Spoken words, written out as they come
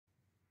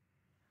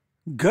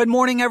Good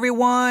morning,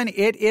 everyone.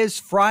 It is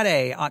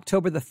Friday,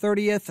 October the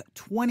 30th,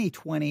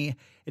 2020.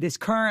 It is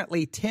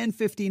currently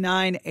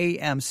 10:59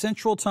 a.m.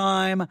 Central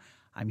Time.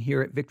 I'm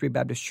here at Victory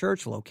Baptist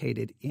Church,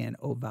 located in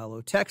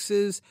Ovalo,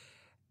 Texas.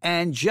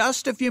 And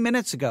just a few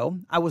minutes ago,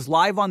 I was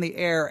live on the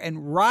air,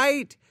 and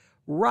right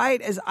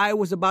as I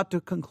was about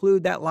to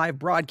conclude that live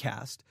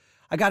broadcast,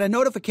 I got a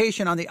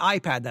notification on the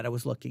iPad that I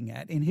was looking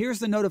at. And here's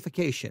the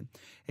notification.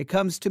 It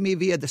comes to me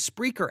via the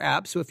Spreaker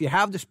app. So if you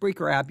have the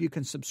Spreaker app, you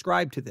can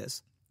subscribe to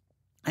this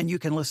and you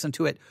can listen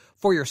to it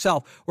for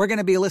yourself. We're going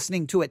to be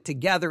listening to it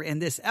together in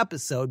this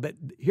episode, but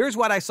here's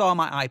what I saw on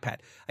my iPad.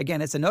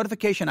 Again, it's a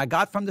notification I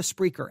got from the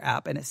Spreaker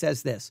app, and it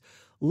says this: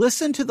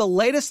 listen to the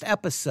latest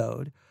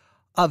episode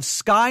of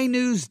Sky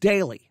News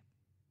Daily.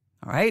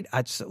 All right,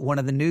 that's one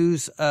of the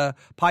news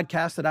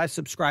podcasts that I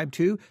subscribe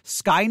to,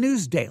 Sky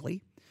News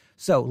Daily.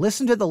 So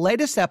listen to the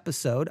latest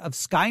episode of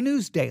Sky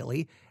News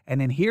Daily, and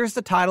then here's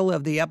the title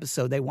of the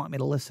episode they want me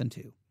to listen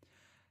to.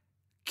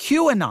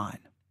 QAnon.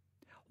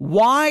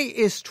 Why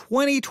is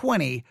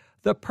 2020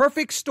 the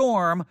perfect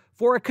storm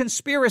for a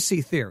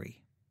conspiracy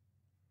theory?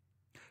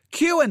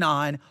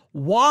 QAnon,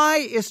 why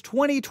is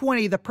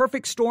 2020 the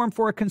perfect storm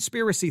for a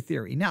conspiracy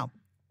theory? Now,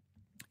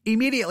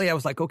 immediately I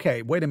was like,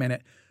 okay, wait a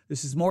minute.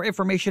 This is more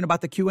information about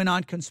the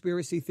QAnon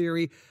conspiracy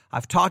theory.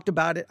 I've talked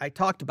about it.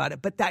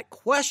 But that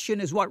question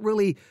is what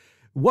really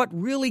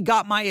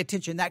got my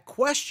attention. That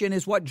question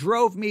is what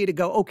drove me to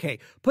go, okay,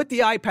 put the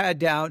iPad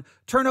down,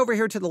 turn over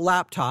here to the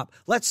laptop.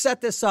 Let's set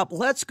this up.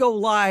 Let's go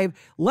live.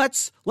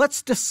 Let's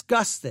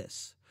discuss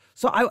this.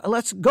 So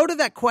let's go to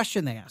that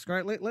question they ask. All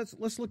right,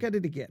 let's look at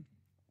it again.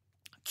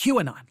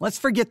 QAnon. Let's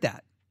forget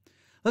that.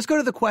 Let's go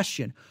to the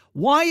question.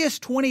 Why is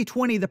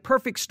 2020 the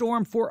perfect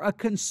storm for a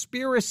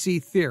conspiracy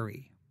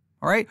theory?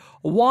 All right.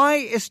 Why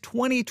is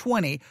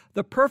 2020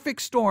 the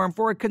perfect storm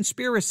for a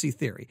conspiracy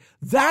theory?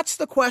 That's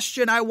the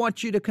question I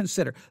want you to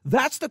consider.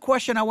 That's the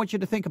question I want you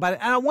to think about it.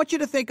 And I want you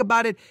to think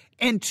about it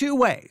in two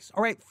ways.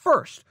 All right.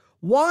 First,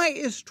 why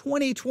is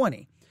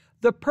 2020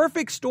 the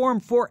perfect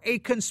storm for a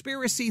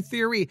conspiracy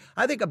theory?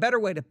 I think a better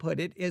way to put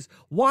it is,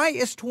 why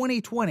is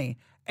 2020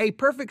 a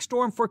perfect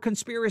storm for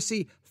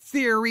conspiracy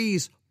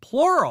theories,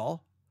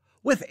 plural,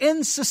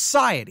 within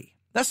society?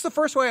 That's the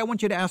first way I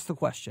want you to ask the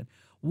question.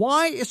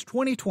 Why is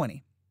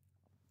 2020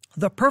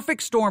 the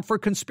perfect storm for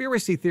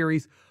conspiracy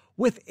theories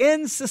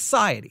within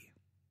society?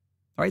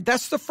 All right,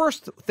 that's the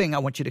first thing I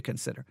want you to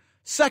consider.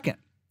 Second,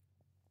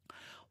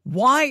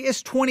 why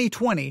is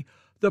 2020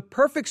 the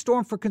perfect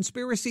storm for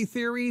conspiracy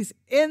theories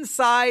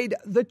inside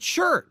the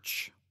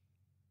church?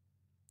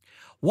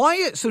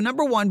 So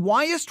number one,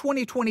 why is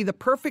 2020 the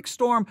perfect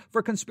storm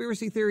for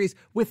conspiracy theories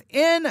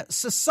within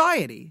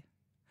society?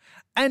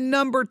 And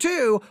number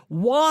two,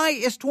 why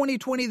is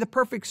 2020 the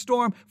perfect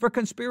storm for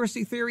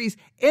conspiracy theories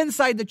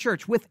inside the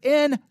church,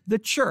 within the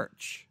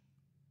church?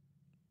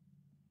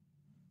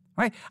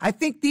 Right? I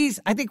think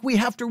we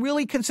have to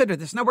really consider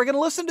this. Now, we're going to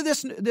listen to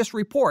this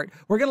report.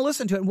 We're going to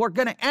listen to it and we're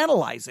going to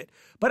analyze it.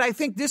 But I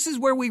think this is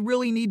where we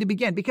really need to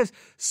begin, because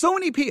so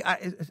many people,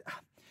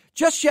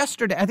 just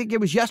yesterday, I think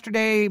it was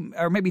yesterday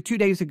or maybe 2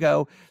 days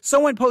ago,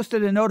 someone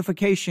posted a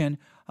notification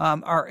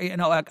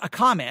a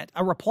comment,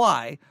 a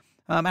reply.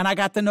 And I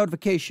got the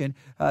notification.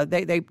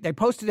 They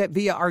posted it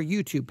via our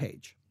YouTube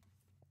page.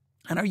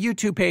 And our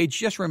YouTube page,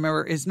 just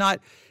remember, it's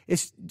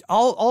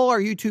all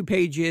our YouTube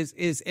page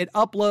is it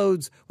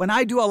uploads. When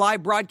I do a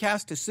live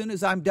broadcast, as soon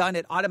as I'm done,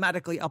 it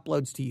automatically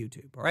uploads to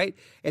YouTube. All right.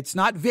 It's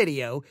not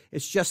video.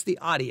 It's just the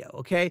audio.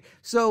 Okay.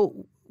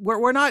 So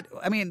we're not,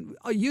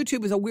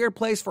 YouTube is a weird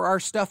place for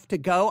our stuff to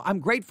go. I'm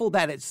grateful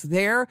that it's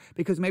there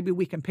because maybe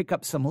we can pick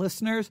up some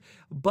listeners.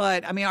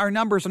 But our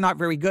numbers are not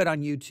very good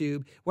on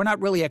YouTube. We're not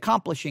really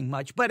accomplishing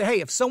much. But hey,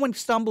 if someone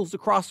stumbles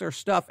across our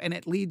stuff and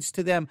it leads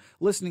to them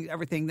listening to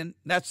everything, then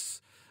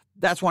that's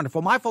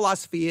wonderful. My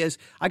philosophy is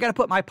I got to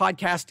put my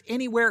podcast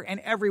anywhere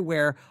and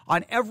everywhere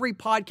on every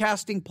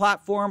podcasting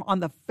platform on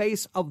the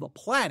face of the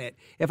planet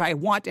if I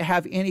want to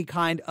have any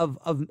kind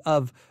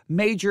of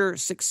major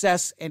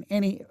success and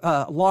any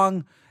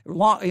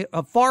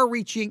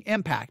far-reaching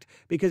impact.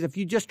 Because if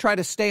you just try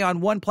to stay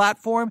on one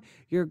platform,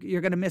 you're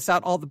going to miss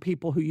out all the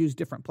people who use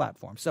different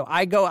platforms. So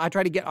I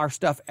try to get our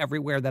stuff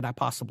everywhere that I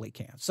possibly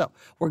can. So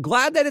we're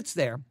glad that it's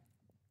there.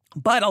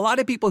 But a lot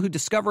of people who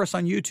discover us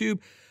on YouTube,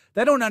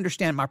 they don't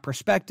understand my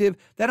perspective.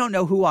 They don't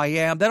know who I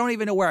am. They don't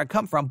even know where I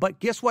come from. But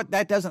guess what?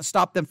 That doesn't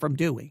stop them from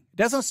doing. It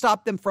doesn't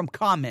stop them from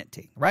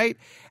commenting, right?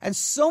 And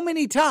so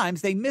many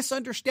times they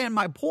misunderstand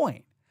my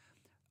point.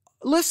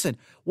 Listen,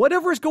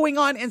 whatever is going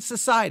on in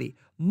society,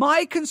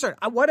 my concern,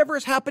 whatever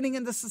is happening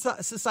in the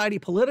society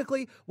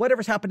politically,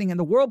 whatever is happening in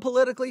the world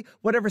politically,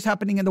 whatever is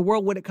happening in the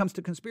world when it comes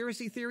to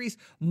conspiracy theories,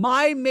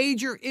 my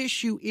major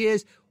issue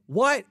is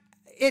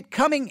it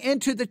coming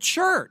into the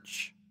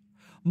church.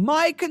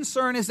 My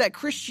concern is that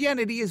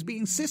Christianity is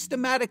being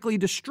systematically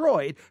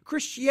destroyed.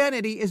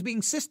 Christianity is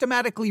being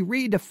systematically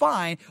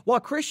redefined while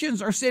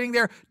Christians are sitting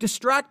there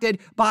distracted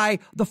by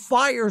the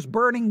fires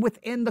burning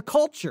within the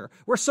culture.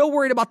 We're so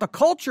worried about the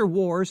culture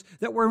wars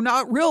that we're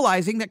not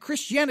realizing that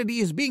Christianity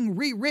is being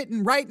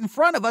rewritten right in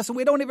front of us and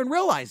we don't even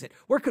realize it.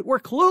 We're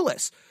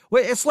clueless.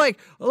 It's like,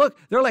 look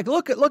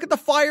at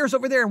the fires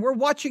over there, and we're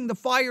watching the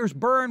fires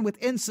burn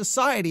within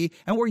society,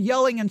 and we're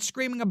yelling and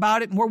screaming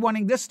about it, and we're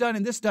wanting this done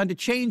and this done to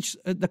change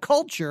the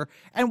culture.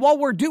 And while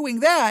we're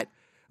doing that,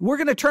 we're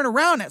going to turn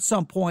around at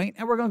some point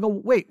and we're going to go,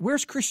 wait,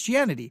 where's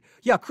Christianity?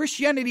 Yeah,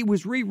 Christianity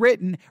was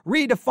rewritten,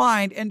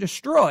 redefined, and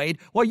destroyed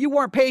while you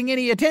weren't paying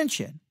any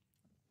attention.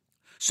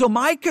 So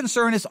my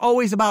concern is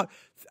always about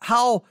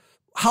how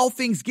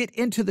things get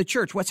into the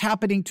church, what's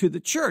happening to the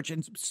church.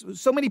 And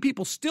so many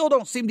people still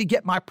don't seem to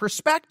get my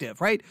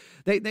perspective, right?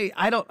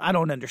 I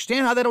don't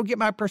understand how they don't get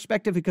my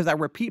perspective because I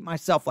repeat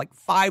myself like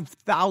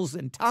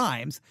 5,000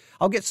 times.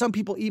 I'll get some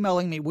people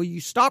emailing me, will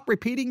you stop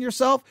repeating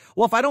yourself?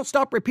 Well, if I don't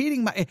stop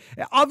repeating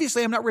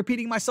obviously I'm not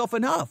repeating myself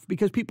enough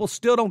because people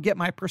still don't get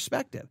my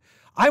perspective.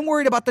 I'm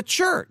worried about the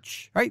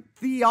church, right?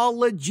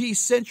 Theology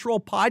Central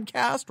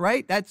podcast,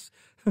 right? That's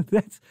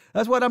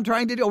what I'm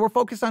trying to do. We're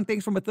focused on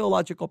things from a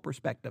theological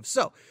perspective.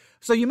 So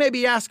you may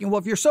be asking, well,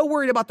 if you're so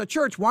worried about the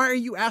church, why are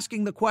you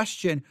asking the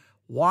question,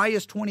 why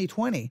is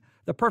 2020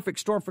 the perfect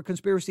storm for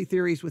conspiracy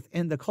theories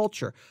within the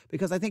culture?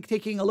 Because I think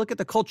taking a look at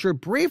the culture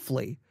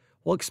briefly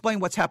will explain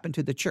what's happened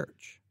to the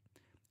church.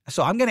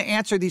 So I'm going to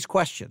answer these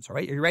questions. All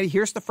right. Are you ready?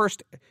 Here's the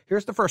first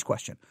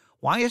question.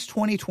 Why is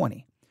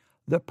 2020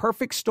 the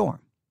perfect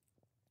storm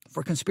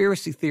for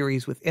conspiracy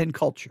theories within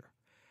culture?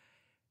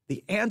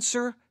 The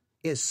answer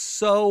is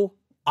so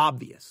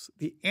obvious.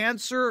 The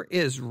answer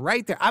is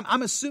right there.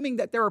 I'm assuming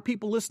that there are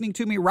people listening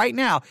to me right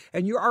now,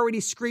 and you're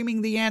already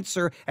screaming the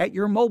answer at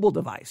your mobile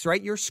device,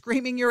 right? You're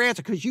screaming your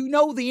answer because you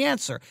know the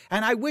answer,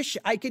 and I wish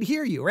I could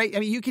hear you, right?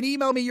 I mean, you can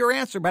email me your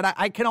answer, but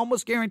I can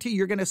almost guarantee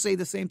you're going to say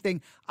the same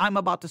thing I'm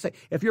about to say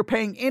if you're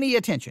paying any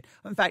attention.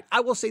 In fact, I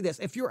will say this.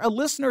 If you're a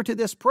listener to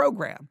this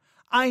program,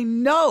 I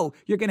know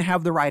you're going to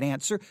have the right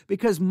answer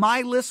because my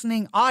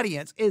listening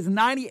audience is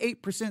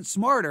 98%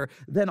 smarter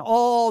than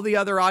all the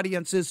other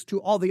audiences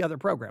to all the other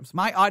programs.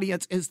 My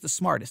audience is the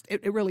smartest.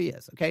 It really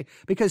is, okay?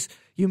 Because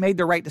you made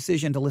the right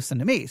decision to listen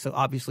to me. So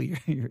obviously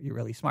you're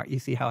really smart. You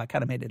see how I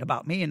kind of made it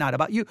about me and not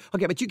about you.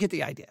 Okay, but you get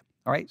the idea.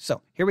 All right,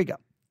 so here we go.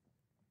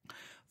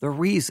 The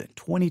reason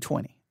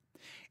 2020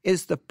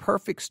 is the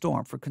perfect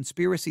storm for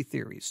conspiracy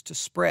theories to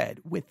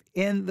spread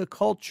within the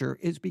culture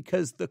is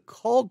because the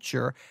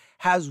culture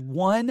has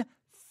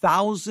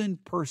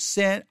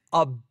 1,000%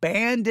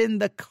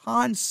 abandoned the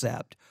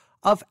concept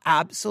of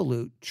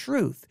absolute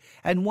truth.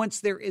 And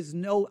once there's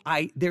no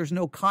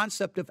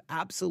concept of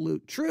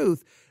absolute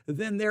truth,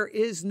 then there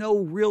is no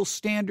real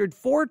standard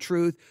for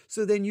truth.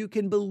 So then you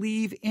can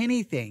believe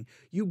anything.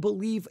 You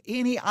believe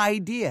any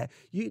idea.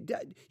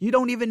 You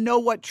don't even know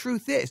what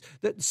truth is.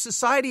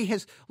 Society,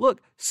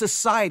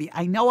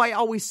 I know I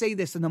always say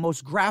this in the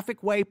most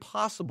graphic way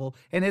possible,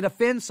 and it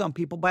offends some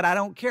people, but I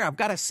don't care. I've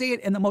got to say it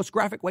in the most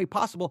graphic way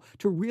possible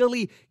to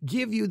really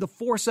give you the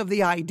force of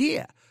the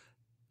idea.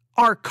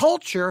 Our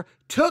culture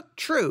took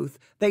truth,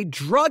 they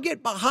drug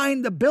it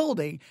behind the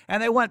building, and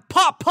they went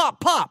pop, pop,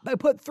 pop. They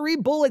put 3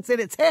 bullets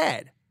in its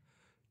head.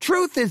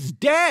 Truth is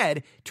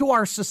dead to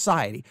our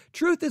society.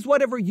 Truth is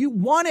whatever you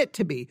want it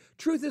to be.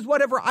 Truth is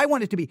whatever I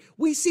want it to be.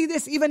 We see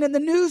this even in the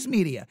news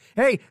media.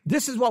 Hey,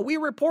 this is what we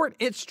report.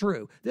 It's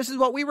true. This is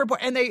what we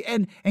report.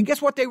 And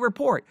guess what they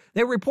report?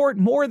 They report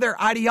more their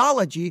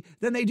ideology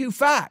than they do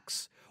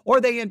facts. Or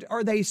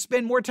they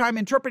spend more time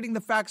interpreting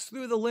the facts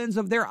through the lens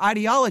of their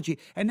ideology.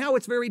 And now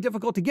it's very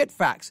difficult to get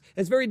facts.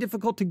 It's very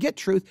difficult to get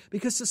truth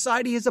because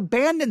society has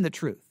abandoned the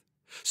truth.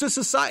 So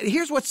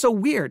here's what's so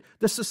weird.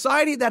 The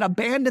society that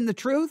abandoned the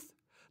truth,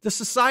 the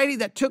society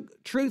that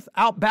took truth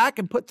out back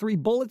and put 3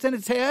 bullets in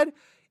its head,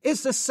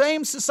 is the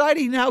same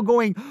society now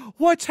going,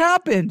 what's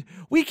happened?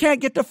 We can't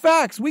get the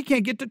facts. We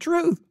can't get the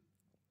truth.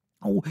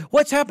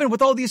 What's happened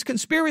with all these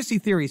conspiracy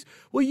theories?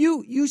 Well,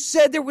 you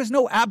said there was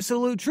no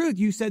absolute truth.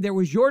 You said there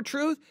was your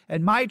truth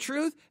and my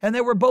truth, and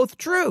they were both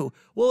true.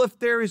 Well, if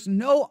there is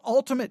no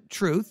ultimate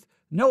truth,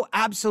 no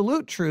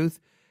absolute truth,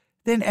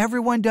 then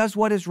everyone does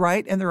what is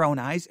right in their own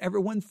eyes.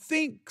 Everyone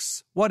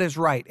thinks what is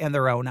right in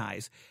their own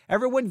eyes.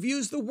 Everyone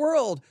views the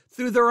world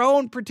through their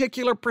own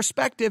particular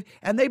perspective,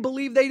 and they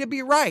believe they to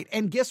be right.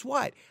 And guess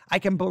what? I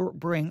can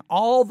bring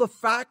all the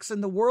facts in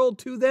the world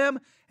to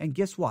them, and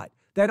guess what?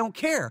 They don't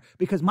care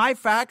because my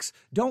facts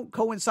don't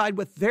coincide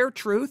with their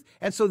truth,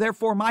 and so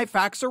therefore my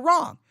facts are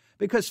wrong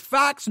because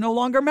facts no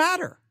longer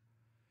matter.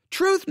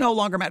 Truth no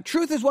longer matters.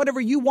 Truth is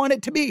whatever you want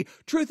it to be.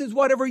 Truth is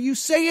whatever you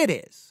say it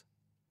is.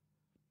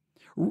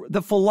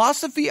 The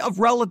philosophy of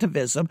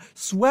relativism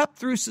swept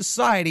through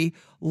society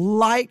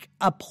like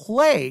a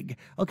plague,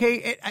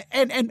 okay?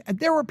 And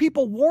there were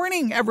people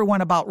warning everyone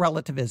about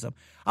relativism.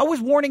 I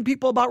was warning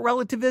people about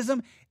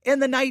relativism in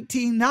the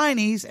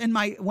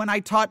 1990s when I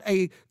taught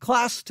a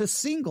class to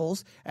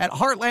singles at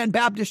Heartland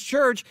Baptist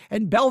Church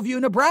in Bellevue,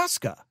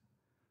 Nebraska.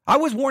 I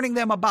was warning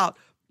them about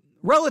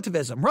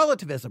relativism,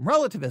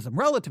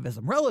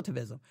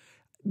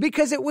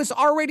 because it was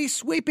already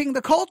sweeping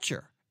the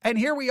culture. And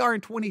here we are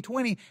in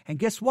 2020, and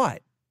guess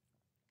what?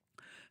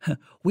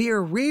 We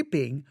are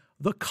reaping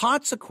the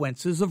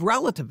consequences of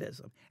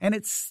relativism, and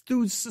it's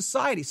through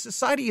society.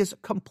 Society is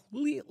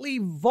completely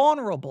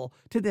vulnerable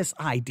to this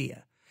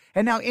idea.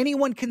 And now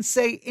anyone can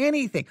say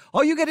anything.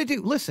 All you got to do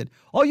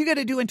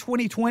in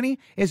 2020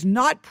 is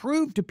not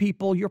prove to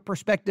people your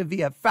perspective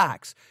via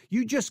facts.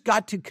 You just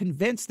got to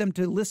convince them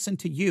to listen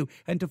to you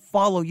and to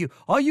follow you.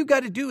 All you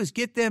got to do is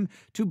get them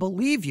to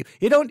believe you.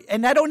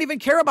 And I don't even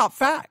care about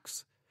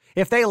facts.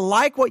 If they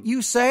like what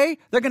you say,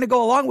 they're going to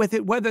go along with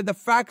it, whether the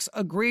facts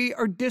agree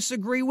or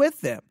disagree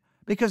with them,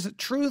 because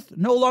truth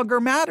no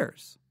longer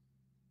matters.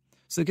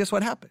 So guess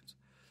what happens?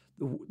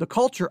 The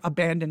culture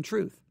abandoned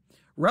truth.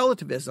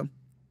 Relativism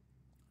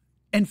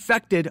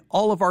infected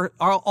all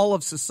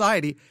of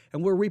society,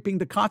 and we're reaping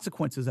the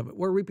consequences of it.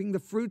 We're reaping the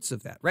fruits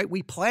of that, right?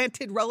 We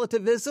planted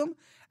relativism,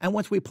 and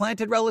once we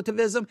planted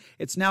relativism,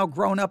 it's now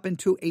grown up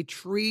into a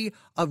tree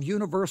of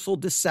universal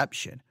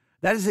deception.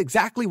 That is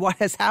exactly what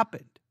has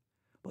happened.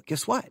 But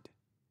guess what?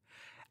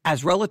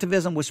 As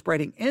relativism was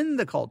spreading in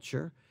the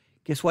culture,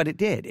 guess what it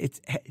did? It's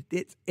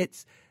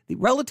the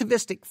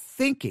relativistic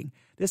thinking,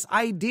 this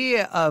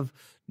idea of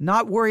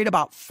not worried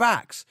about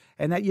facts,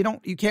 and that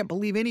you can't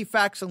believe any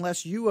facts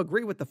unless you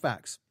agree with the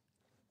facts.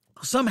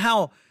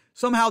 Somehow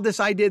this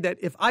idea that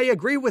if I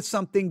agree with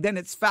something, then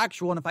it's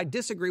factual, and if I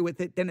disagree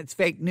with it, then it's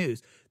fake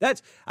news.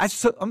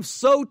 I'm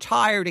so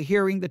tired of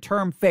hearing the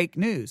term fake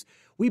news.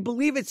 We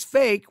believe it's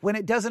fake when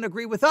it doesn't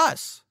agree with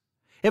us.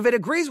 If it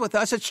agrees with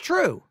us, it's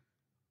true,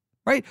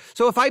 right?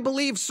 So if I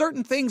believe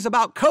certain things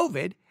about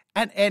COVID,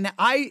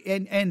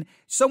 and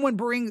someone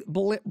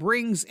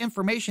brings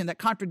information that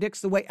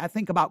contradicts the way I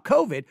think about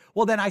COVID,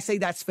 well, then I say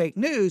that's fake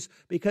news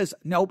because,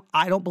 nope,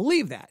 I don't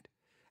believe that.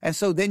 And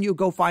so then you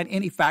go find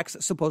any facts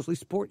that supposedly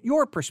support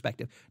your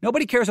perspective.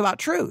 Nobody cares about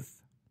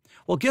truth.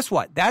 Well, guess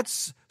what?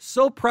 That's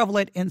so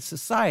prevalent in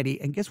society.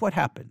 And guess what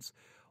happens?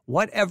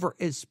 Whatever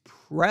is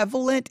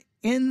prevalent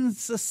in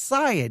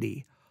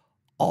society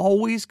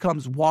always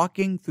comes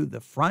walking through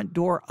the front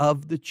door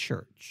of the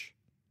church.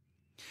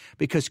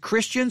 Because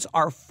Christians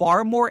are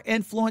far more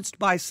influenced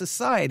by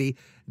society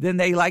than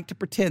they like to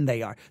pretend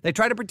they are. They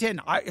try to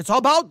pretend it's all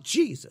about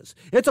Jesus.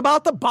 It's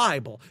about the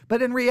Bible.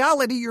 But in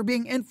reality, you're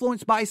being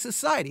influenced by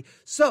society.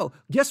 So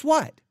guess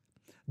what?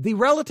 The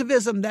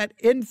relativism that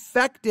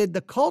infected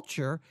the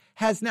culture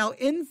has now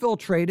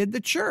infiltrated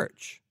the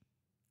church.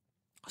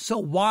 So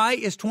why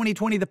is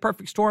 2020 the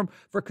perfect storm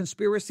for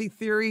conspiracy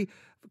theories?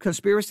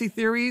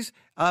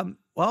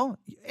 Well,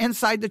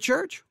 inside the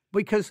church,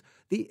 because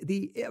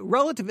the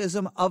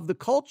relativism of the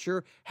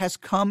culture has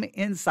come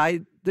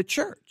inside the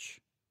church.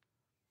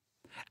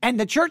 And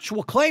the church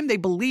will claim they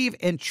believe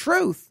in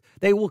truth.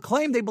 They will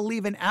claim they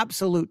believe in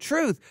absolute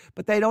truth,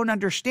 but they don't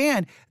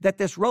understand that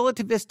this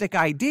relativistic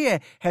idea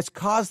has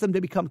caused them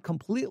to become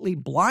completely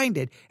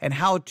blinded in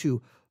how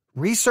to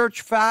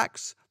research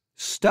facts,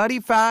 study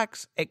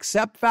facts,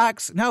 accept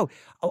facts. No,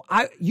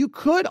 you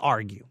could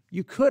argue.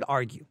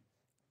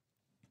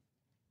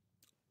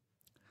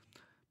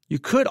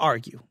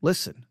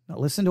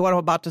 Listen to what I'm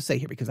about to say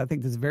here, because I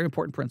think this is a very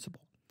important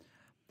principle.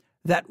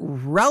 That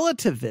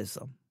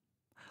relativism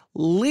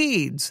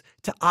leads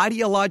to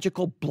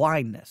ideological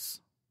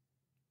blindness.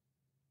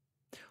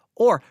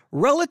 Or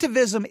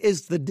relativism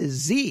is the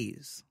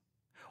disease.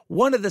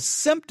 One of the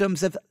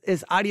symptoms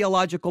is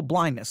ideological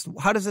blindness.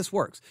 How does this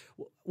work?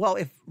 Well,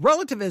 if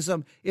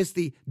relativism is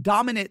the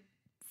dominant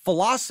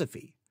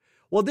philosophy,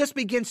 well, this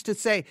begins to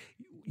say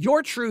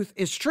your truth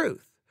is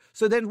truth.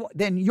 So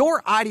then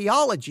your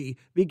ideology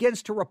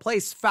begins to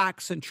replace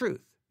facts and truth.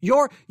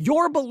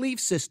 Your belief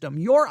system,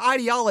 your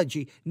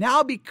ideology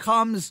now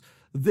becomes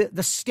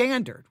the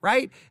standard,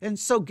 right? And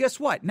so guess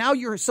what? Now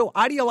you're so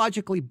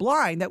ideologically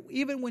blind that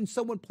even when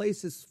someone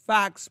places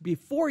facts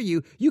before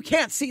you, you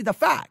can't see the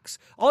facts.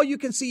 All you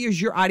can see is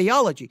your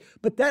ideology.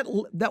 But that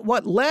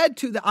what led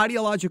to the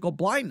ideological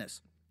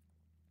blindness?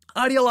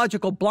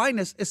 Ideological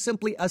blindness is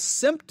simply a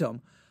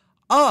symptom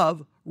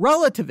of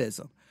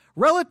relativism.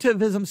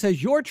 Relativism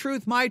says your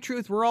truth, my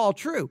truth, we're all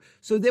true.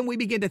 So then we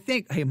begin to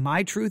think, hey,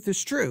 my truth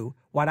is true.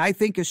 What I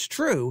think is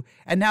true.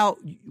 And now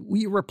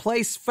we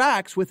replace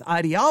facts with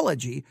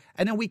ideology.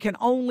 And then we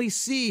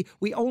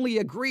only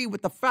agree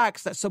with the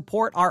facts that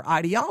support our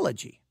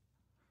ideology.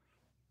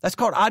 That's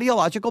called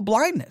ideological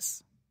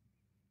blindness.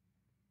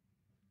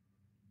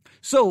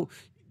 So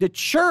the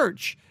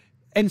church,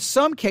 in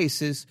some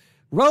cases,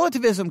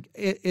 relativism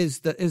is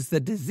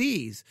the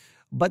disease.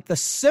 But the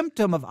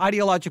symptom of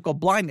ideological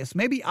blindness,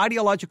 maybe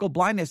ideological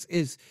blindness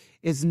is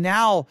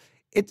now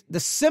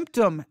the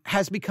symptom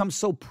has become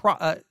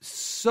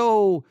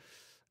so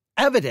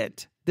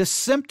evident. This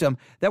symptom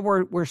that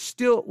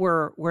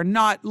we're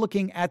not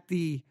looking at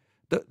the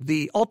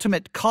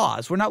ultimate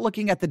cause. We're not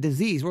looking at the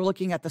disease. We're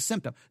looking at the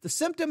symptom. The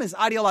symptom is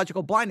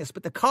ideological blindness,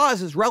 but the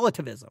cause is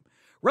relativism.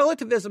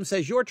 Relativism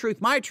says your truth,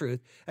 my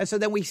truth. And so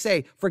then we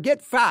say,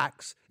 forget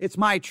facts. It's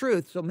my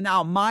truth. So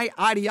now my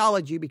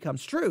ideology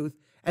becomes truth.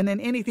 And then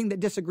anything that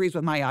disagrees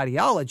with my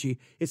ideology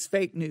is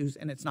fake news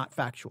and it's not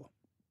factual.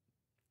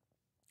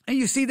 And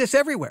you see this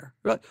everywhere.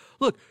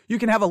 Look, you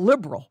can have a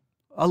liberal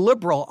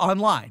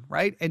online,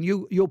 right? And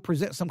you'll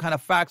present some kind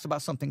of facts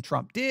about something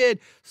Trump did,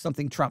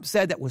 something Trump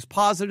said that was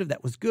positive,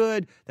 that was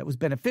good, that was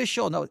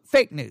beneficial. No,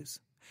 fake news.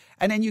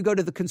 And then you go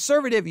to the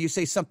conservative and you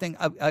say something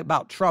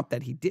about Trump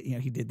that he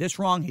did this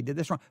wrong,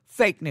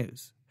 fake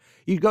news.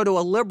 You go to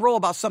a liberal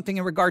about something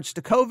in regards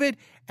to COVID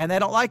and they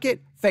don't like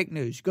it, fake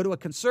news. You go to a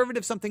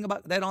conservative, something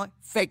about they don't like,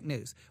 fake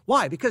news.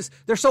 Why? Because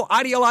they're so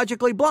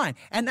ideologically blind.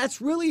 And that's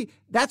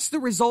the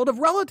result of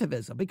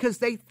relativism, because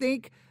they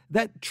think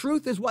that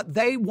truth is what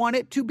they want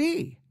it to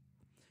be.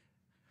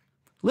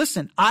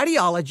 Listen,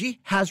 ideology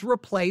has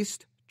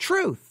replaced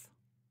truth.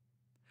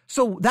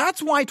 So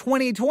that's why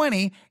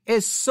 2020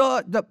 is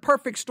the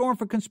perfect storm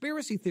for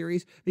conspiracy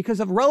theories,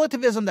 because of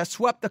relativism that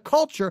swept the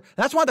culture.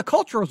 That's why the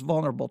culture was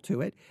vulnerable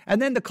to it.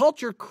 And then the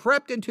culture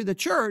crept into the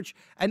church,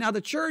 and now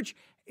the church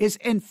is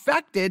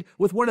infected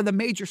with one of the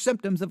major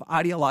symptoms of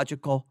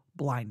ideological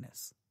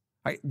blindness.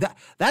 Right?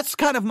 That's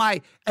kind of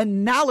my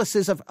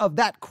analysis of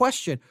that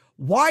question.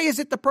 Why is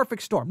it the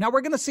perfect storm? Now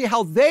we're going to see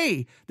how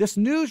this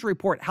news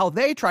report, how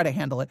they try to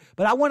handle it.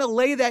 But I want to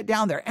lay that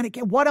down there. And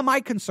again, what am I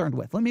concerned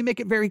with? Let me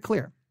make it very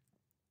clear.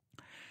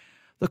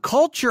 The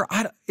culture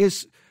I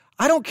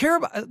don't care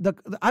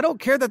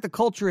that the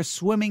culture is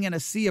swimming in a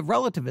sea of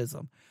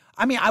relativism.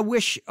 I mean, I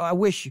wish,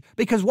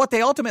 because what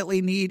they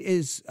ultimately need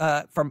is,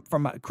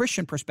 from a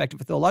Christian perspective,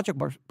 a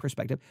theological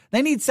perspective,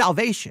 they need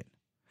salvation.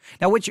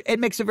 Now, which it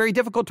makes it very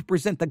difficult to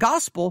present the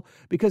gospel,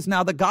 because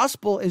now the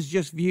gospel is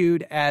just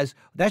viewed as,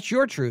 that's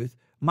your truth.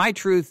 My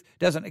truth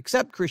doesn't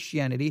accept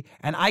Christianity,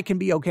 and I can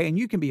be okay and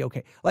you can be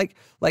okay. Like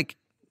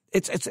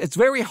it's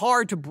very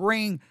hard to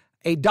bring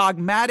a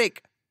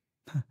dogmatic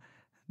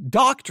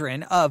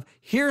doctrine of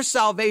here's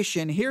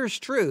salvation, here's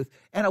truth,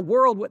 and a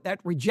world that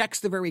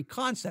rejects the very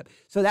concept.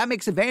 So that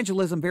makes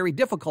evangelism very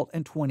difficult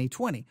in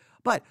 2020.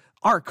 But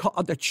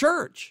the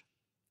church.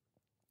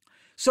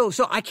 So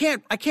I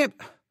can't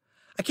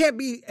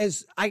be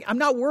I'm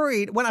not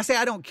worried when I say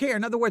I don't care.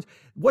 In other words,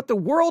 what the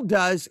world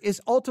does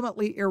is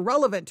ultimately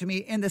irrelevant to me,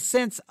 in the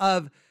sense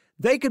of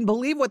they can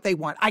believe what they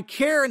want. I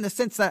care in the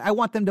sense that I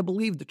want them to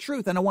believe the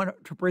truth, and I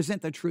want to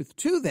present the truth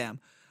to them.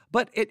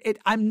 But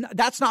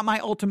that's not my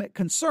ultimate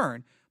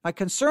concern. My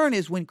concern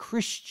is when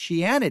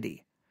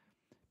Christianity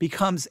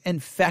becomes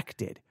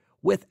infected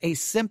with a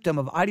symptom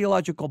of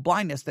ideological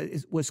blindness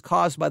that was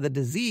caused by the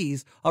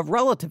disease of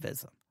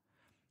relativism.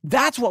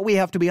 That's what we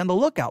have to be on the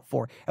lookout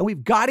for. And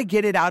we've got to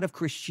get it out of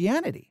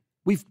Christianity.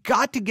 We've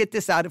got to get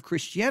this out of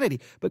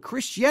Christianity. But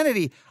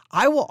Christianity,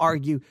 I will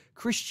argue,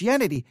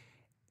 Christianity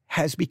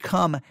has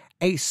become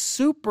a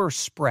super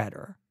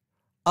spreader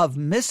of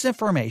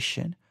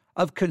misinformation,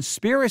 of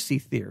conspiracy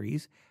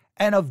theories,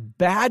 and of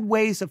bad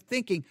ways of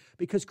thinking,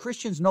 because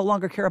Christians no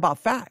longer care about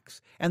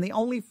facts. And the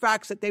only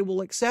facts that they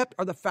will accept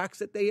are the facts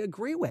that they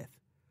agree with.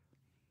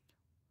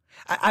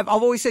 I've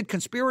always said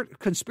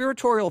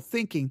conspiratorial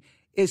thinking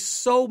is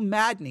so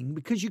maddening,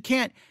 because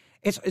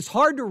it's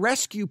hard to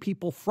rescue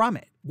people from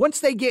it.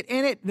 Once they get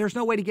in it, there's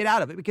no way to get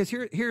out of it, because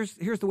here's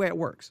the way it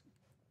works.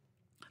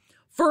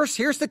 First,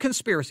 here's the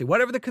conspiracy,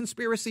 whatever the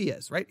conspiracy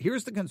is, right?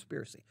 Here's the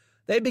conspiracy.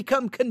 They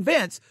become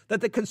convinced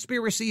that the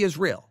conspiracy is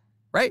real,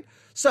 right?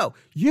 So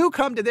you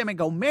come to them and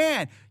go,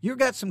 man, you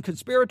got some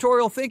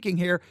conspiratorial thinking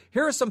here.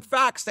 Here are some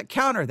facts that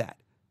counter that.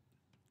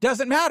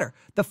 Doesn't matter.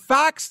 The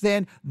facts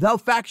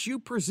you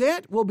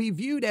present will be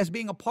viewed as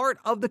being a part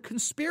of the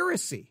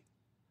conspiracy,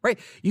 right?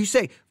 You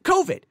say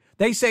COVID.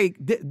 They say,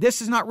 this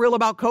is not real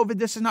about COVID.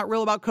 This is not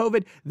real about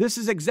COVID. This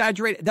is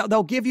exaggerated.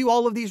 They'll give you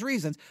all of these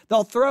reasons.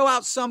 They'll throw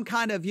out some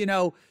kind of,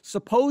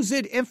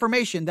 supposed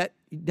information that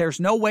there's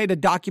no way to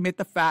document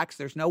the facts.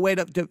 There's no way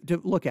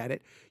to look at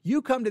it.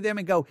 You come to them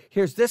and go,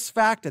 here's this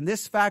fact and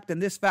this fact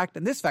and this fact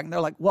and this fact. And they're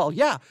like, well,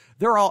 yeah,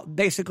 they're all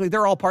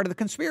part of the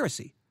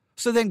conspiracy.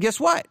 So then guess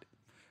what?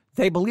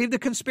 They believe the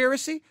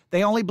conspiracy.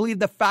 They only believe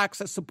the facts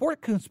that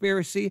support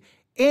conspiracy.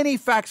 Any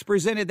facts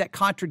presented that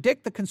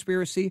contradict the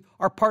conspiracy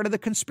are part of the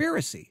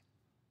conspiracy.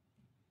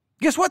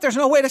 Guess what? There's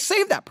no way to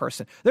save that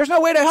person. There's no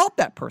way to help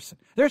that person.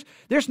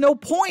 There's no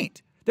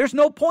point. There's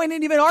no point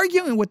in even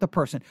arguing with the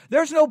person.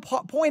 There's no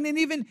point in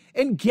even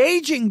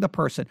engaging the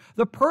person.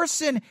 The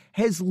person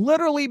has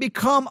literally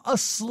become a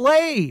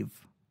slave.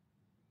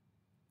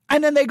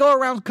 And then they go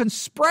around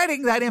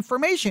spreading that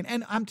information.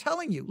 And I'm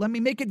telling you, let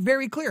me make it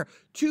very clear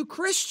to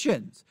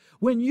Christians.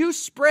 When you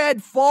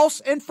spread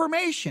false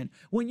information,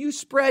 when you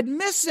spread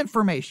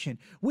misinformation,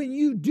 when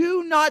you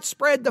do not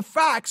spread the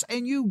facts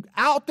and you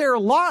out there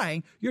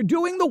lying, you're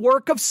doing the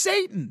work of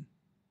Satan.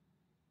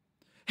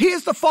 He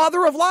is the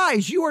father of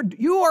lies. You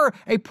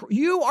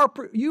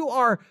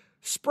are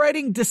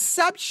spreading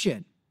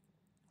deception,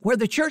 where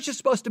the church is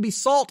supposed to be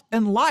salt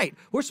and light.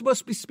 We're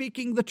supposed to be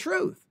speaking the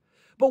truth.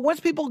 But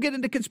once people get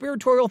into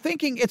conspiratorial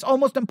thinking, it's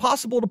almost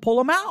impossible to pull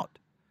them out.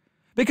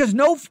 Because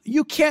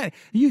you can't.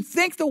 You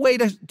think the way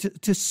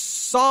to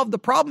solve the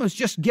problem is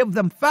just give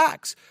them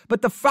facts.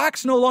 But the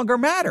facts no longer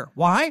matter.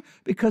 Why?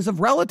 Because of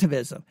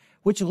relativism.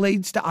 which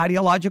leads to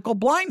ideological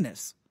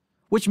blindness,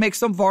 which makes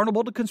them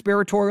vulnerable to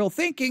conspiratorial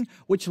thinking,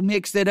 which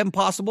makes it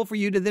impossible for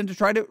you to then to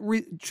try to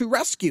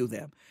rescue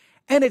them.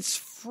 And it's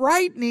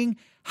frightening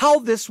how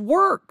this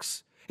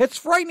works. It's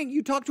frightening.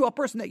 You talk to a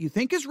person that you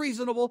think is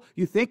reasonable,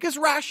 you think is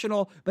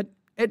rational, but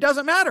it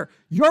doesn't matter.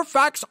 Your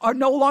facts are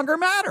no longer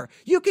matter.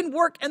 You can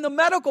work in the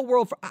medical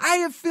world. I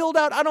have filled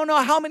out, I don't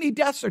know how many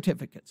death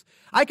certificates.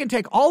 I can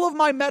take all of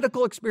my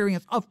medical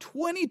experience of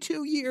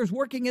 22 years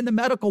working in the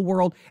medical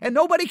world, and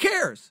nobody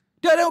cares.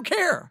 They don't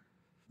care.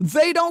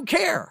 They don't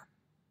care.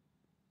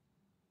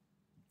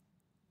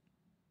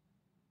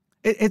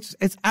 It's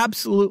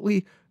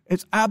absolutely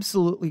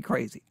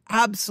crazy.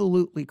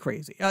 Absolutely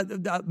crazy.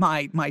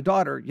 My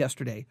daughter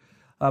yesterday,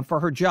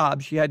 for her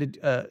job, she had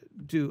to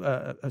do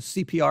a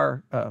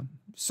CPR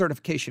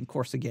certification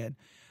course again.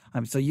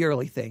 It's a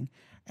yearly thing.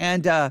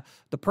 And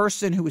the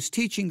person who was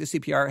teaching the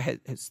CPR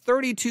has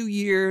 32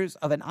 years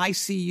of an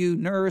ICU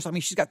nurse. I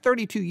mean, she's got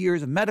 32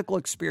 years of medical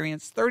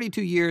experience,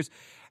 32 years.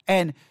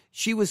 And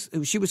she was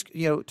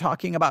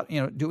talking about,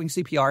 doing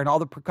CPR and all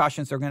the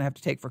precautions they're going to have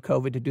to take for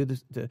COVID to do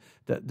the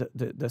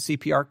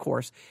CPR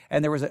course.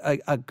 And there was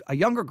a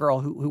younger girl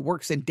who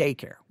works in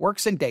daycare,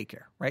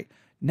 right?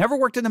 Never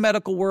worked in the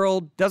medical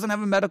world, doesn't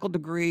have a medical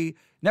degree,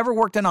 never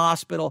worked in a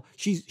hospital.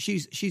 She's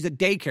a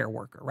daycare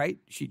worker, right?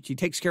 She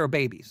takes care of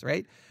babies,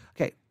 right?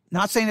 Okay. I'm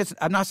not saying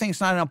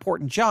it's not an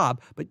important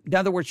job, but in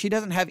other words, she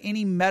doesn't have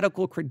any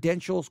medical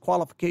credentials,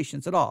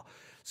 qualifications at all.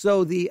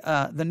 So the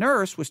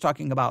nurse was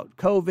talking about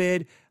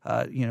COVID,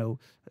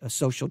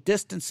 social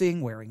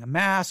distancing, wearing a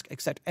mask,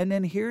 etc. And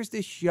then here's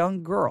this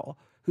young girl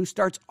who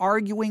starts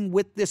arguing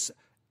with this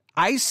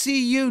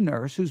ICU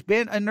nurse who's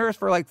been a nurse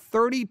for like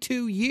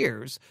 32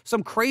 years,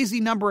 some crazy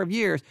number of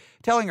years,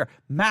 telling her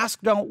masks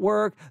don't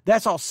work.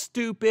 That's all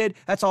stupid.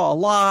 That's all a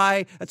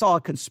lie. That's all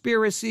a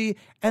conspiracy.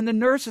 And the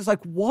nurse is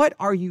like, what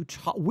are you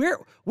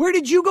where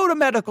did you go to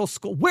medical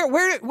school?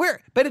 Where?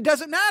 But it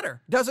doesn't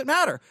matter. Doesn't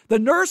matter. The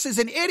nurse is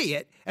an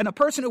idiot, and a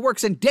person who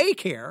works in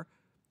daycare,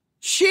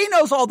 she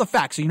knows all the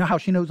facts. So you know how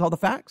she knows all the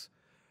facts?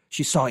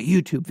 She saw a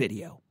YouTube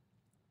video.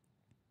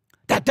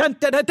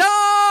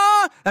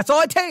 Da-dun-da-da-da! That's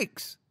all it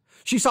takes.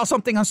 She saw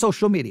something on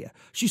social media.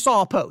 She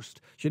saw a post.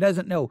 She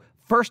doesn't know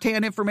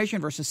firsthand information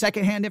versus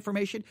secondhand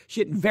information.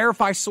 She didn't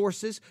verify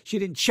sources. She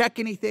didn't check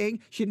anything.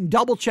 She didn't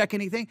double check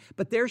anything.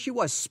 But there she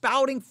was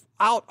spouting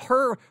out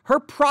her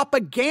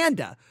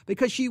propaganda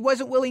because she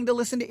wasn't willing to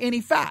listen to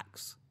any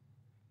facts.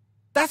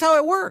 That's how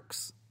it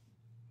works.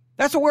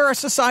 That's where our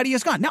society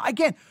has gone. Now,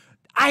 again,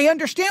 I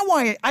understand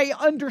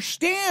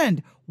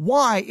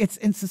why it's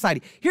in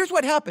society. Here's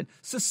what happened.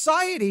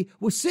 Society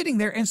was sitting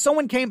there and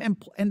someone came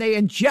and they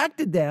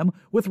injected them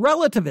with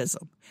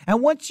relativism.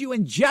 And once you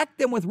inject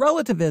them with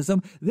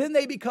relativism, then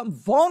they become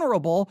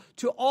vulnerable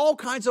to all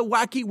kinds of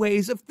wacky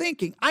ways of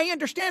thinking. I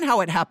understand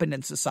how it happened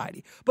in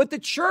society, but the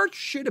church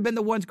should have been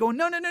the ones going,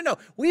 no.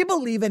 We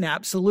believe in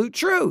absolute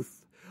truth.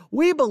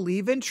 We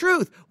believe in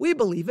truth. We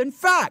believe in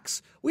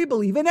facts. We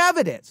believe in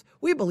evidence.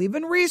 We believe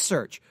in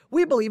research.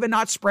 We believe in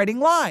not spreading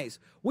lies.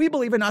 We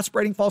believe in not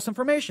spreading false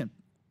information.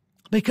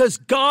 Because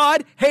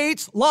God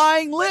hates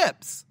lying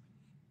lips.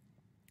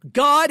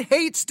 God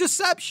hates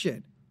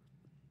deception.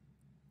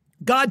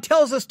 God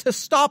tells us to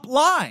stop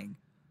lying.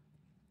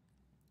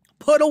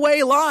 Put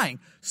away lying.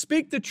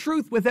 Speak the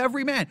truth with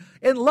every man.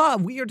 In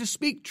love, we are to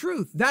speak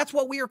truth. That's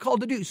what we are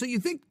called to do. So you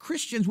think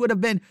Christians would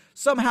have been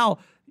somehow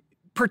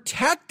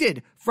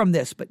protected from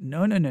this, but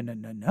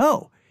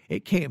no.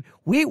 It came.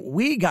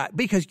 We got,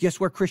 because guess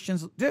where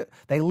Christians do?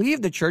 They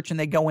leave the church and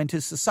they go into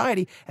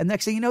society. And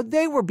next thing you know,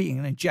 they were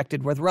being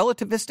injected with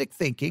relativistic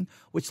thinking,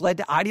 which led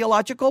to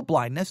ideological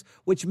blindness,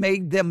 which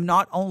made them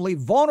not only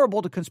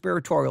vulnerable to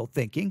conspiratorial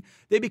thinking,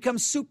 they become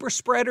super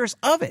spreaders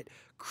of it.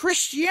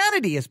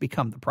 Christianity has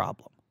become the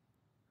problem.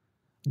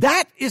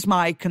 That is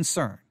my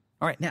concern.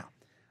 All right. Now,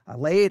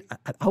 I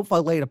hope I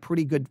laid a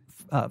pretty good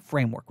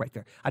framework right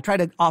there. I try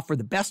to offer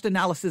the best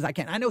analysis I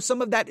can. I know some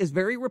of that is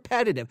very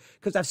repetitive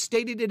because I've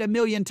stated it a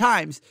million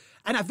times,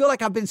 and I feel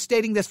like I've been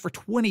stating this for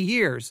 20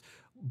 years,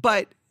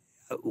 but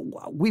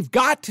we've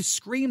got to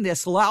scream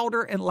this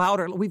louder and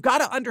louder. We've got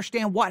to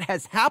understand what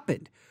has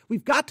happened.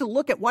 We've got to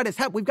look at what has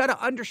happened. We've got to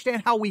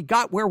understand how we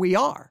got where we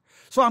are.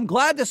 So I'm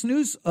glad this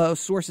news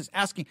source is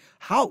asking,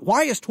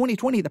 why is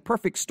 2020 the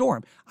perfect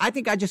storm? I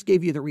think I just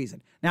gave you the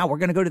reason. Now we're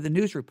going to go to the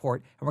news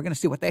report and we're going to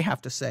see what they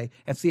have to say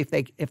and see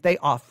if they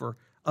offer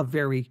a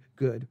very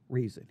good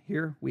reason.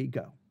 Here we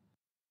go.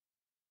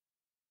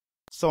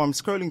 So I'm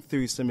scrolling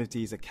through some of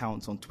these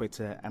accounts on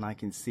Twitter and I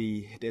can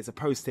see there's a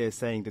post here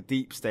saying the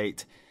deep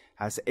state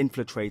has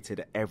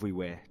infiltrated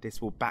everywhere.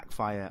 This will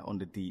backfire on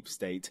the deep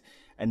state.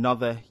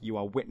 Another, you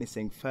are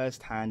witnessing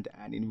firsthand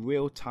and in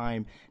real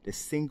time the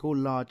single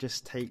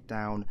largest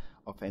takedown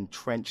of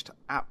entrenched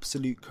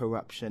absolute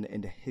corruption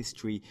in the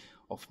history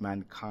of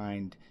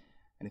mankind.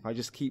 And if I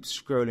just keep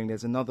scrolling,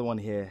 there's another one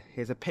here.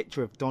 Here's a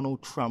picture of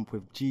Donald Trump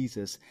with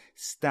Jesus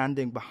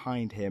standing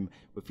behind him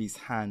with his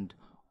hand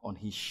on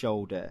his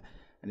shoulder.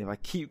 And if I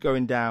keep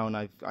going down,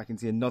 I can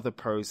see another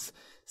post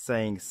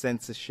saying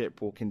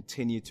censorship will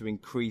continue to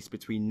increase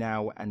between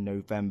now and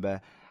November.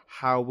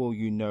 How will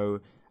you know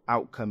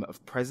outcome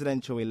of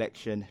presidential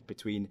election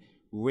between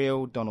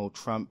real Donald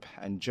Trump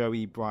and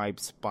Joey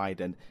bribes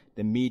Biden?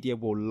 The media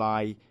will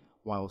lie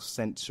while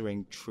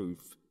censoring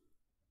truth.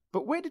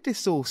 But where did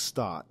this all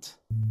start?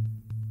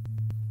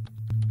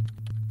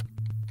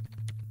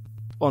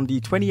 On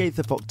the 28th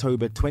of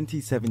October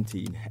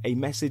 2017, a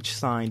message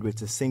signed with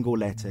the single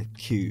letter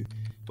Q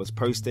was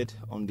posted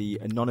on the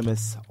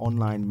anonymous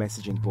online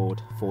messaging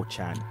board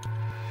 4chan.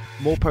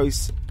 More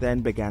posts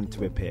then began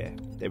to appear.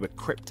 They were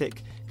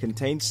cryptic,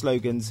 contained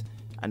slogans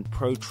and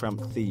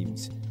pro-Trump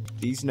themes,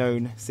 these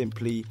known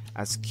simply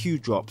as Q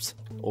drops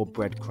or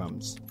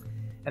breadcrumbs.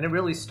 And it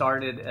really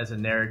started as a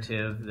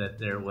narrative that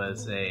there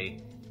was a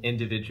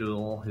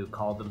individual who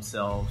called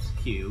themselves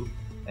Q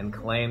and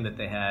claimed that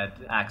they had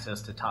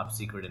access to top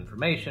secret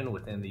information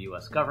within the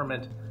US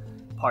government.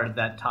 Part of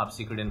that top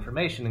secret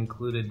information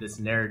included this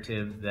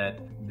narrative that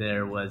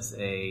there was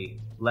a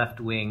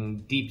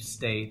left-wing deep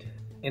state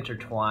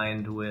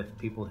intertwined with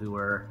people who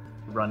were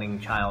running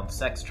child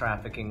sex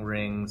trafficking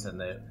rings and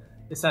that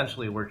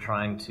essentially were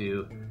trying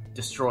to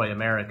destroy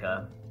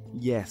America.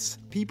 Yes,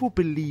 people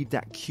believed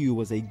that Q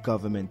was a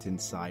government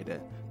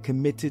insider,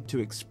 committed to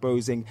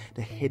exposing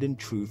the hidden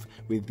truth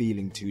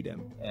revealing to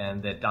them.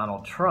 And that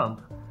Donald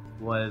Trump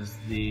was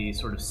the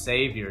sort of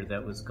savior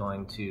that was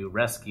going to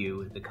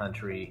rescue the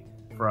country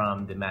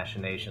from the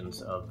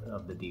machinations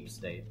of the deep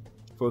state.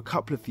 For a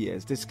couple of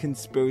years, this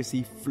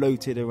conspiracy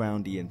floated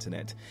around the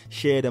internet,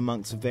 shared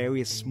amongst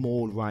various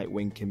small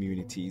right-wing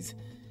communities.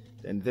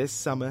 Then this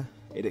summer,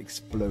 it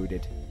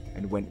exploded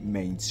and went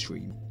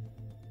mainstream.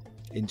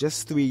 In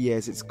just 3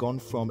 years, it's gone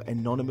from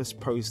anonymous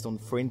posts on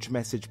fringe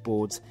message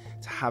boards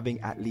to having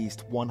at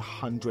least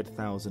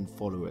 100,000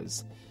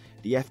 followers.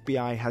 The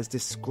FBI has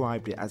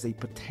described it as a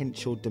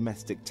potential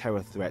domestic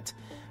terror threat,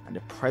 and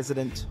the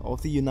President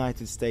of the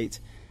United States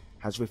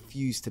has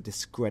refused to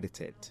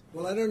discredit it.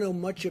 Well, I don't know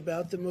much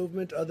about the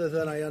movement other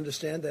than I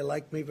understand they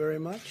like me very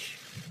much,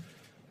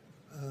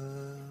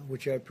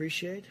 which I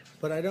appreciate.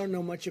 But I don't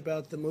know much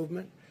about the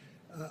movement.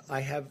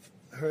 I have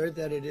heard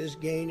that it is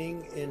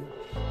gaining in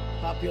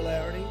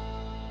popularity.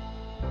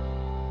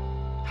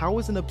 How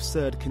has an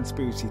absurd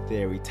conspiracy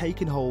theory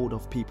taken hold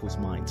of people's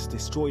minds,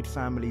 destroyed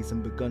families,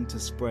 and begun to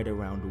spread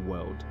around the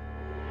world?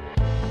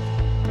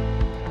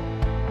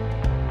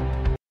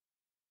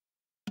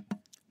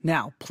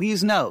 Now,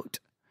 please note,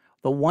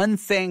 the one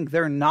thing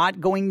they're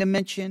not going to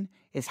mention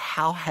is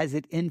how has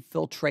it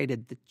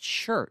infiltrated the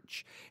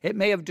church. It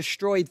may have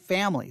destroyed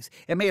families.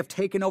 It may have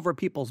taken over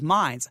people's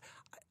minds.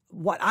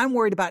 What I'm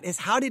worried about is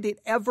how did it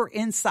ever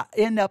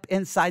end up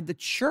inside the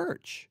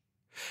church?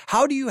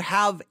 How do you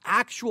have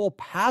actual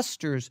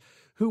pastors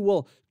who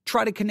will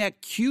try to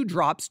connect Q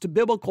drops to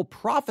biblical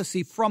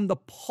prophecy from the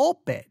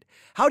pulpit?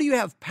 How do you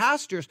have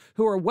pastors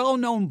who are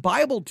well-known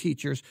Bible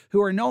teachers who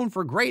are known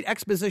for great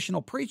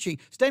expositional preaching,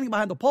 standing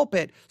behind the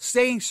pulpit,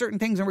 saying certain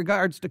things in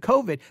regards to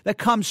COVID that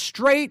come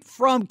straight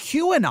from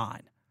QAnon?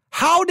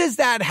 How does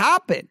that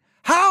happen?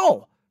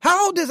 How?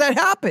 How does that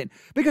happen?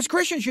 Because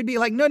Christians should be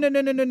like, no.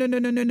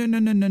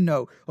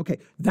 Okay,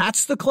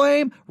 that's the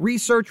claim.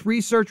 Research. I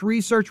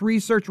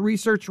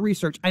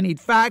need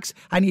facts.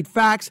 And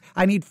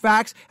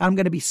I'm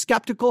going to be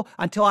skeptical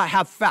until I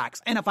have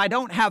facts. And if I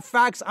don't have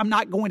facts, I'm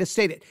not going to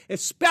state it,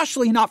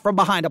 especially not from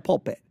behind a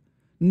pulpit.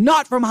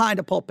 Not from behind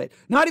a pulpit,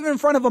 not even in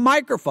front of a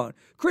microphone.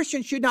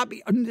 Christians should not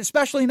be,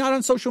 especially not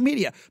on social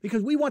media,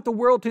 because we want the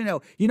world to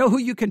know. You know who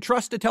you can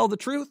trust to tell the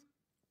truth?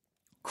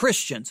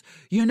 Christians.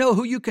 You know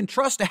who you can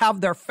trust to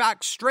have their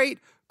facts straight?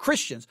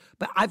 Christians.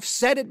 But I've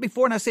said it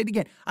before and I say it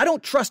again. I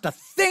don't trust a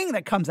thing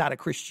that comes out of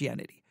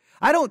Christianity.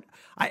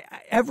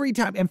 Every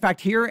time, in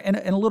fact, here in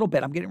a little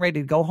bit, I'm getting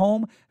ready to go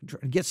home,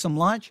 get some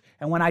lunch.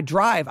 And when I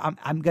drive,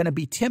 I'm going to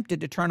be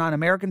tempted to turn on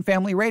American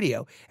Family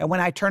Radio. And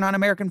when I turn on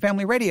American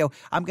Family Radio,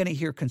 I'm going to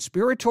hear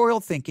conspiratorial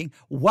thinking,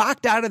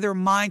 whacked out of their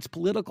minds,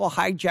 political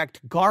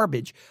hijacked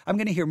garbage. I'm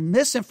going to hear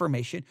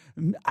misinformation,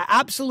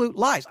 absolute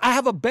lies. I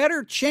have a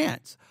better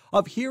chance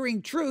of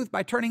hearing truth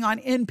by turning on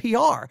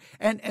NPR,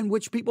 and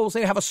which people will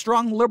say have a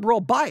strong liberal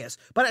bias.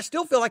 But I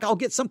still feel like I'll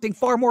get something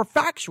far more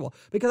factual,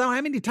 because I don't know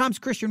how many times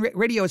Christian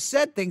radio has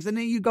said things, and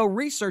then you go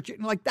research it,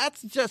 and like,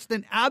 that's just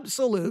an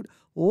absolute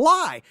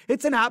lie.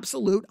 It's an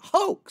absolute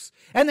hoax.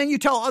 And then you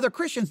tell other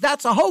Christians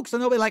that's a hoax,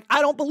 and they'll be like, I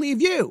don't believe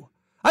you.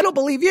 I don't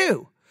believe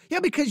you. Yeah,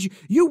 because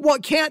you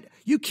can't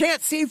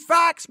see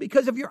facts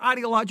because of your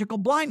ideological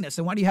blindness.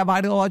 And why do you have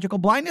ideological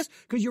blindness?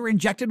 Because you're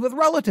injected with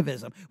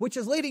relativism, which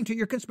is leading to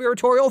your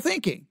conspiratorial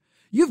thinking.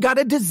 You've got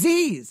a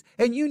disease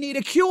and you need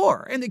a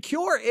cure, and the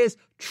cure is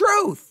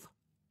truth.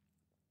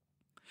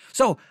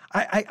 So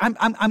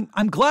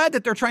I'm glad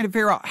that they're trying to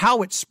figure out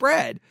how it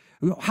spread.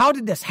 How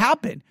did this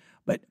happen?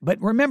 But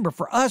remember,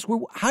 for us,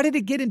 how did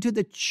it get into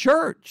the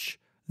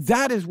church?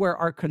 That is where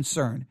our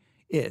concern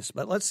is.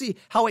 But let's see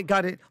how it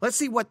got it. Let's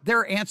see what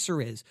their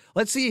answer is.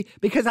 Let's see,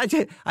 because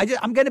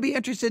I'm going to be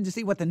interested to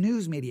see what the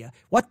news media,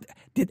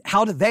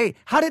 how did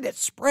it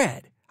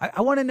spread?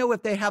 I want to know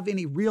if they have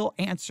any real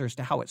answers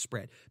to how it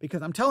spread.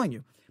 Because I'm telling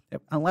you,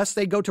 unless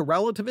they go to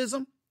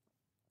relativism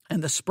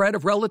and the spread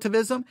of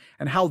relativism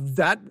and how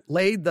that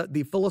laid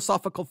the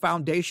philosophical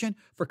foundation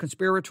for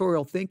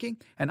conspiratorial thinking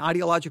and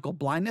ideological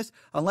blindness,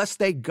 unless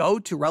they go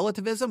to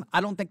relativism, I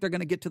don't think they're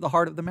going to get to the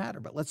heart of the matter.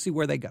 But let's see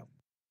where they go.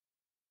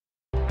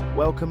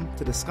 Welcome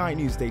to the Sky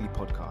News Daily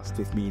Podcast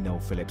with me,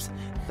 Noel Phillips.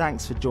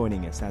 Thanks for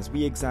joining us as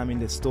we examine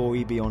the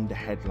story beyond the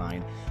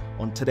headline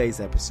on today's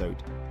episode.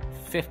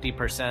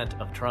 50%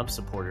 of Trump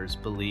supporters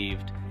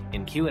believed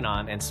in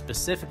QAnon, and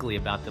specifically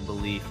about the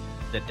belief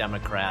that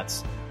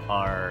Democrats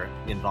are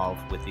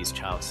involved with these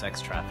child sex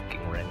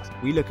trafficking rings.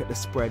 We look at the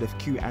spread of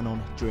QAnon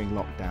during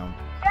lockdown.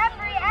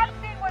 Jeffrey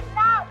Epstein was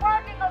not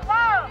working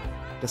alone.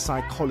 The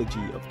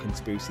psychology of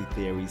conspiracy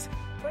theories.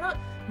 We're not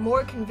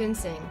more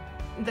convincing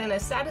than a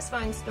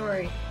satisfying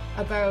story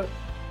about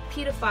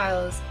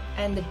pedophiles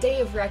and the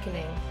day of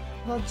reckoning.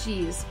 Well,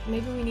 geez,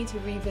 maybe we need to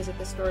revisit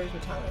the stories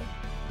we're telling.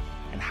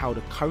 And how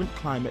the current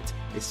climate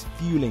is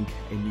fueling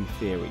a new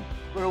theory.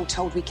 We're all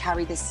told we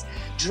carry this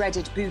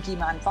dreaded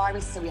boogeyman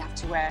virus, so we have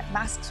to wear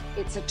masks.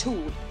 It's a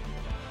tool.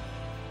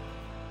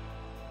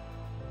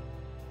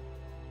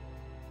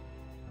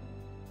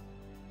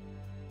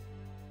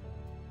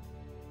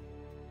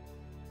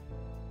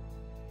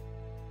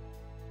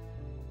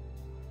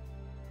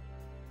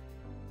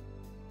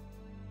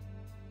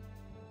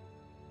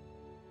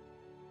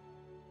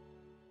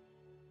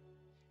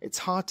 It's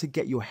hard to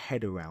get your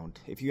head around.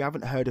 If you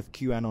haven't heard of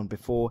QAnon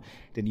before,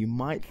 then you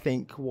might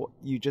think what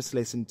you just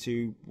listened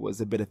to was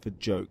a bit of a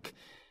joke.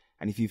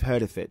 And if you've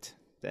heard of it,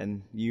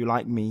 then you,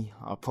 like me,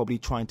 are probably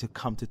trying to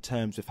come to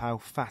terms with how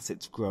fast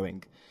it's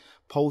growing.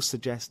 Polls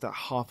suggest that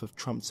half of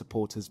Trump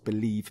supporters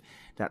believe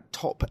that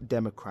top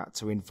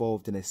Democrats are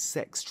involved in a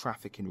sex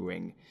trafficking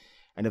ring.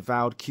 An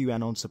avowed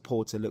QAnon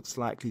supporter looks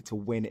likely to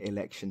win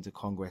election to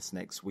Congress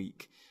next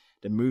week.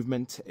 The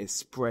movement is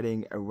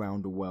spreading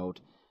around the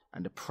world,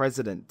 and the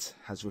president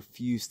has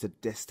refused to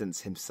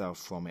distance himself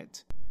from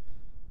it.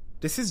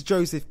 This is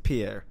Joseph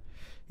Pierre.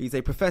 He's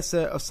a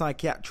professor of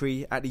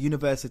psychiatry at the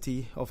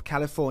University of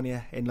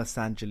California in Los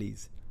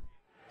Angeles.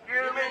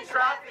 Human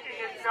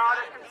trafficking is not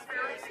a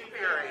conspiracy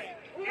theory.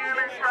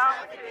 Human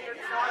trafficking is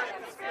not a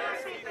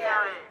conspiracy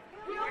theory.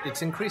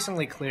 It's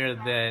increasingly clear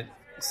that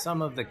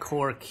some of the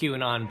core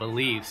QAnon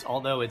beliefs,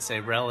 although it's a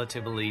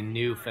relatively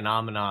new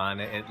phenomenon,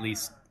 at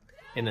least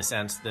in the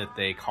sense that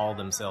they call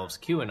themselves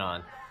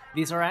QAnon,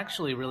 these are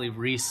actually really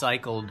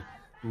recycled,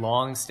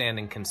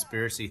 long-standing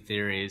conspiracy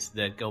theories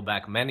that go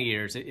back many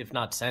years, if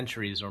not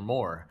centuries or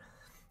more.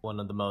 One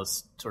of the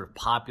most sort of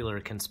popular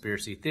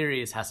conspiracy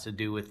theories has to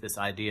do with this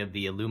idea of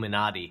the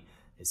Illuminati,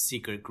 a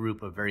secret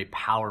group of very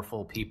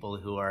powerful people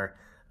who are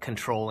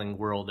controlling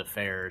world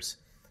affairs.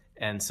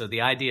 And so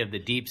the idea of the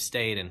deep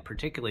state, and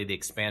particularly the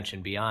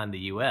expansion beyond the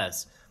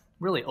U.S.,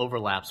 really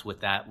overlaps with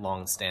that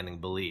long-standing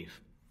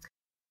belief.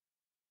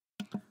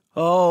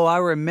 Oh, I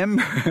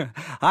remember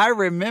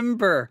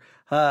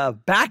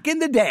back in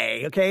the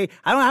day, okay?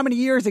 I don't know how many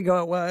years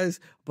ago it was,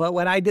 but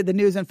when I did the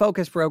News and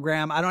Focus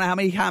program, I don't know how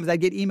many times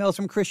I'd get emails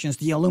from Christians,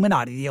 the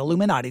Illuminati, the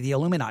Illuminati, the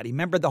Illuminati.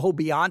 Remember the whole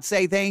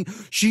Beyonce thing?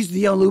 She's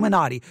the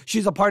Illuminati.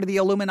 She's a part of the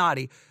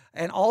Illuminati.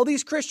 And all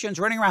these Christians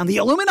running around, the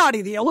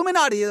Illuminati, the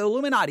Illuminati, the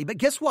Illuminati. But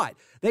guess what?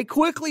 They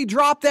quickly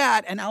drop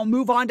that and I'll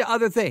move on to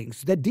other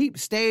things. The deep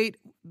state,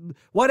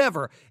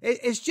 whatever.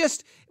 It's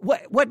just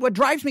what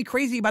drives me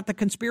crazy about the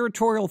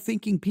conspiratorial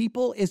thinking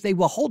people is they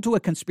will hold to a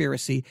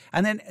conspiracy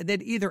and then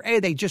that either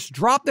A, they just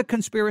drop the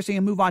conspiracy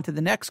and move on to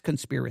the next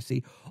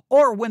conspiracy,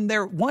 or when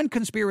their one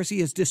conspiracy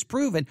is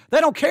disproven,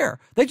 they don't care.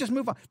 They just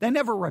move on. They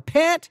never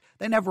repent.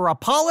 They never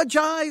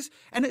apologize.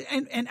 And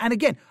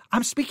again,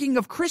 I'm speaking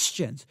of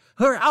Christians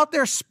who are out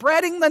there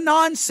spreading the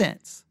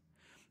nonsense.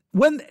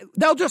 When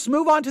they'll just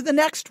move on to the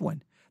next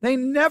one. They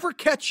never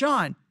catch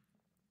on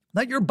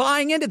that you're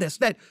buying into this,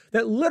 that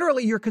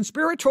literally your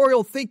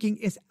conspiratorial thinking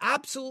is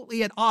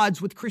absolutely at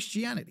odds with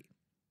Christianity.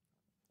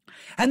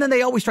 And then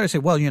they always try to say,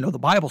 well, the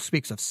Bible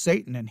speaks of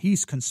Satan and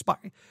he's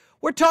conspiring.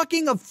 We're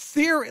talking of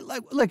theory.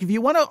 Look, if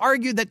you want to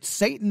argue that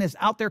Satan is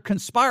out there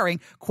conspiring,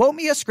 quote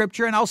me a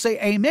scripture and I'll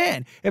say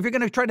amen. If you're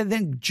going to try to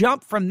then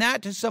jump from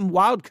that to some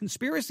wild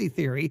conspiracy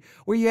theory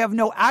where you have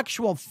no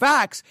actual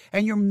facts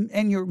and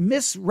you're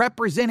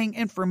misrepresenting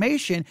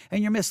information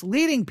and you're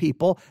misleading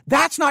people,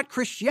 that's not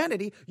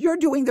Christianity. You're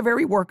doing the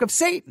very work of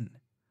Satan.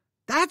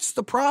 That's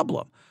the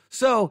problem.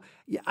 So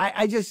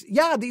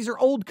these are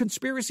old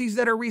conspiracies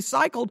that are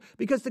recycled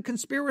because the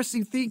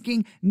conspiracy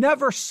thinking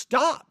never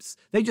stops.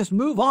 They just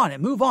move on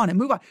and move on and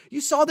move on.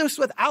 You saw this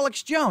with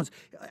Alex Jones.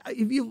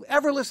 If you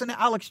ever listen to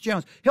Alex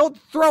Jones, he'll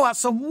throw out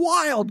some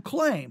wild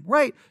claim,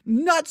 right?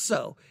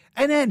 Nutso.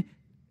 And then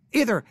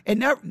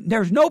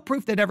there's no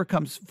proof that ever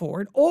comes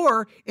forward,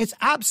 or it's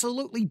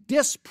absolutely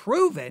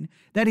disproven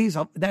that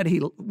he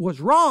was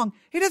wrong.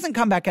 He doesn't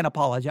come back and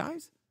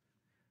apologize.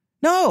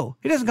 No,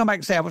 he doesn't come back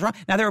and say I was wrong.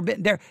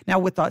 Now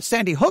with the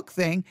Sandy Hook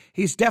thing,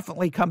 he's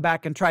definitely come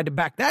back and tried to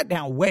back that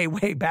down way,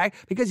 way back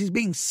because he's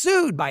being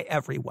sued by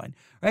everyone,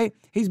 right?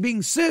 He's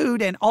being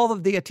sued, and all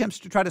of the attempts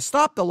to try to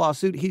stop the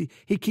lawsuit,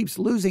 he keeps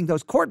losing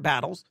those court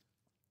battles.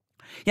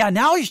 Yeah,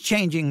 now he's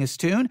changing his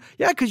tune.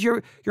 Yeah, because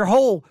your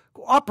whole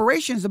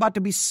operation is about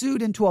to be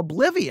sued into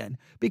oblivion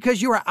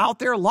because you were out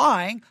there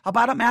lying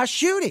about a mass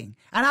shooting.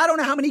 And I don't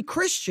know how many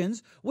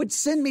Christians would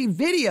send me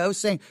videos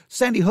saying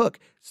Sandy Hook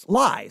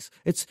lies.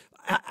 It's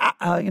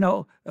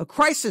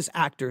crisis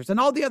actors and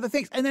all the other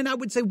things. And then I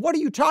would say, what are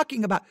you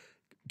talking about?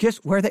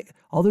 Just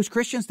all those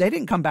Christians, they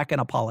didn't come back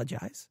and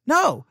apologize.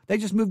 No, they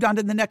just moved on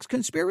to the next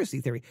conspiracy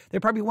theory. They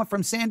probably went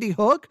from Sandy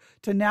Hook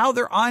to now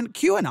they're on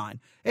QAnon.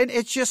 And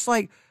it's just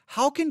like,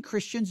 how can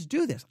Christians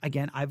do this?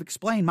 Again, I've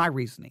explained my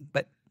reasoning,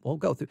 but we'll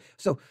go through.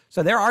 So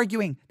they're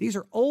arguing these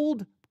are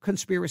old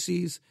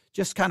conspiracies,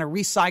 just kind of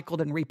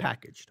recycled and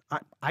repackaged.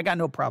 I got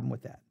no problem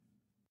with that.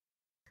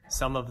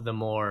 Some of the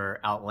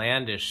more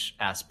outlandish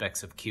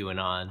aspects of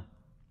QAnon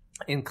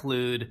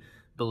include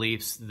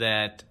beliefs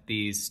that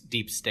these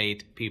deep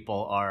state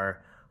people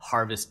are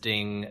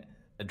harvesting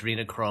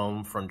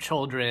adrenochrome from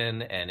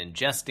children and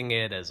ingesting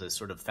it as a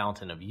sort of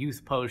fountain of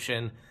youth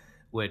potion,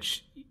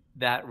 which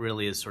that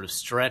really is sort of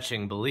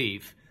stretching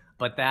belief.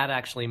 But that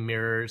actually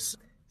mirrors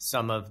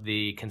some of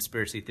the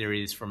conspiracy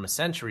theories from a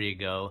century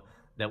ago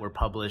that were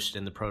published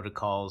in the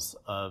Protocols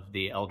of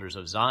the Elders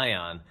of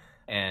Zion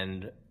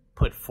and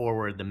put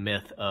forward the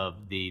myth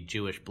of the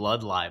Jewish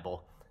blood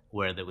libel,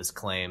 where there was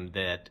claimed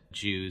that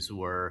Jews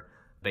were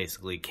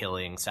basically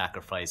killing,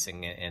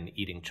 sacrificing, and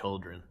eating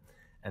children.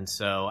 And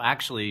so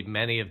actually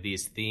many of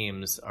these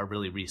themes are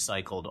really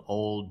recycled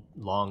old,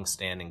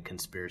 long-standing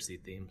conspiracy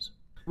themes.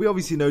 We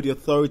obviously know the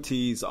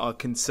authorities are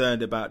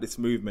concerned about this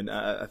movement.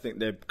 I think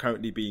they're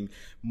currently being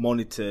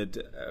monitored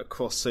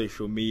across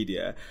social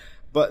media.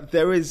 But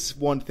there is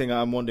one thing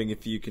I'm wondering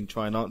if you can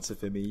try and answer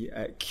for me.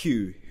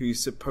 Q, who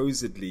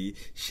supposedly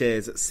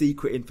shares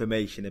secret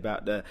information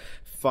about the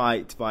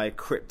fight via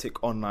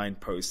cryptic online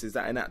posts. Is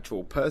that an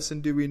actual person?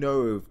 Do we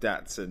know if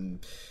that's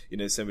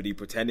somebody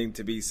pretending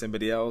to be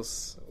somebody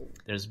else?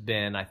 There's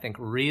been, I think,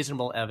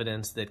 reasonable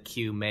evidence that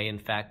Q may in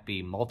fact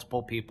be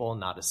multiple people,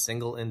 not a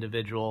single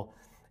individual,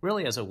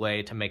 really as a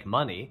way to make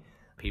money.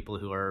 People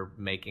who are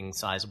making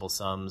sizable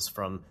sums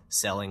from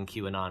selling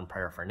QAnon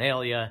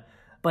paraphernalia,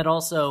 but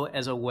also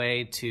as a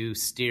way to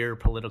steer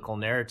political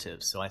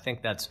narratives. So I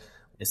think that's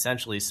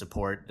essentially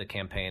support the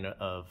campaign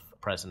of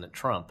President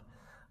Trump.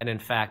 And in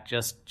fact,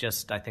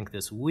 just I think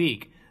this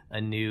week,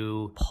 a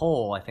new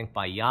poll, I think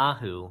by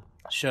Yahoo,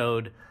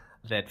 showed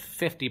that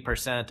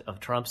 50% of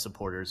Trump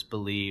supporters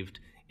believed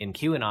in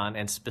QAnon,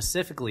 and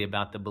specifically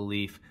about the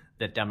belief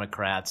that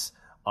Democrats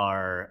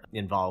are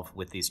involved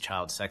with these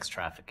child sex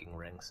trafficking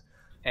rings.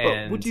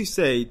 But would you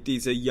say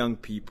these are young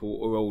people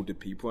or older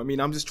people? I mean,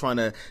 I'm just trying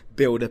to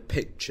build a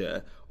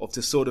picture of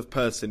the sort of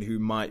person who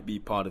might be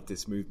part of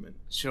this movement.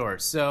 Sure.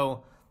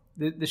 So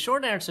the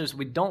short answer is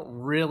we don't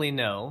really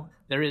know.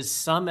 There is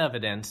some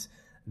evidence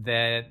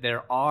that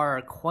there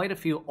are quite a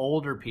few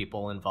older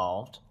people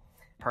involved,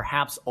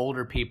 perhaps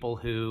older people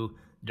who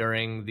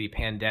during the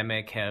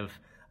pandemic have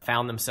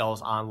found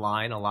themselves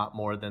online a lot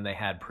more than they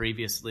had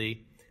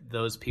previously.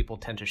 Those people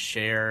tend to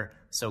share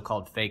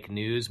so-called fake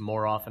news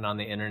more often on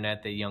the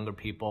internet than younger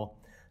people.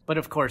 But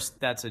of course,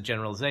 that's a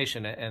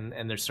generalization,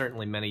 and there's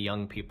certainly many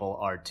young people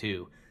are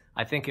too.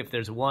 I think if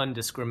there's one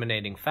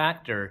discriminating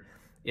factor,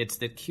 it's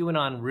that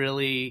QAnon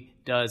really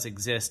does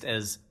exist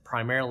as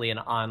primarily an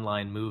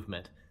online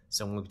movement.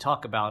 So when we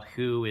talk about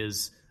who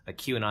is a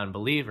QAnon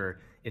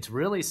believer, it's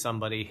really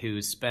somebody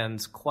who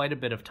spends quite a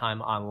bit of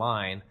time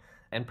online,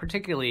 and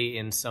particularly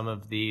in some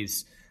of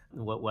these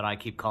what I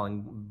keep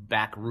calling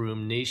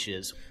backroom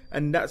niches.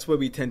 And that's where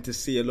we tend to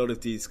see a lot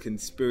of these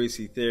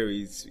conspiracy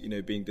theories,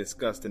 being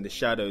discussed in the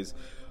shadows.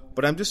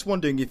 But I'm just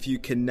wondering if you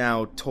can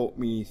now talk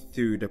me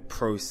through the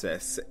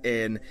process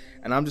and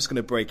I'm just going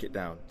to break it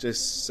down.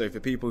 Just so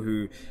for people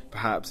who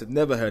perhaps have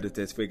never heard of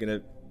this, we're going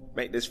to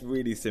make this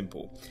really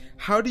simple.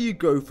 How do you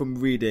go from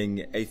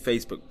reading a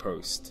Facebook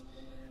post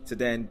to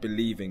then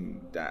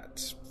believing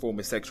that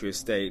former Secretary of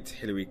State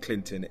Hillary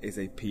Clinton is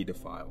a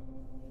pedophile?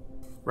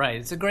 Right.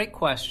 It's a great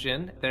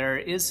question. There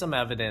is some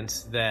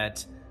evidence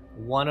that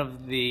one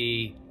of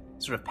the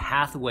sort of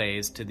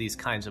pathways to these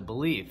kinds of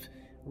beliefs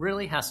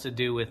really has to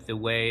do with the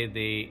way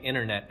the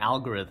internet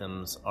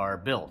algorithms are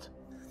built.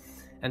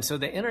 And so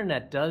the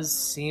internet does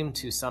seem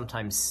to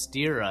sometimes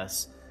steer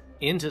us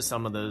into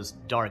some of those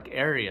dark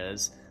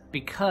areas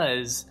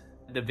because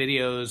the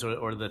videos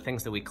or the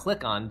things that we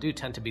click on do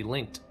tend to be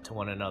linked to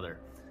one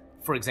another.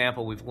 For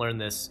example, we've learned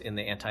this in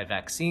the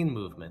anti-vaccine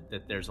movement,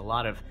 that there's a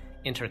lot of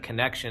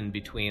interconnection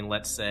between,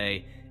 let's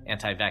say,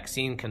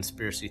 anti-vaccine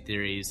conspiracy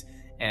theories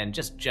and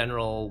just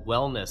general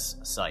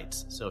wellness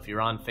sites. So if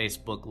you're on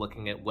Facebook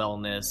looking at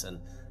wellness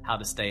and how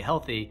to stay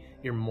healthy,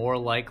 you're more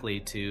likely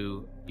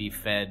to be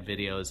fed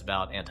videos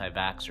about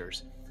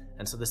anti-vaxxers.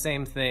 And so the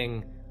same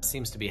thing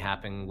seems to be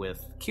happening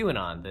with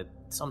QAnon, that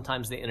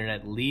sometimes the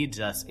internet leads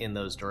us in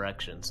those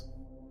directions.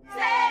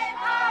 Save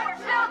our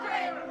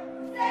children!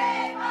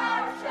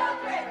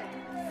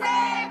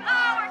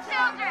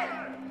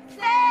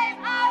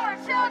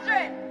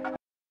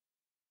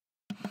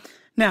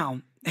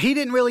 Now, he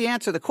didn't really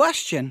answer the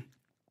question.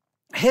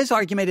 His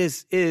argument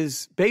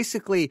is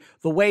basically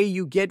the way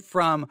you get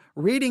from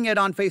reading it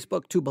on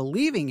Facebook to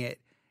believing it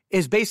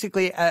is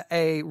basically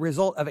a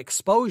result of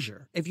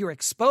exposure. If you're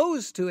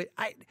exposed to it,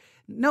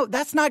 no,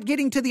 that's not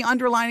getting to the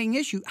underlying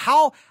issue.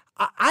 How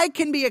I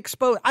can be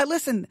exposed. I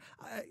listen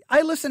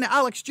to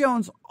Alex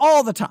Jones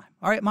all the time.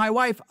 All right. My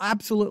wife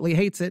absolutely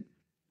hates it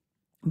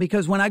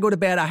because when I go to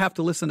bed, I have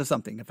to listen to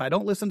something. If I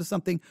don't listen to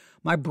something,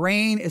 my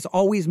brain is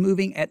always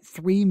moving at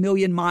 3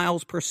 million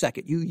miles per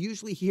second. You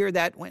usually hear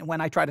that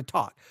when I try to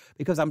talk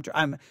because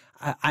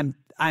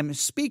I'm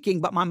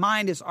speaking, but my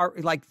mind is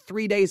like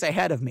 3 days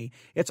ahead of me.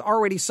 It's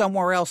already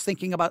somewhere else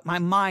thinking about, my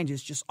mind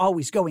is just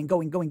always going.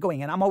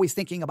 And I'm always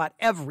thinking about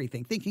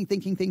everything,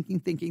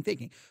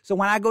 thinking. So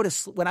when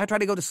I try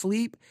to go to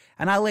sleep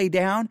and I lay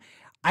down,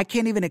 I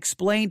can't even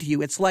explain to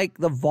you. It's like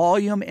the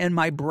volume in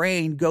my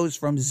brain goes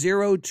from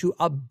 0 to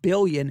 1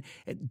 billion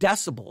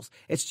decibels.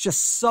 It's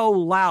just so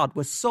loud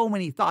with so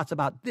many thoughts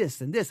about this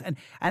and this. And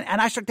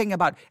I start thinking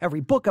about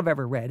every book I've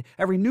ever read,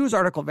 every news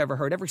article I've ever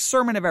heard, every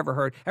sermon I've ever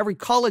heard, every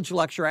college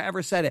lecture I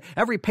ever said,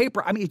 every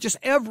paper. I mean, just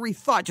every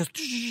thought just.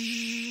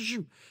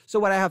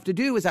 So what I have to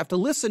do is I have to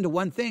listen to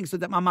one thing so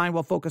that my mind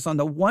will focus on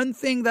the one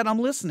thing that I'm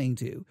listening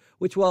to,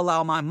 which will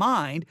allow my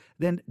mind,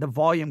 then the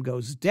volume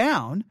goes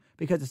down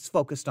because it's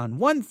focused on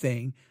one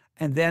thing,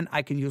 and then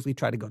I can usually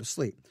try to go to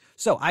sleep.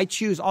 So I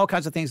choose all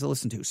kinds of things to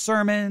listen to.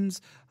 Sermons,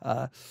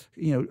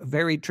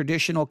 very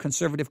traditional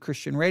conservative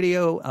Christian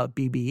radio,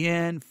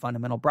 BBN,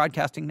 Fundamental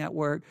Broadcasting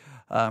Network,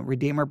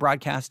 Redeemer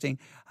Broadcasting.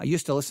 I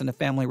used to listen to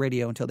family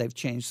radio until they've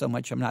changed so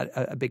much. I'm not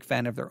a big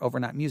fan of their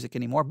overnight music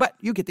anymore, but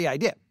you get the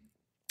idea.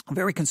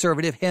 Very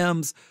conservative,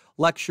 hymns,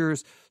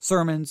 lectures,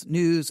 sermons,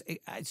 news.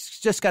 It's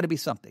just got to be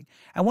something.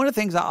 And one of the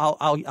things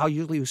I'll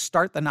usually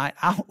start the night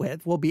out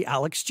with will be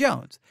Alex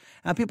Jones.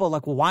 And people are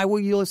like, well, why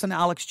will you listen to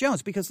Alex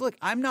Jones? Because look,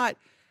 I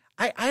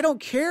don't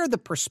care the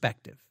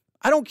perspective.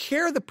 I don't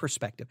care the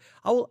perspective.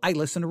 I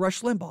listen to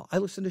Rush Limbaugh. I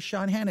listen to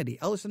Sean Hannity.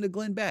 I listen to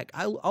Glenn Beck.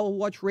 I'll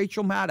watch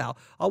Rachel Maddow.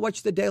 I'll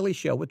watch The Daily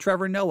Show with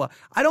Trevor Noah.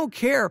 I don't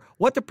care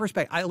what the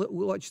perspective. I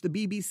watch the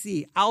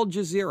BBC, Al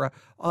Jazeera,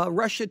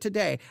 Russia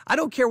Today. I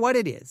don't care what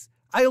it is.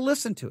 I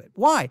listen to it.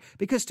 Why?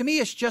 Because to me,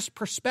 it's just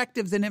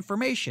perspectives and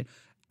information.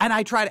 And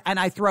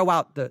I throw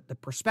out the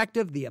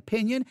perspective, the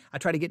opinion. I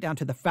try to get down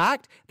to the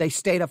fact. They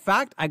state a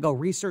fact. I go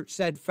research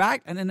said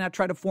fact, and then I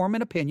try to form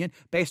an opinion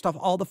based off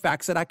all the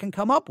facts that I can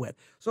come up with.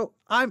 So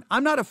I'm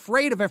not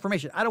afraid of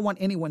information. I don't want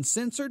anyone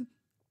censored.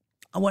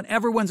 I want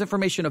everyone's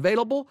information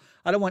available.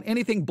 I don't want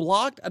anything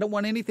blocked. I don't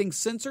want anything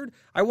censored.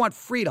 I want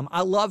freedom.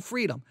 I love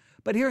freedom.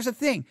 But here's the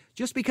thing.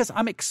 Just because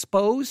I'm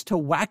exposed to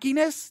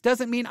wackiness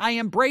doesn't mean I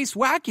embrace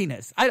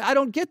wackiness. I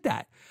don't get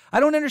that. I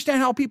don't understand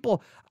how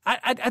people...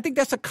 I think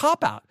that's a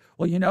cop-out.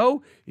 Well, you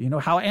know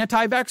how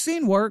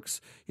anti-vaccine works.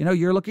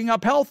 You're looking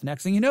up health.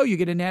 Next thing you know, you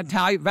get an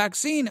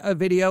anti-vaccine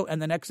video, and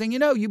the next thing you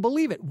know, you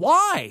believe it.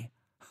 Why?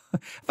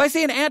 If I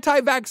say an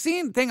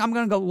anti-vaccine thing, I'm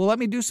going to go, well, let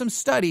me do some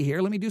study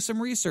here. Let me do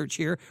some research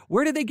here.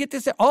 Where did they get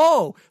this?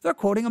 Oh, they're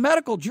quoting a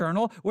medical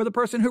journal where the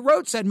person who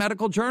wrote said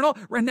medical journal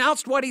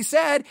renounced what he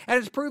said, and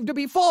it's proved to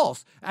be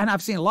false. And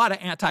I've seen a lot of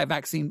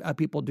anti-vaccine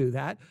people do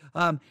that.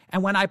 And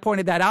when I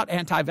pointed that out,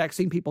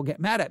 anti-vaccine people get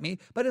mad at me.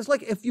 But it's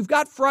like, if you've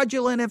got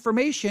fraudulent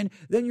information,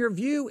 then your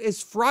view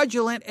is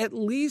fraudulent, at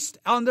least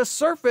on the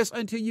surface,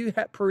 until you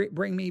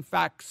bring me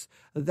facts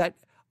that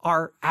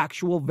are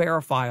actual,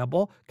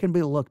 verifiable, can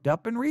be looked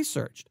up and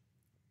researched.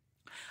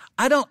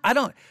 I don't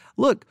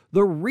look,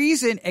 the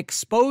reason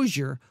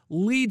exposure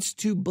leads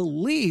to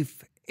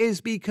belief is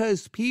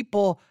because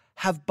people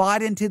have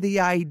bought into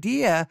the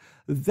idea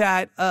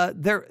that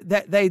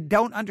that they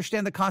don't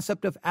understand the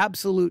concept of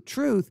absolute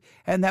truth,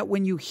 and that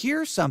when you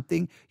hear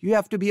something, you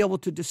have to be able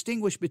to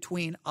distinguish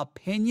between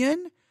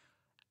opinion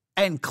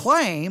and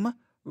claim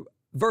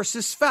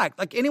versus fact.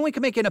 Like, anyone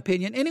can make an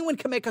opinion, anyone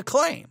can make a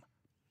claim.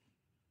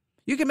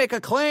 You can make a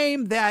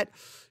claim that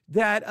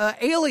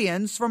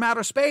aliens from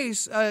outer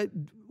space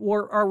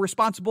are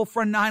responsible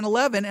for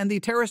 9/11 and the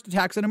terrorist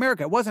attacks in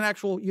America. It wasn't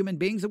actual human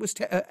beings; it was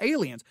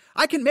aliens.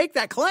 I can make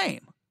that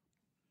claim,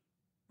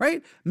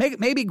 right?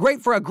 Maybe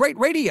great for a great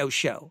radio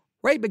show,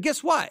 right? But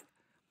guess what?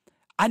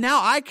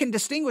 Now I can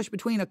distinguish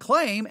between a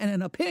claim and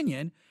an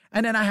opinion,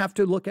 and then I have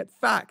to look at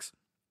facts.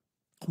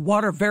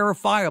 What are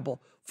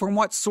verifiable? From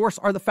what source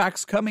are the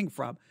facts coming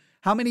from?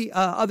 How many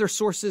other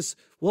sources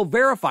will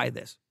verify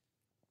this?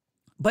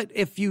 But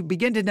if you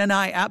begin to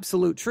deny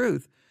absolute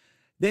truth,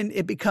 then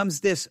it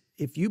becomes this: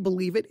 if you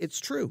believe it, it's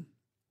true.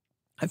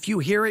 If you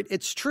hear it,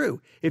 it's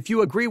true. If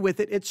you agree with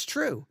it, it's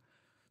true.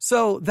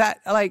 So that,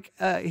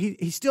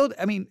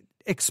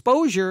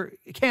 exposure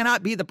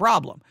cannot be the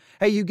problem.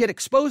 Hey, you get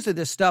exposed to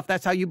this stuff,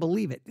 that's how you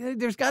believe it.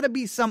 There's got to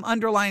be some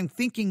underlying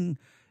thinking.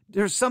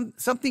 There's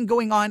something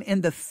going on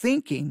in the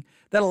thinking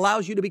that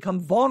allows you to become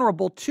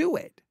vulnerable to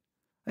it.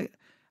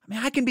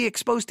 I can be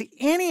exposed to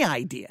any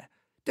idea.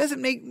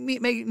 Doesn't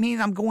mean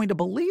I'm going to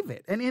believe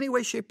it in any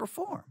way, shape, or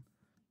form.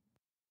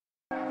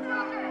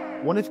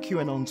 One of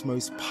QAnon's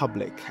most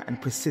public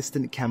and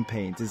persistent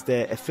campaigns is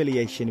their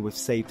affiliation with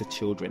Save the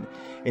Children.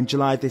 In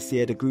July this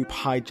year, the group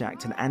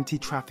hijacked an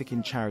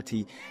anti-trafficking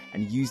charity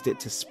and used it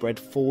to spread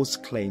false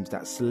claims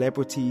that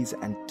celebrities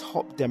and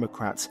top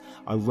Democrats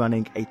are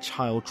running a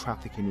child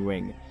trafficking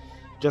ring.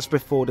 Just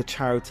before the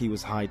charity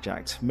was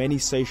hijacked, many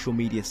social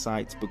media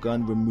sites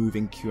began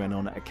removing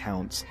QAnon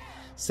accounts.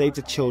 Save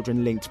the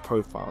Children linked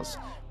profiles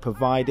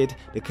provided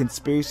the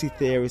conspiracy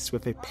theorists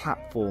with a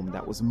platform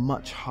that was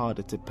much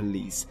harder to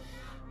police.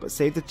 But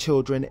Save the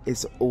Children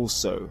is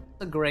also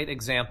a great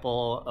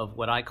example of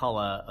what I call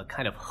a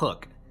kind of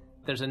hook.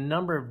 There's a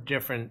number of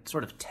different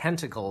sort of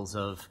tentacles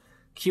of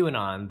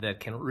QAnon that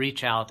can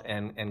reach out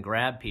and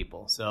grab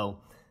people. So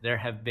there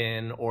have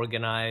been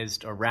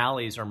organized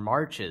rallies or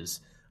marches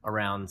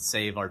around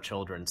Save Our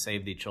Children,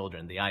 Save the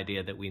Children, the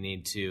idea that we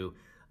need to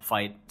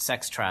fight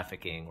sex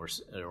trafficking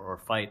or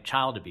fight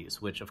child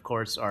abuse, which of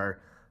course are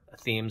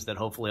themes that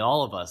hopefully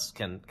all of us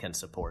can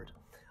support.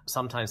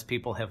 Sometimes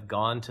people have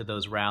gone to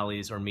those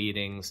rallies or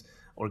meetings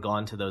or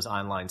gone to those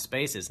online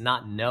spaces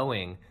not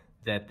knowing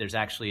that there's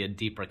actually a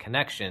deeper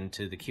connection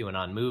to the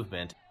QAnon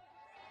movement.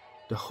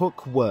 The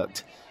hook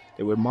worked.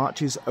 There were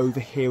marches over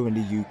here in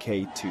the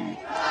UK too.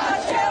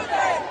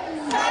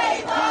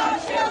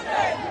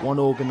 One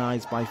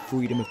organised by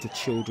Freedom of the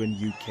Children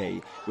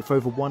UK, with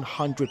over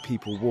 100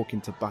 people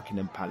walking to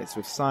Buckingham Palace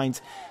with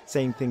signs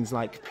saying things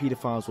like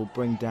 "Paedophiles will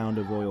bring down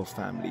the royal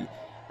family"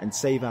 and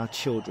 "Save our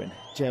children,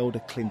 jail the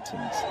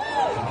Clintons."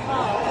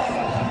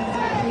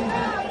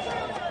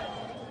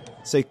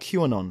 So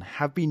QAnon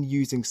have been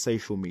using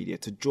social media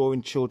to draw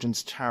in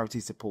children's charity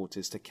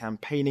supporters to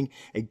campaigning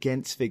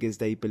against figures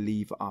they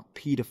believe are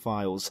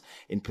paedophiles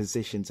in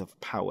positions of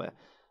power.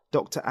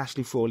 Dr.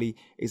 Ashley Frawley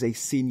is a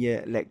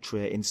senior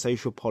lecturer in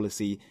social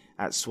policy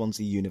at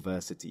Swansea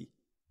University.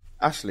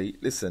 Ashley,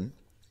 listen,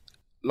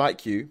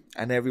 like you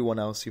and everyone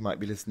else who might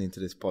be listening to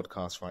this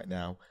podcast right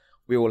now,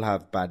 we all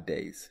have bad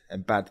days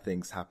and bad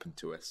things happen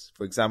to us.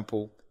 For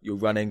example, you're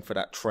running for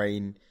that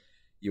train,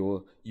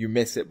 you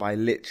miss it by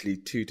literally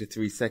 2 to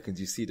 3 seconds,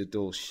 you see the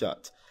door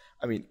shut.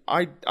 I mean,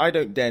 I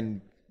don't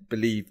then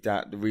believe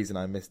that the reason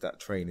I missed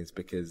that train is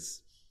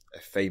because a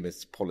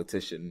famous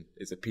politician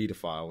is a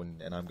paedophile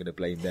and I'm going to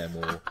blame them,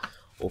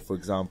 or for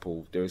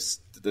example, there's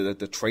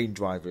the train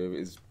driver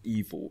is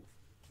evil.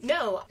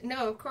 No,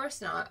 of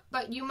course not.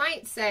 But you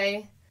might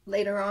say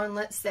later on,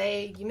 let's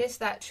say you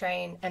missed that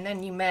train and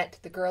then you met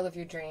the girl of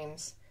your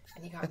dreams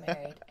and you got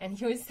married,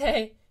 and you would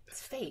say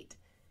it's fate.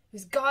 It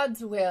was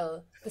God's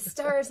will. The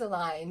stars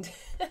aligned.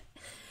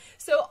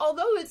 So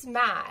although it's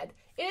mad,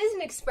 it is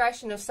an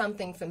expression of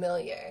something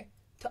familiar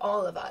to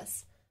all of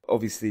us.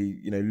 Obviously,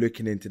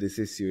 looking into this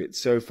issue, it's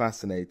so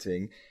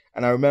fascinating.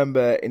 And I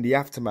remember in the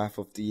aftermath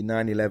of the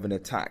 9/11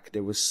 attack,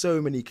 there were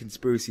so many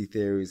conspiracy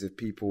theories of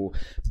people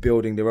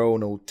building their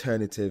own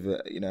alternative,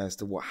 as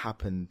to what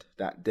happened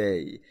that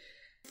day.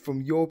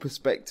 From your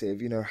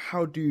perspective,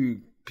 how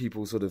do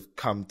people sort of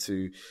come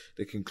to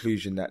the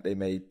conclusion that they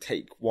may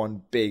take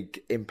one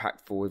big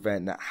impactful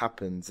event that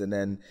happens and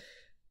then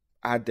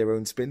add their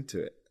own spin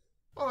to it?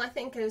 Well, I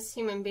think as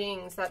human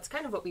beings, that's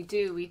kind of what we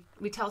do.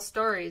 We tell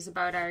stories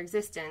about our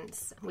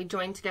existence. We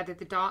join together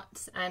the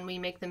dots and we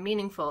make them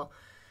meaningful.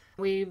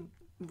 We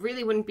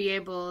really wouldn't be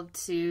able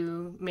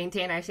to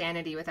maintain our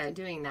sanity without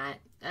doing that.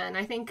 And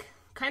I think,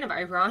 kind of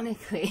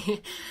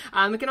ironically,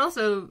 it can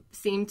also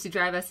seem to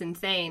drive us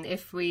insane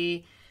if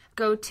we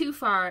go too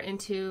far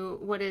into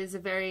what is a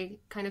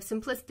very kind of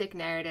simplistic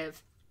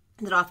narrative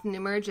that often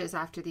emerges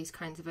after these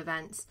kinds of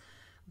events,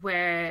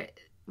 where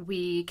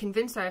we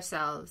convince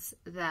ourselves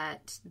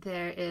that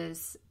there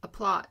is a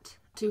plot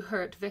to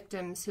hurt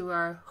victims who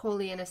are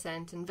wholly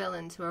innocent and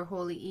villains who are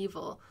wholly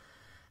evil.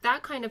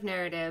 That kind of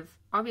narrative,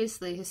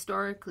 obviously,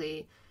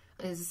 historically,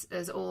 is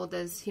as old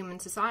as human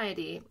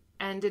society,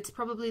 and it's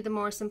probably the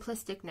more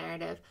simplistic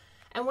narrative.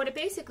 And what it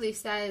basically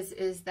says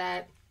is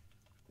that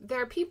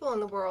there are people in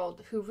the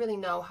world who really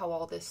know how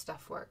all this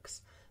stuff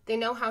works. They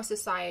know how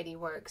society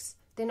works.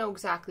 They know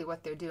exactly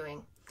what they're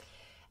doing.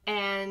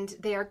 And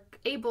they are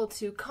able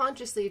to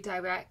consciously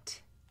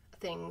direct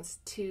things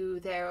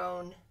to their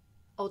own,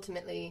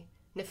 ultimately,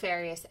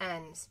 nefarious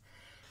ends.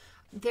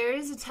 There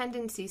is a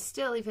tendency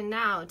still, even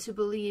now, to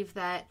believe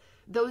that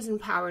those in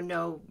power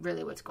know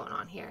really what's going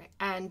on here.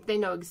 And they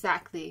know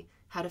exactly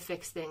how to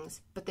fix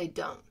things, but they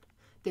don't.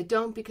 They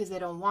don't because they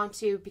don't want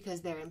to,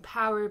 because they're in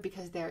power,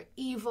 because they're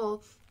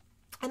evil.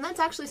 And that's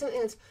actually something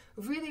that's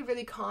really,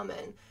 really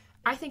common.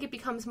 I think it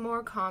becomes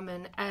more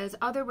common as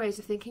other ways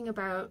of thinking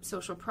about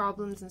social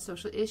problems and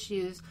social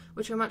issues,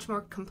 which are much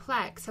more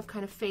complex, have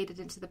kind of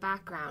faded into the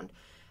background.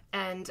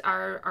 And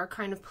our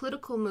kind of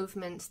political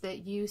movements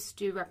that used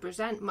to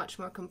represent much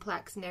more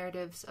complex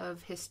narratives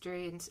of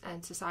history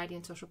and society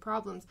and social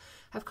problems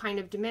have kind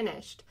of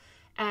diminished.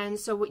 And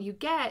so what you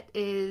get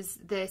is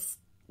this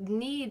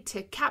need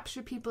to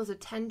capture people's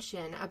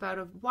attention about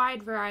a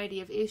wide variety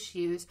of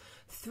issues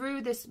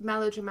through this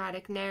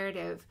melodramatic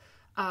narrative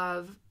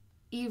of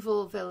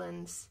evil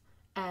villains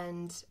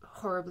and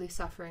horribly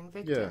suffering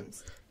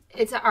victims.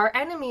 Yeah. It's our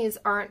enemies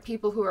aren't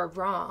people who are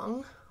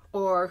wrong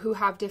or who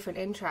have different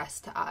interests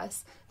to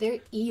us, they're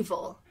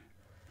evil.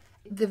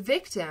 The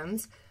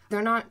victims,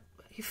 they're not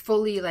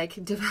fully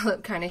like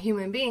developed kind of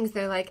human beings.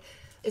 They're like,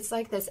 it's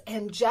like this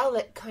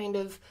angelic kind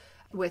of,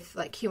 with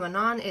like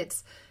QAnon,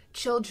 it's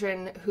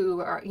children who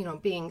are,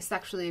 being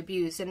sexually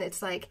abused. And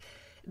it's like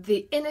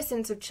the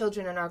innocence of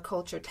children in our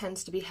culture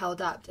tends to be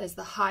held up as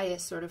the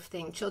highest sort of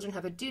thing. Children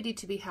have a duty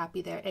to be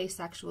happy. They're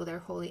asexual. They're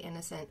wholly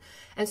innocent.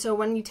 And so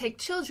when you take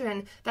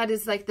children, that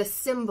is like the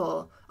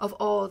symbol of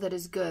all that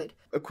is good.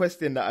 A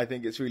question that I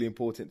think it's really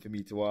important for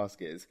me to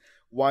ask is,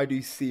 why do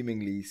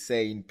seemingly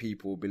sane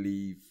people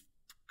believe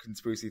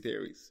conspiracy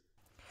theories?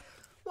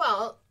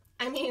 Well,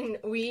 I mean,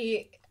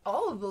 we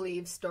all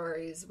believe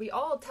stories. We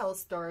all tell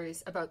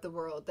stories about the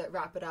world that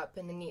wrap it up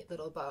in a neat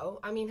little bow.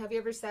 I mean, have you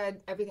ever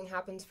said everything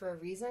happens for a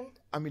reason?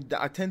 I mean,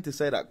 I tend to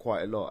say that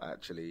quite a lot,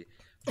 actually.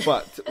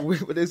 But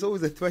there's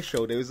always a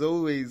threshold. There's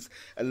always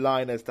a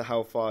line as to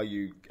how far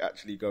you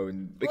actually go.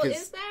 Because... Well,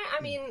 is there?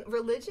 I mean,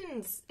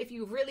 religions, if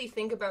you really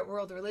think about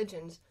world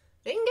religions,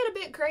 they can get a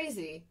bit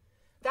crazy.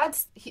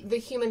 That's the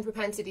human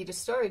propensity to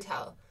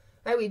storytell,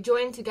 right? We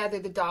join together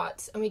the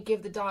dots and we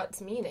give the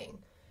dots meaning.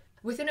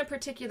 Within a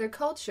particular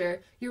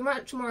culture, you're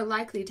much more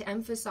likely to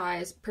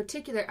emphasize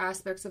particular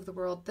aspects of the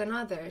world than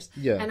others.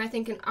 Yeah. And I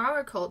think in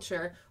our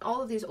culture,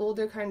 all of these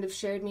older kind of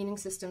shared meaning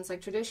systems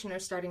like tradition are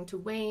starting to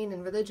wane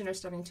and religion are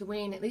starting to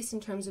wane, at least in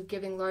terms of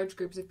giving large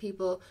groups of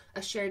people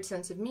a shared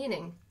sense of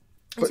meaning.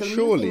 And but so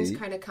surely, new things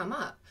kind of come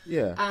up.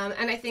 Yeah.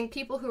 And I think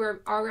people who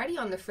are already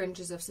on the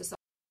fringes of society,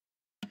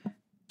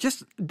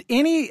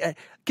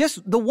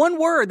 just the one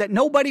word that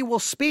nobody will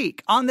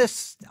speak on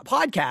this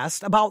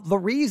podcast about the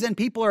reason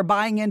people are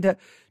buying into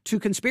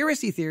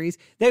conspiracy theories,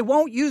 they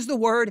won't use the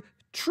word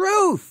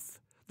truth.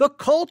 The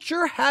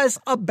culture has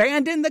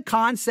abandoned the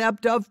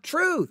concept of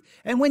truth.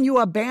 And when you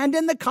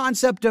abandon the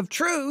concept of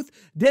truth,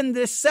 then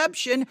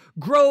deception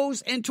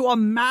grows into a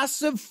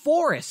massive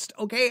forest,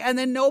 okay? And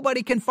then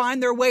nobody can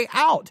find their way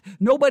out.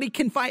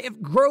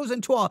 It grows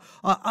into a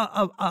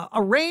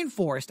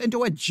rainforest,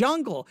 into a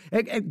jungle.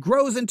 It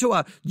grows into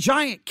a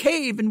giant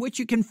cave in which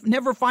you can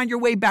never find your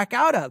way back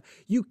out of.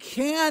 You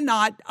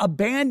cannot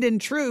abandon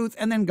truth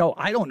and then go,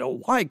 I don't know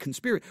why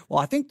conspiracy. Well,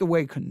 I think the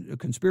way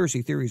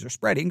conspiracy theories are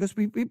spreading, because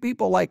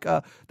people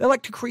they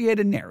like to create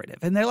a narrative,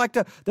 and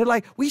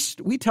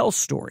we tell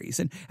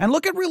stories and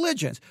look at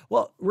religions.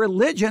 Well,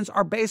 religions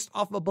are based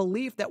off a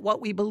belief that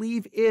what we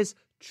believe is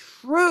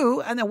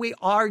true, and then we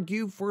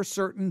argue for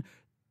certain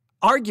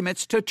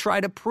arguments to try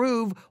to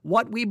prove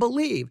what we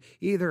believe,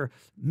 either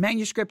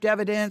manuscript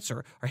evidence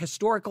or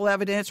historical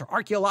evidence or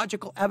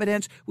archaeological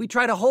evidence. We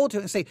try to hold to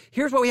it and say,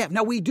 here's what we have.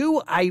 Now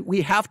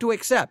we have to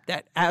accept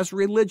that as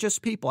religious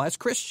people, as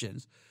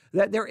Christians,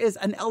 that there is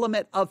an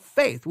element of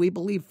faith. We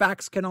believe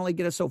facts can only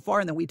get us so far,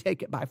 and then we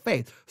take it by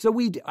faith. So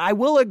I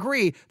will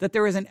agree that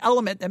there is an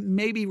element that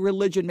maybe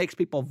religion makes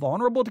people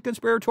vulnerable to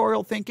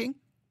conspiratorial thinking,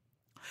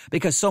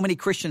 because so many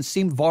Christians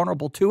seem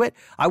vulnerable to it.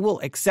 I will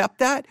accept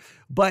that.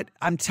 But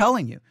I'm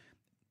telling you,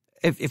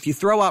 if you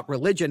throw out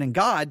religion and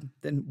God,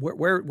 then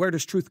where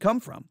does truth come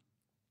from?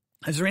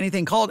 Is there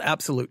anything called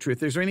absolute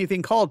truth? Is there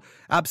anything called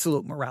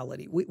absolute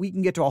morality? We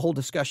can get to a whole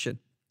discussion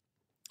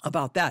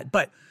about that.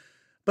 But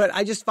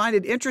I just find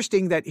it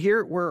interesting that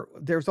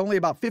there's only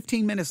about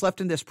 15 minutes left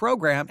in this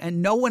program,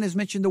 and no one has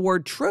mentioned the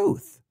word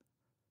truth.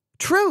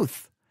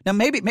 Truth. Now,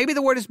 maybe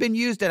the word has been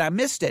used and I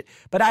missed it,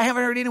 but I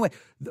haven't heard it anyway.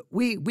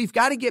 We've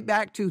got to get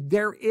back to,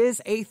 there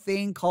is a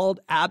thing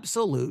called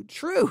absolute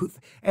truth.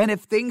 And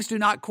if things do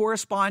not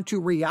correspond to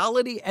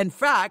reality and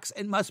facts,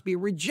 it must be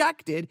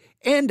rejected.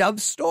 End of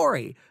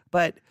story.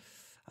 But,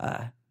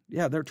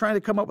 they're trying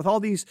to come up with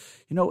all these,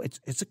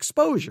 it's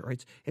exposure.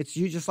 It's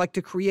you just like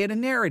to create a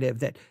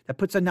narrative that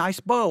puts a nice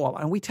bow on.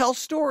 And we tell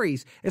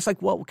stories. It's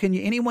like, well, can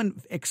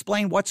anyone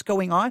explain what's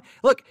going on?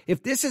 Look,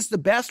 if this is the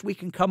best we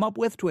can come up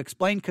with to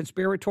explain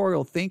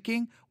conspiratorial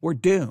thinking, we're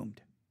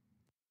doomed.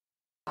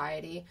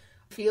 Society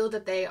feel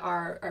that they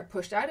are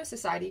pushed out of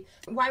society.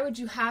 Why would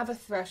you have a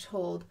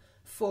threshold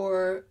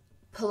for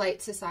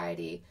polite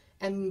society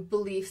and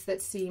beliefs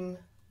that seem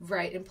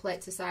right in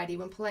polite society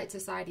when polite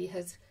society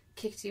has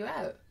kicked you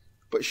out?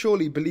 But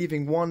surely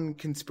believing one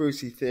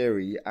conspiracy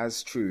theory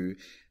as true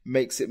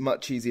makes it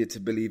much easier to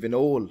believe in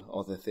all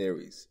other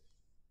theories.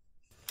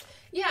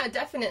 Yeah,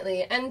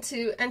 definitely. And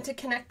to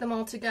connect them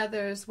all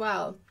together as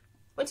well.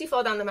 Once you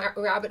fall down the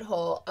rabbit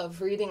hole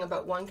of reading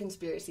about one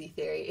conspiracy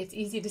theory, it's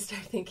easy to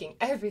start thinking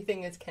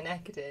everything is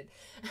connected.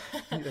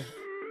 Yeah.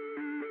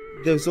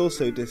 There's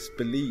also this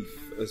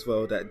belief as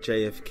well that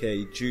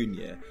JFK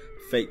Jr.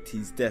 faked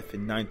his death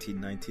in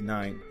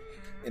 1999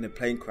 in a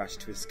plane crash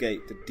to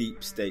escape the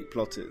deep state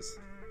plotters.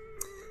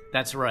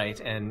 That's right.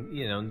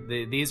 And,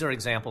 these are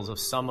examples of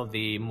some of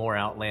the more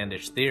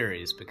outlandish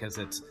theories, because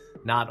it's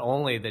not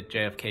only that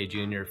JFK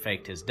Jr.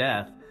 faked his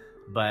death,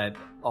 but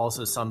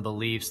also some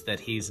beliefs that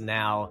he's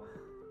now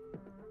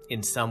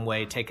in some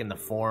way taken the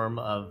form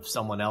of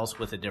someone else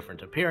with a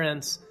different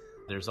appearance.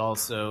 There's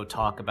also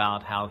talk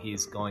about how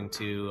he's going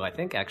to, I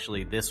think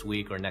actually this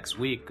week or next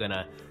week, going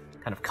to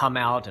kind of come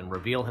out and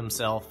reveal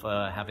himself,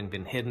 having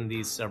been hidden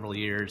these several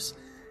years.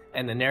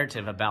 And the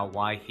narrative about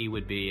why he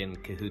would be in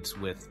cahoots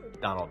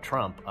with Donald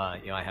Trump,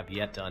 I have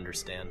yet to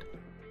understand.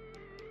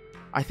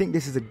 I think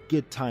this is a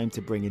good time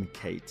to bring in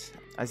Kate.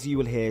 As you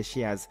will hear, she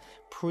has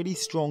pretty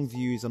strong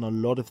views on a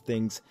lot of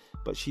things,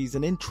 but she's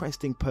an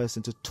interesting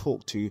person to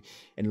talk to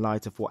in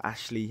light of what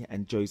Ashley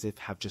and Joseph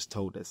have just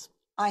told us.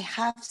 I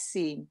have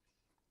seen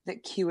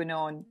that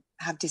QAnon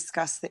have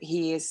discussed that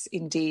he is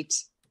indeed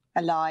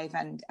alive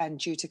and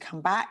due to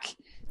come back.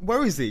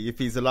 Where is he if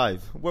he's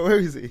alive? Where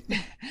is he?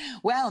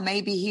 Well,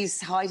 maybe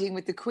he's hiding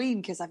with the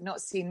Queen, because I've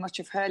not seen much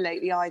of her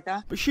lately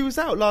either. But she was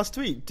out last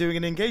week doing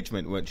an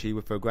engagement, weren't she,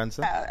 with her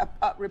grandson?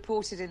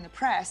 Reported in the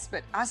press,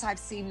 but as I've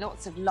seen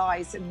lots of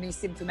lies and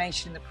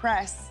misinformation in the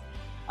press,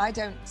 I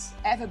don't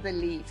ever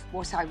believe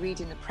what I read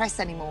in the press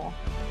anymore.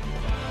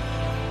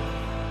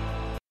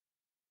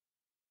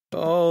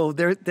 Oh,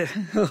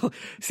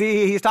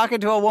 see, he's talking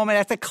to a woman.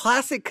 That's a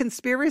classic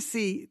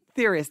conspiracy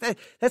theorist.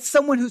 That's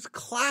someone whose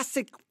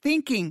classic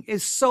thinking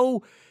is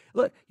so.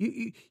 Look,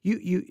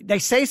 they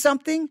say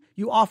something,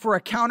 you offer a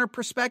counter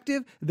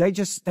perspective. They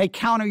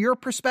counter your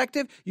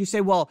perspective. You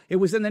say, well, it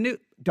was in the news.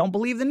 Don't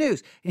believe the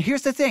news. And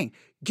here's the thing.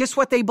 Guess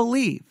what they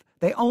believe?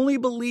 They only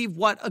believe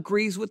what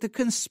agrees with the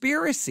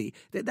conspiracy.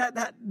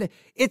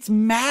 It's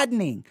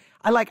maddening.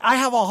 I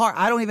have a heart.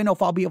 I don't even know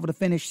if I'll be able to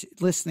finish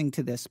listening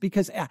to this,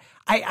 because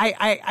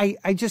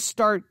I just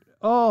start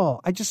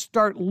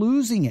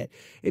losing it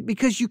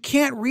because you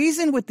can't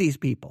reason with these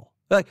people.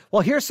 Like,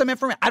 well, here's some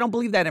information. I don't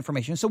believe that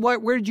information. So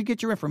where did you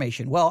get your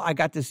information? Well, I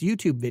got this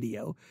YouTube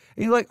video.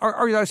 And you're like,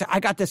 or you say, I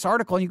got this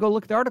article, and you go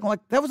look at the article. Like,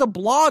 that was a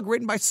blog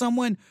written by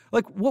someone.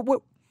 Like,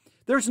 what?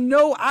 There's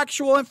no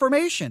actual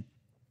information.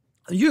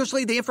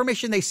 Usually the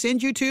information they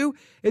send you to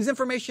is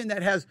information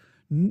that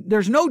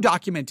there's no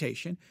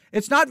documentation.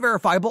 It's not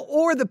verifiable,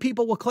 or the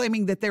people were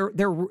claiming that they're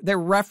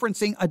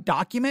referencing a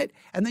document,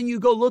 and then you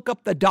go look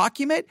up the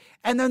document,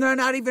 and then they're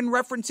not even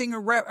referencing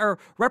or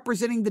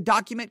representing the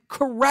document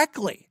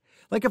correctly.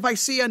 Like, if I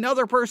see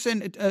another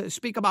person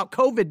speak about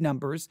COVID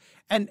numbers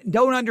and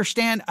don't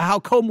understand how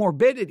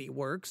comorbidity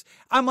works,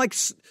 I'm like,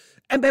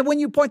 and then when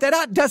you point that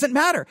out, it doesn't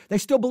matter. They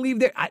still believe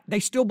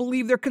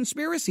their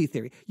conspiracy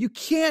theory. You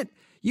can't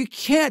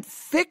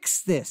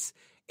fix this.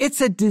 It's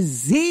a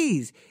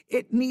disease.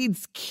 It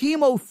needs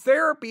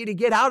chemotherapy to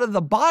get out of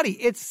the body.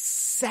 It's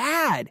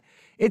sad.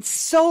 It's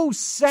so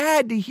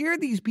sad to hear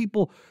these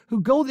people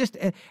who go this,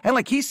 and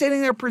like he's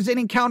sitting there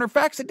presenting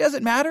counterfacts. It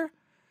doesn't matter.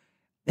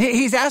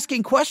 He's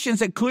asking questions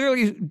that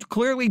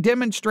clearly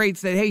demonstrates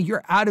that, hey,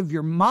 you're out of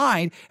your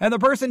mind, and the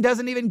person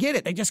doesn't even get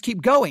it. They just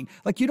keep going.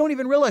 Like, you don't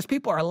even realize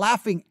people are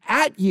laughing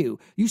at you.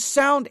 You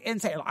sound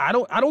insane. I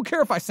don't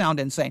care if I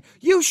sound insane.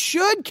 You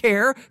should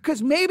care,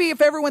 because maybe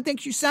if everyone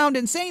thinks you sound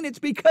insane, it's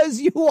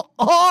because you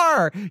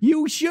are.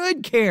 You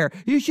should care.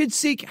 You should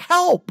seek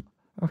help.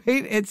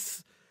 Right?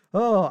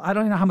 I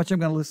don't know how much I'm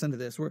going to listen to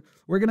this.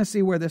 We're going to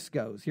see where this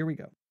goes. Here we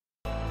go.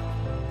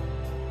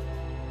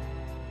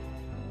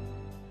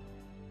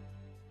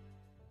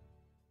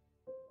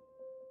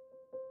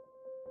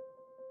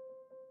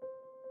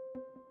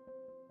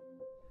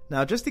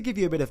 Now, just to give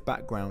you a bit of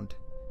background,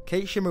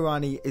 Kate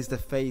Shimirani is the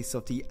face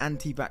of the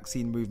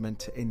anti-vaccine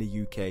movement in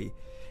the UK.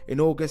 In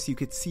August, you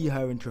could see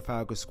her in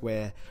Trafalgar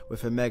Square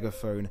with a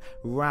megaphone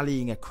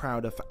rallying a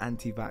crowd of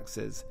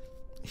anti-vaxxers.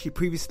 She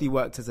previously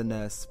worked as a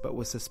nurse but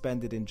was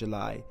suspended in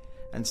July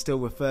and still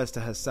refers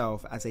to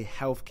herself as a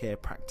healthcare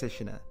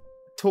practitioner.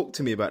 Talk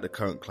to me about the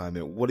current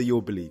climate. What are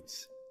your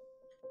beliefs?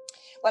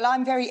 Well,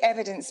 I'm very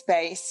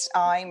evidence-based.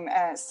 I'm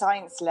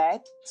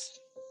science-led.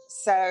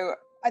 So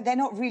they're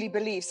not really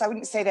beliefs. I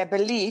wouldn't say they're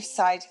beliefs.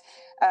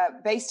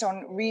 Based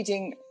on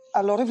reading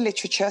a lot of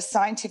literature,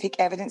 scientific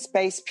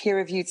evidence-based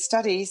peer-reviewed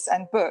studies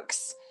and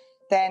books,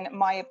 then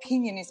my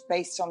opinion is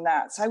based on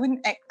that. So I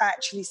wouldn't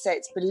actually say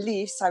it's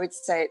beliefs. I would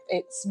say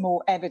it's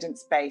more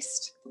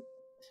evidence-based.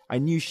 I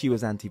knew she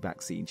was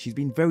anti-vaccine. She's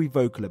been very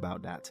vocal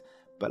about that.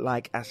 But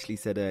like Ashley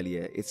said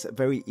earlier, it's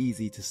very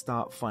easy to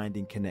start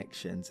finding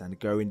connections and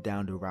going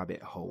down the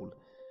rabbit hole.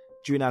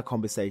 During our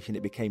conversation,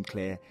 it became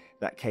clear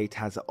that Kate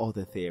has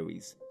other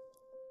theories.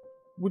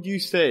 Would you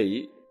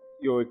say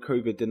you're a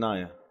COVID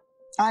denier?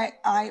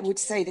 I would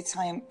say that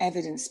I am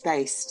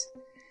evidence-based.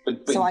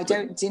 So I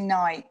don't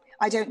deny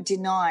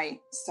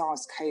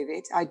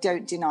SARS-CoV. I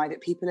don't deny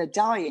that people are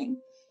dying.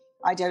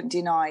 I don't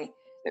deny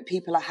that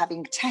people are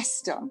having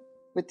tests done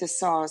with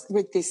this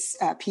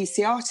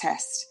PCR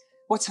test.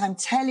 What I'm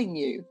telling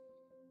you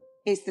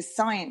is the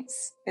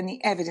science and the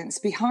evidence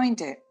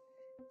behind it.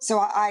 So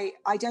I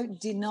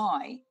don't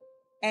deny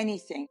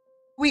anything.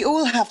 We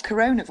all have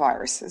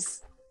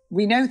coronaviruses.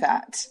 We know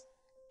that.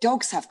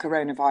 Dogs have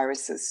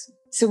coronaviruses.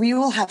 So we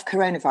all have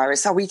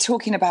coronavirus. Are we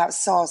talking about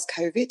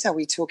SARS-CoV? Are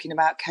we talking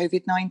about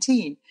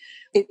COVID-19?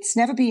 It's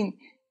never been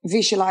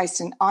visualized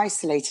and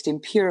isolated in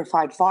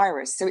purified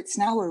virus. So it's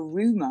now a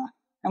rumor.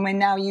 And we're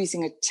now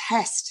using a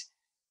test,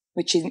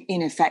 which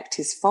in effect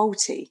is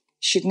faulty.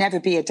 Should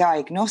never be a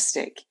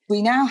diagnostic.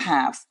 We now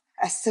have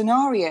a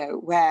scenario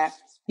where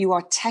you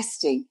are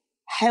testing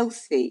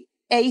healthy,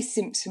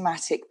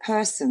 asymptomatic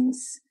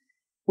persons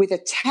with a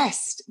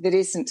test that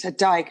isn't a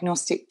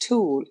diagnostic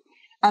tool.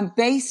 And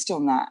based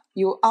on that,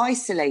 you're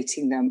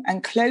isolating them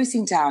and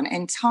closing down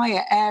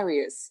entire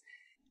areas.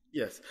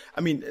 Yes.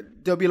 I mean,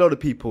 there'll be a lot of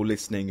people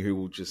listening who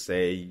will just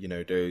say, you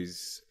know,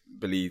 those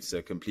beliefs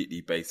are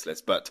completely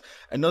baseless. But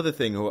another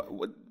thing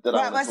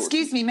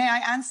excuse me, may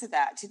I answer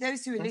that? To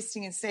those who are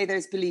listening and say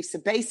those beliefs are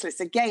baseless,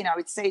 again, I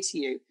would say to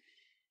you,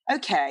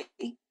 okay,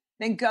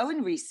 then go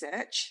and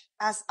research,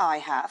 as I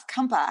have,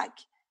 come back,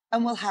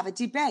 and we'll have a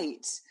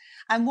debate.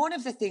 And one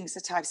of the things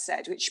that I've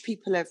said, which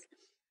people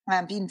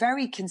have been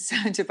very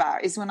concerned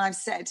about, is when I've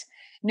said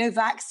no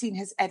vaccine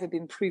has ever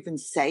been proven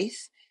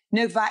safe,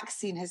 no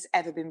vaccine has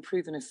ever been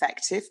proven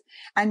effective,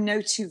 and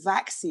no two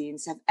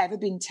vaccines have ever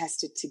been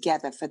tested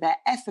together for their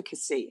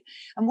efficacy.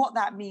 And what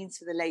that means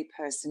for the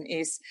layperson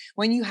is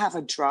when you have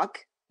a drug,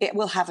 it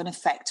will have an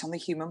effect on the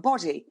human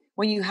body.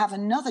 When you have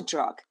another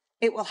drug,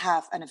 it will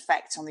have an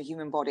effect on the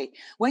human body.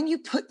 When you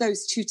put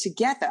those two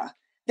together,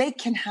 they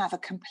can have a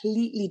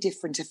completely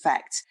different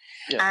effect.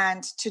 Yeah.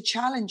 And to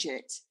challenge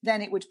it,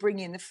 then it would bring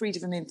in the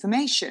freedom of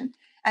information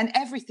and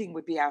everything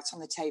would be out on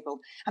the table.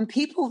 And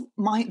people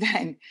might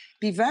then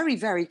be very,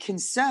 very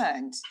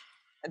concerned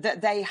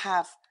that they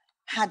have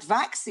had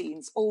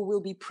vaccines or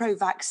will be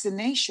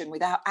pro-vaccination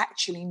without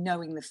actually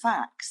knowing the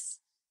facts.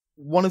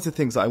 One of the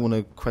things that I want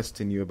to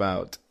question you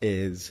about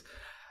is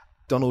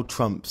Donald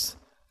Trump's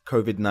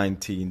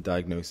COVID-19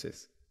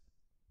 diagnosis.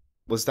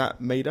 Was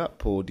that made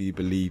up, or do you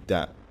believe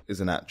that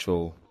is an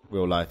actual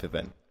real-life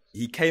event?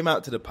 He came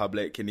out to the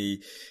public and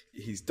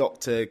his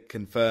doctor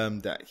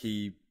confirmed that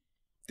he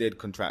did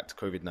contract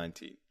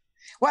COVID-19.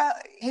 Well,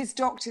 his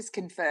doctors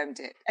confirmed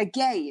it.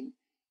 Again,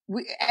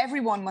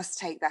 everyone must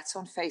take that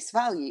on face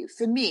value.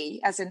 For me,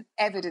 as an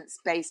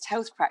evidence-based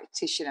health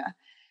practitioner,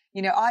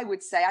 you know, I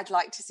would say I'd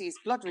like to see his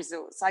blood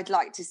results. I'd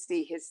like to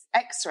see his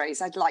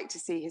x-rays. I'd like to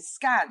see his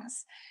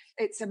scans.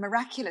 It's a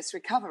miraculous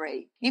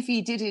recovery. If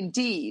he did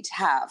indeed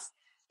have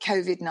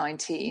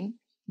COVID-19,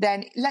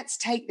 then let's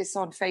take this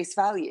on face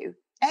value.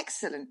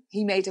 Excellent.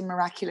 He made a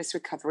miraculous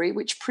recovery,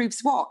 which proves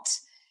what?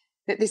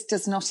 That this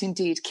does not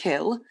indeed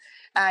kill.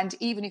 And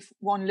even if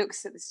one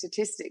looks at the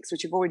statistics,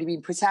 which have already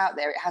been put out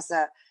there, it has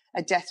a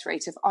death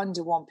rate of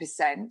under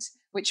 1%,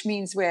 which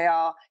means we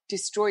are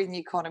destroying the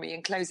economy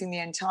and closing the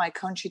entire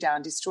country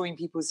down, destroying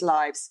people's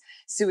lives.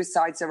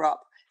 Suicides are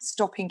up,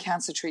 stopping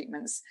cancer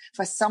treatments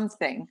for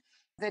something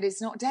that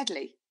is not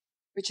deadly,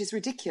 which is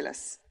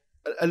ridiculous.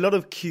 A lot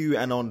of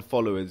QAnon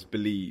followers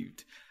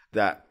believed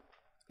that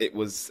it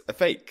was a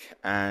fake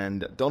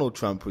and Donald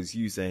Trump was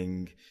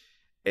using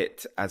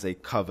it as a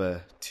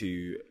cover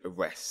to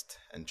arrest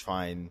and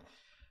try and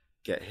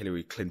get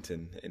Hillary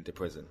Clinton into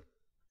prison.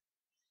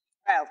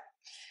 Well,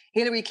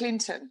 Hillary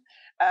Clinton,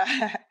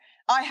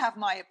 I have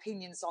my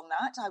opinions on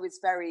that. I was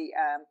very,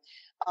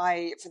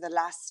 for the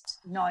last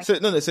 9... So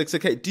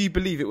okay. Do you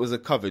believe it was a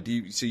cover?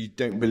 So you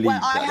don't believe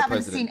that the president... Well, I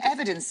haven't seen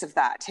evidence of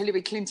that.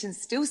 Hillary Clinton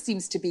still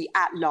seems to be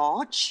at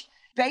large.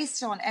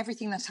 Based on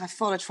everything that I've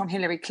followed from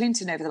Hillary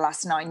Clinton over the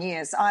last 9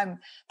 years, I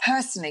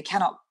personally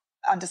cannot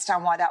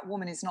understand why that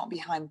woman is not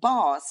behind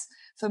bars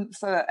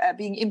for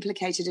being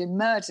implicated in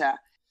murder.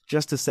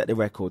 Just to set the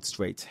record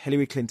straight,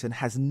 Hillary Clinton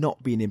has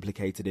not been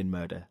implicated in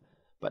murder.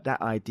 But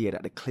that idea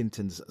that the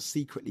Clintons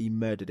secretly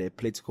murdered their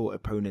political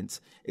opponents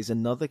is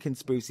another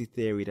conspiracy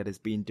theory that has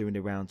been doing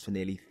the rounds for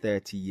nearly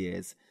 30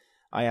 years.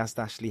 I asked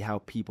Ashley how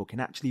people can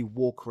actually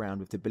walk around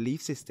with the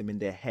belief system in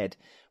their head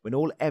when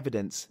all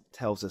evidence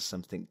tells us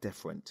something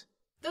different.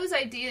 Those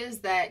ideas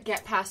that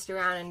get passed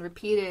around and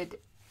repeated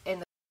in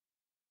the...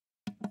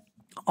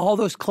 All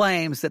those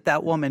claims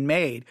that woman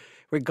made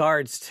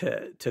regards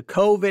to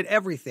COVID,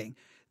 everything,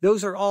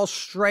 those are all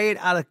straight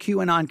out of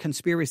QAnon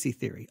conspiracy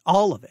theory,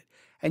 all of it.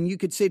 And you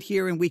could sit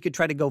here and we could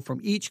try to go from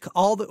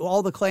all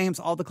the claims.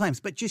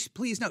 But just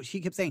please note,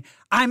 she kept saying,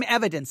 I'm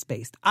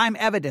evidence-based. I'm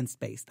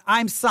evidence-based.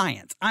 I'm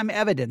science. I'm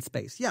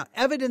evidence-based. Yeah,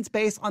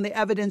 evidence-based on the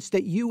evidence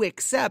that you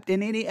accept,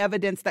 and any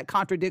evidence that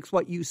contradicts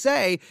what you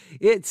say,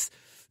 it's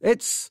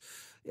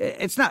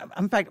not.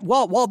 In fact,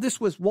 while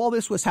this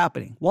was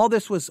happening, while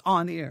this was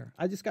on the air,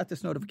 I just got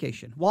this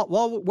notification.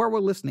 While we're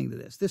listening to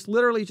this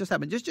literally just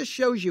happened. Just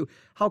shows you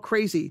how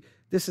crazy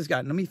this has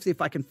gotten. Let me see if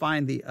I can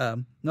find the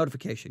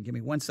notification. Give me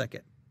 1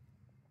 second.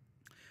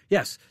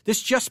 Yes,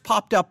 this just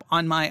popped up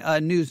on my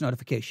news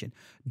notification.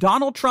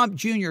 Donald Trump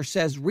Jr.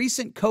 says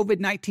recent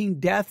COVID-19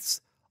 deaths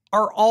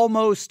are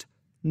almost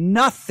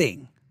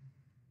nothing.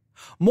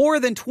 More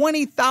than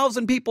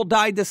 20,000 people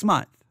died this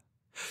month.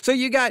 So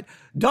you got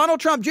Donald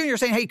Trump Jr.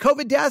 saying, hey,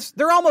 COVID deaths,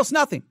 they're almost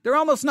nothing. They're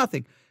almost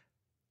nothing.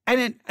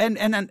 And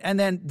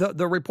then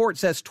the report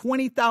says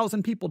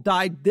 20,000 people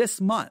died this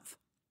month.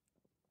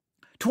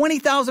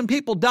 20,000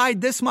 people died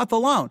this month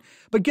alone.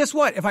 But guess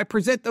what? If I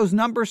present those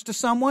numbers to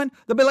someone,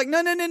 they'll be like, no,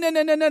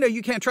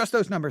 you can't trust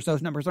those numbers.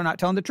 Those numbers are not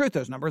telling the truth.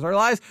 Those numbers are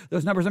lies.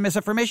 Those numbers are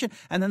misinformation.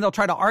 And then they'll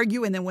try to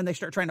argue. And then when they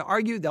start trying to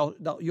argue,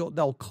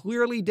 they'll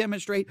clearly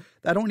demonstrate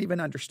they don't even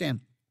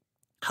understand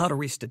how to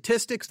read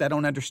statistics. They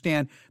don't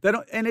understand.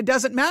 And it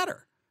doesn't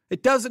matter.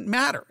 It doesn't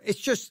matter. It's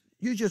just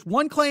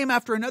one claim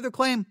after another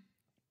claim.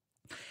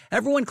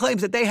 Everyone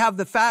claims that they have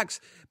the facts,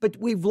 but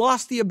we've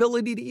lost the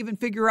ability to even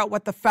figure out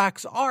what the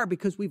facts are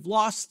because we've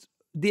lost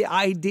the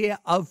idea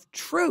of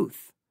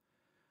truth.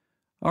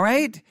 All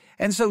right?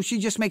 And so she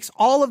just makes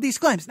all of these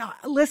claims. Now,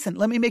 listen,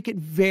 let me make it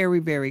very,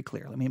 very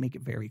clear. Let me make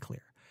it very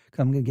clear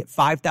because I'm going to get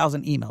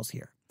 5,000 emails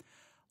here.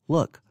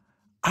 Look,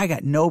 I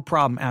got no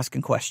problem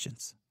asking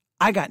questions.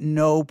 I got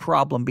no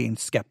problem being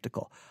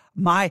skeptical.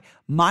 My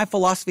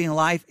philosophy in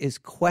life is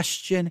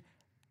question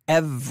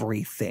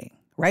everything,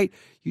 right?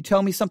 You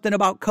tell me something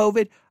about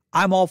COVID,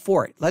 I'm all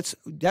for it.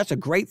 That's a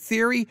great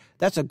theory.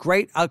 That's a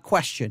great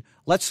question.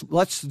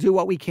 Let's do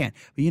what we can.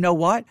 But you know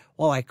what?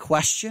 While I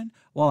question,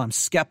 while I'm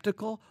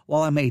skeptical,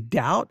 while I may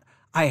doubt,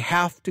 I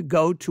have to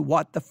go to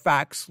what the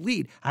facts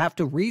lead. I have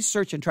to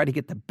research and try to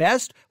get the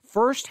best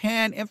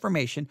firsthand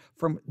information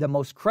from the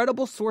most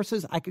credible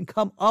sources I can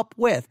come up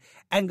with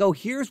and go,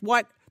 here's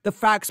what the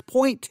facts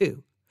point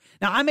to.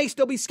 Now, I may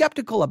still be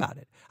skeptical about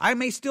it. I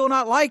may still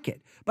not like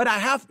it, but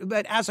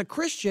as a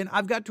Christian,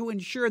 I've got to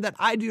ensure that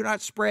I do not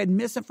spread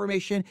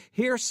misinformation,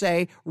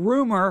 hearsay,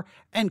 rumor,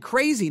 and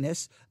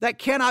craziness that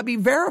cannot be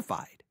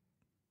verified.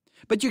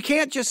 But you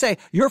can't just say,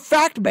 you're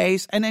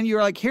fact-based, and then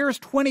you're like, here's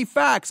 20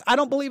 facts. I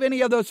don't believe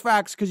any of those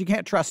facts because you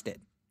can't trust it.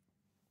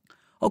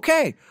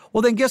 Okay,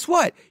 well then guess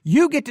what?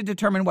 You get to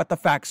determine what the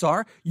facts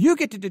are. You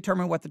get to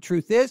determine what the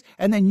truth is,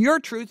 and then your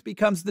truth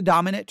becomes the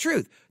dominant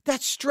truth.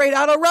 That's straight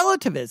out of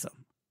relativism.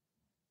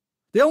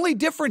 The only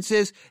difference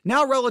is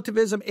now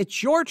relativism,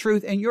 it's your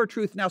truth, and your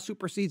truth now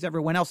supersedes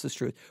everyone else's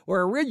truth.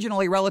 Where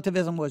originally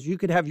relativism was you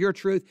could have your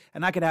truth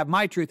and I could have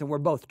my truth and we're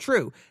both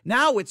true.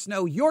 Now it's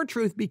no, your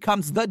truth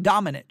becomes the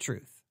dominant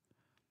truth.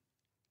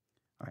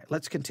 All right,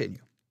 let's continue.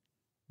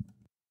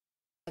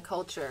 The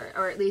culture,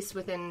 or at least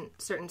within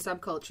certain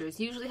subcultures,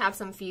 usually have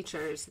some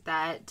features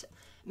that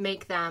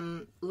make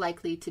them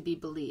likely to be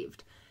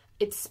believed.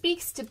 It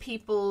speaks to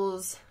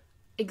people's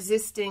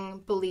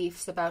existing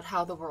beliefs about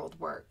how the world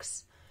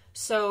works.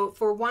 So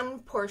for one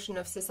portion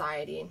of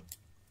society,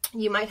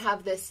 you might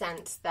have this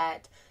sense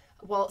that,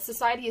 well,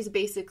 society is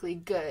basically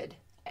good.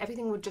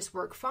 Everything would just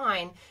work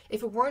fine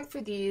if it weren't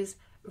for these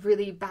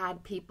really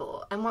bad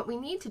people. And what we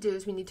need to do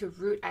is we need to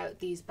root out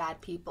these bad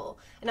people.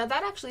 And now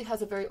that actually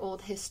has a very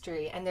old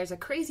history, and there's a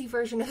crazy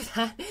version of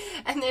that.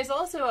 And there's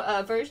also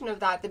a version of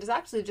that that is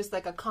actually just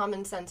like a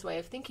common sense way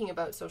of thinking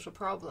about social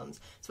problems.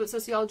 It's what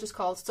sociologists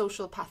call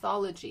social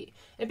pathology.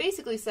 It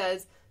basically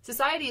says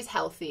society is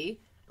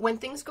healthy. When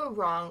things go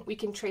wrong, we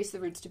can trace the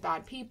roots to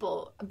bad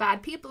people.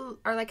 Bad people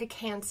are like a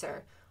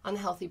cancer on the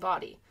healthy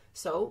body.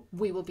 So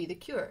we will be the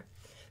cure.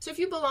 So if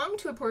you belong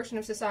to a portion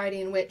of society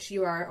in which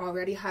you are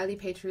already highly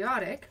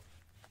patriotic,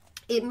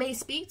 it may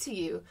speak to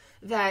you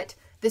that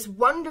this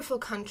wonderful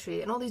country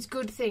and all these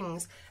good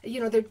things,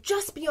 they're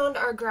just beyond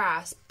our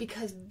grasp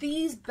because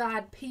these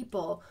bad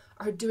people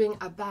are doing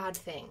a bad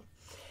thing.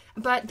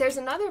 But there's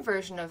another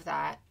version of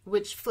that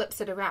which flips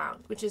it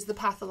around, which is the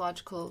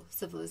pathological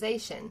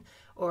civilization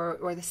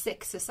or the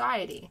sick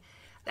society.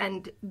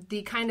 And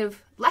the kind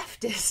of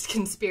leftist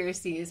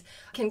conspiracies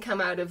can come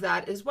out of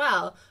that as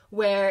well,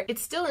 where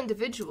it's still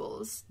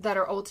individuals that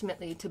are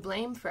ultimately to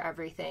blame for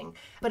everything,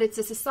 but it's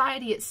a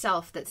society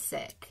itself that's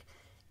sick.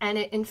 And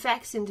it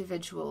infects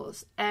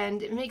individuals,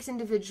 and it makes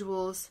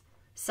individuals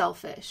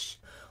selfish.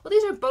 Well,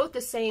 these are both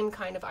the same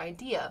kind of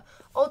idea.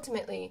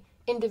 Ultimately,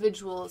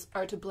 individuals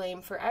are to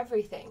blame for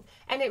everything.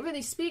 And it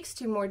really speaks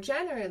to, more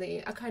generally,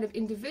 a kind of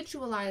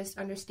individualized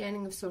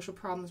understanding of social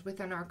problems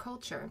within our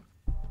culture.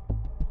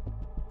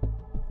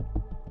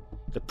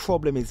 The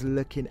problem is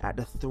looking at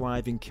the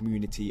thriving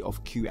community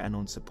of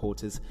QAnon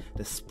supporters,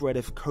 the spread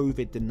of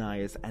COVID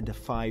deniers and the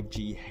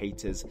 5G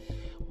haters.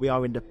 We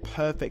are in the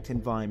perfect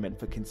environment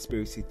for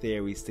conspiracy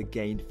theories to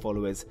gain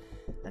followers,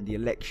 and the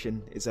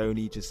election is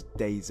only just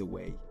days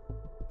away.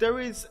 There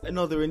is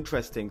another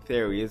interesting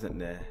theory, isn't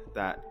there,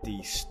 that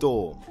the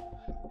storm,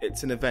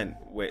 it's an event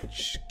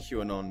which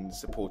QAnon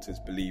supporters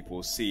believe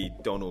will see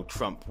Donald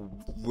Trump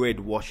rid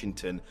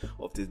Washington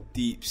of the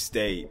deep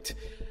state.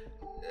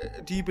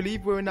 Do you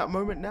believe we're in that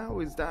moment now?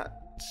 Is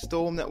that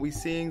storm that we're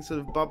seeing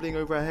sort of bubbling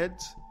over our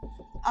heads?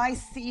 I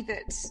see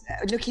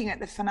that looking at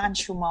the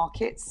financial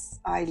markets,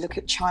 I look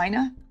at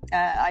China,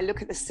 I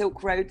look at the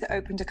Silk Road that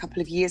opened a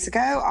couple of years ago,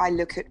 I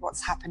look at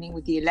what's happening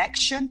with the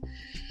election,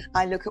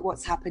 I look at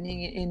what's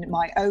happening in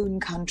my own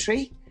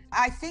country.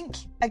 I think,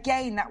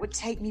 again, that would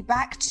take me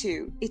back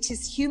to it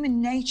is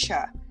human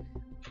nature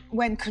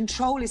when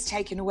control is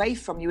taken away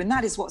from you, and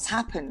that is what's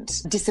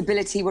happened.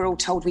 Disability, we're all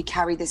told we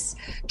carry this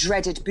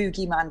dreaded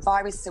boogeyman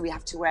virus, so we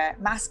have to wear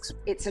masks.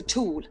 It's a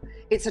tool.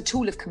 It's a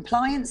tool of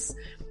compliance,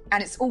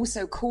 and it's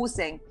also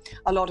causing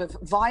a lot of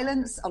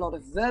violence, a lot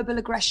of verbal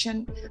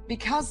aggression,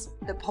 because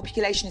the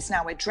population is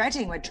now,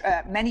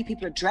 many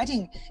people are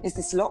dreading, is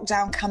this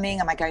lockdown coming?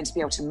 Am I going to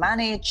be able to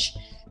manage?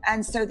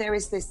 And so there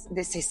is this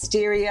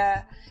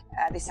hysteria,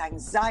 this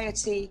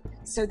anxiety.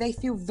 So they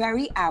feel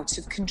very out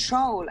of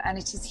control. And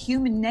it is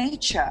human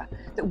nature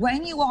that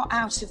when you are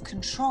out of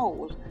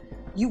control,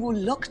 you will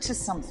look to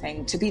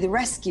something to be the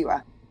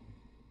rescuer.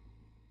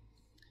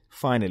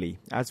 Finally,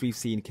 as we've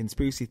seen,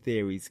 conspiracy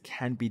theories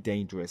can be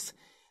dangerous,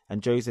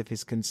 and Joseph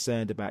is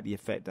concerned about the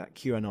effect that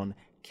QAnon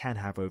can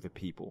have over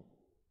people.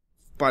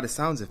 By the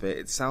sounds of it,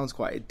 it sounds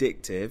quite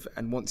addictive,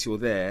 and once you're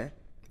there,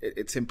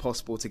 it's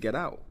impossible to get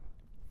out.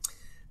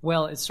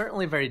 Well, it's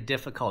certainly very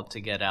difficult to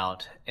get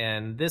out,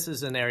 and this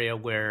is an area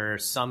where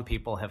some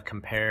people have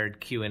compared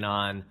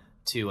QAnon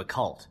to a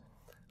cult.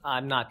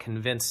 I'm not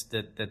convinced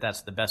that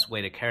that's the best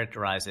way to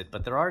characterize it,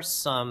 but there are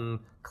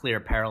some clear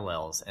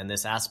parallels, and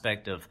this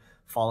aspect of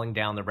falling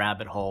down the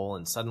rabbit hole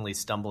and suddenly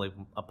stumbling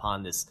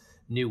upon this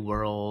new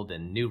world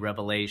and new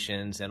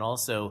revelations, and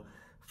also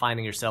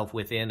finding yourself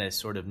within a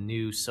sort of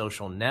new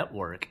social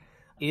network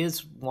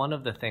is one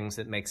of the things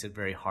that makes it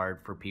very hard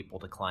for people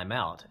to climb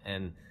out.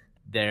 And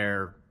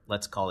their,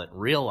 let's call it,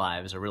 real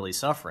lives are really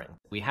suffering.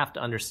 We have to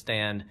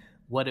understand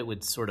what it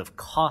would sort of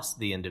cost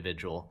the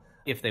individual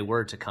if they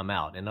were to come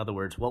out. In other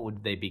words, what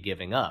would they be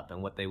giving up?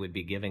 And what they would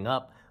be giving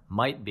up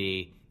might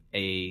be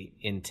a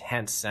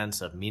intense sense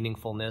of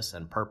meaningfulness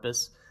and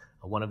purpose.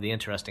 One of the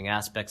interesting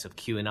aspects of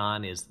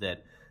QAnon is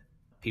that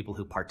people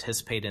who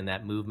participate in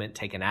that movement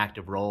take an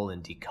active role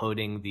in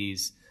decoding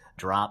these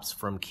drops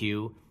from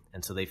Q,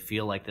 and so they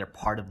feel like they're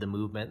part of the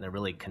movement and they're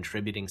really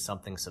contributing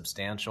something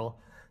substantial.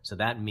 So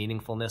that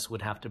meaningfulness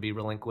would have to be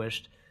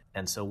relinquished.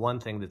 And so one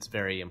thing that's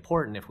very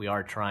important if we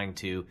are trying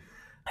to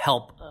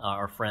help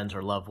our friends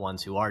or loved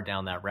ones who are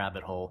down that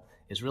rabbit hole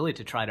is really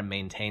to try to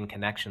maintain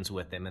connections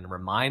with them and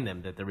remind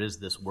them that there is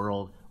this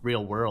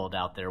real world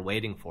out there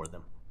waiting for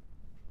them.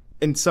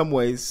 In some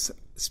ways,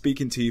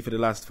 speaking to you for the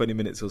last 20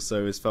 minutes or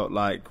so has felt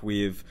like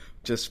we've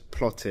just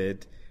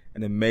plotted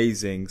an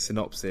amazing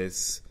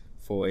synopsis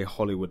for a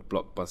Hollywood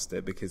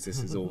blockbuster, because this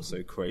is all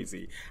so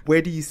crazy.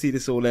 Where do you see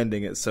this all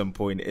ending at some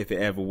point, if it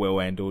ever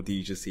will end, or do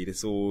you just see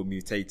this all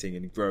mutating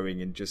and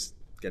growing and just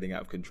getting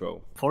out of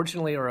control?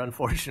 Fortunately or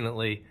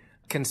unfortunately,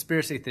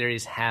 conspiracy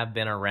theories have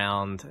been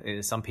around,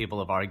 some people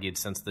have argued,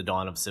 since the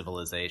dawn of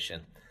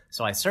civilization.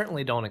 So I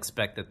certainly don't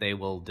expect that they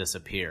will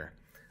disappear.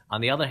 On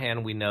the other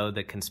hand, we know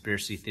that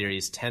conspiracy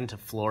theories tend to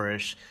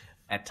flourish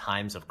at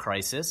times of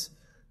crisis.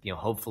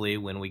 Hopefully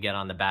when we get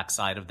on the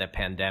backside of the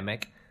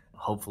pandemic,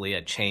 hopefully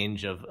a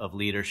change of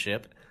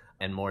leadership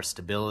and more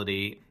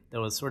stability, there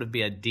will sort of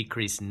be a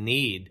decreased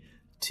need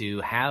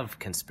to have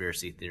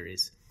conspiracy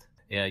theories.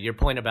 Your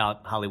point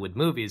about Hollywood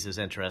movies is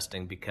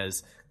interesting,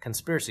 because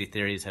conspiracy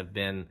theories have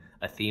been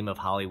a theme of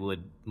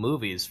Hollywood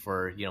movies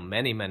for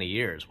many, many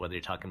years, whether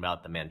you're talking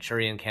about The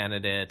Manchurian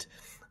Candidate,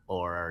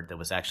 or there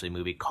was actually a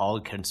movie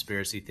called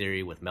Conspiracy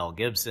Theory with Mel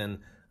Gibson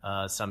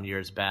some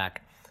years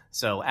back.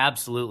 So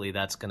absolutely,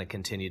 that's going to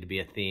continue to be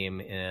a theme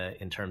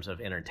in terms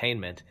of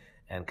entertainment,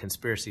 and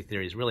conspiracy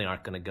theories really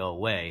aren't going to go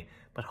away.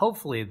 But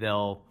hopefully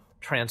they'll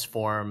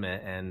transform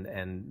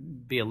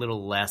and be a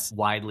little less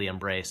widely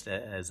embraced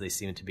as they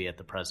seem to be at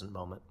the present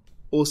moment.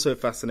 Also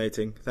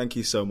fascinating. Thank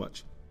you so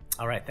much.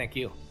 All right, thank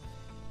you.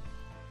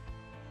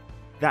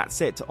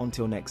 That's it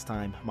until next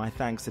time. My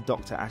thanks to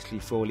Dr. Ashley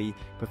Frawley,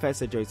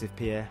 Professor Joseph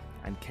Pierre,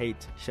 and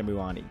Kate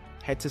Shemirani.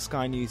 Head to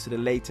Sky News for the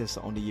latest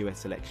on the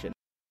US election.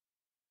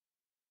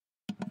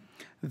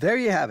 There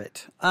you have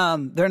it.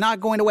 They're not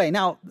going away.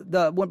 Now,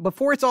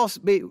 before it's all,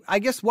 I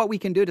guess what we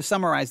can do to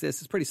summarize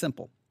this is pretty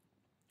simple.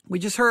 We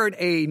just heard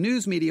a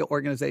news media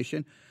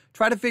organization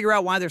try to figure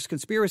out why there's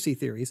conspiracy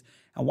theories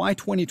and why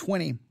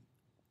 2020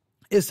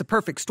 is the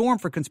perfect storm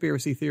for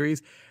conspiracy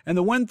theories. And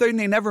the one thing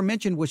they never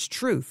mentioned was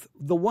truth.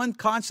 The one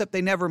concept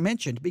they never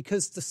mentioned,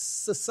 because the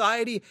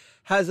society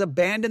has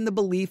abandoned the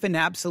belief in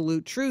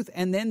absolute truth.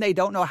 And then they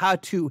don't know how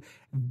to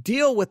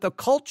deal with the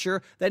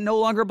culture that no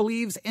longer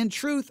believes in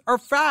truth or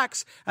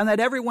facts, and that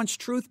everyone's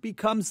truth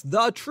becomes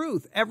the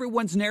truth.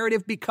 Everyone's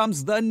narrative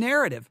becomes the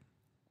narrative.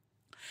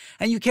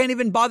 And you can't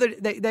even bother,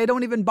 they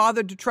don't even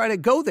bother to try to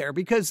go there,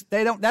 because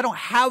they don't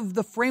have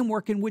the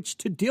framework in which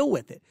to deal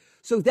with it.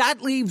 So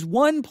that leaves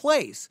one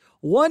place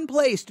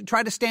to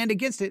try to stand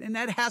against it, and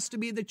that has to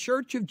be the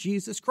Church of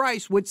Jesus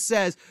Christ, which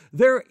says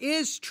there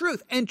is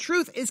truth, and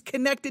truth is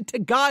connected to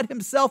God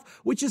himself,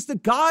 which is the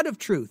God of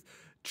truth.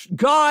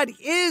 God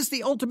is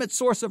the ultimate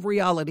source of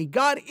reality.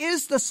 God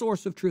is the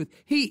source of truth.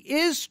 He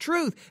is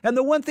truth. And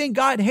the one thing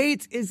God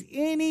hates is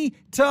any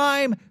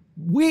time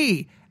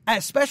we,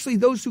 especially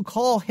those who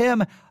call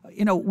him,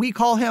 we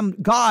call him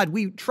God,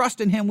 we trust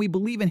in him, we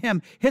believe in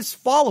him, his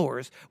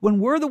followers, when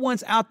we're the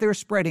ones out there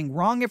spreading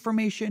wrong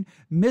information,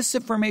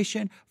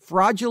 misinformation,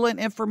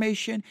 fraudulent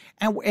information,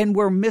 and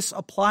we're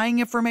misapplying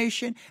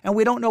information, and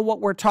we don't know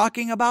what we're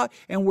talking about,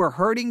 and we're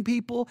hurting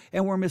people,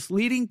 and we're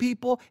misleading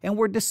people, and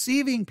we're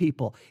deceiving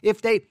people.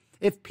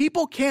 If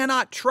people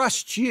cannot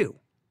trust you,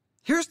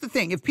 here's the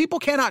thing, if people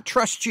cannot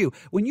trust you,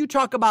 when you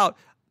talk about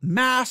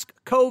mask,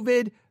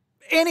 COVID,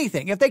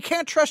 anything, if they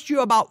can't trust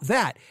you about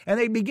that, and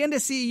they begin to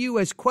see you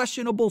as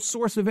questionable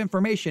source of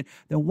information,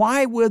 then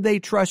why would they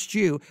trust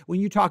you when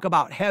you talk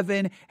about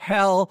heaven,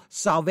 hell,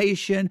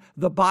 salvation,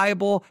 the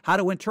Bible, how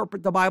to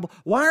interpret the Bible?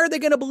 Why are they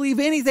going to believe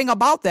anything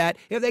about that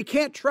if they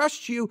can't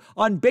trust you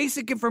on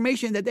basic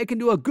information that they can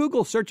do a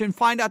Google search and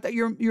find out that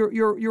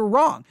you're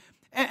wrong?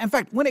 In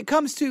fact, when it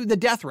comes to the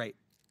death rate,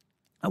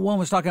 one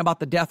was talking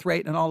about the death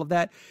rate and all of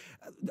that.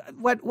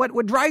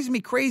 what drives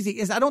me crazy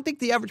is I don't think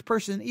the average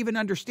person even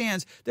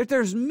understands that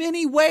there's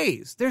many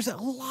ways. There's a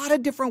lot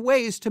of different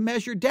ways to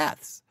measure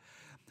deaths.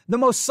 The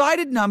most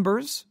cited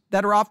numbers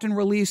that are often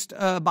released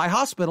by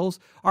hospitals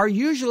are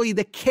usually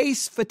the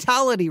case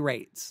fatality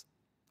rates.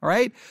 All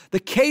right? The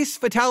case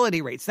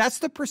fatality rates. That's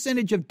the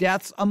percentage of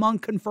deaths among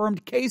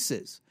confirmed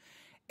cases.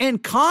 In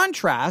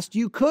contrast,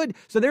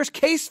 so there's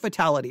case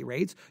fatality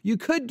rates. You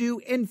could do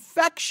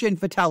infection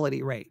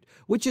fatality rate,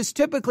 which is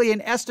typically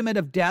an estimate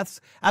of deaths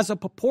as a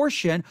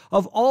proportion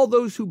of all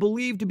those who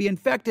believe to be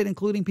infected,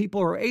 including people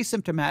who are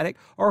asymptomatic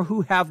or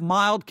who have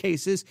mild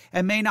cases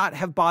and may not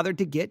have bothered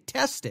to get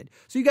tested.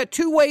 So you got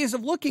two ways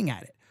of looking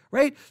at it.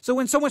 Right? So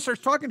when someone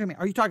starts talking to me,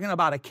 are you talking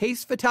about a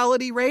case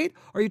fatality rate?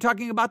 Or are you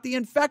talking about the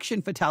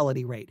infection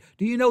fatality rate?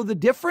 Do you know the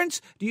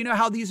difference? Do you know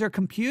how these are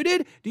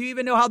computed? Do you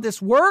even know how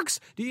this works?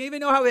 Do you even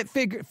know how it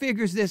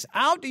figures this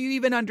out? Do you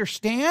even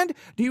understand?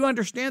 Do you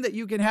understand that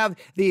you can have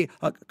the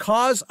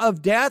cause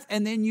of death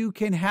and then you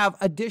can have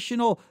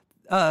additional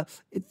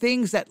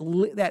things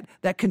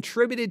that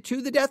contributed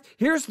to the death?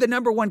 Here's the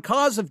number one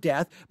cause of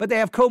death, but they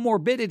have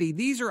comorbidity.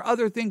 These are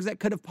other things that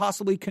could have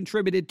possibly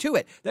contributed to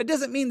it. That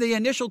doesn't mean the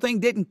initial thing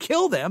didn't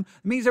kill them.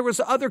 It means there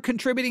was other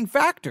contributing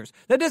factors.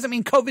 That doesn't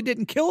mean COVID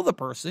didn't kill the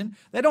person.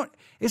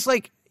 It's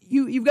like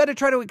you've got to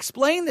try to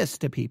explain this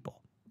to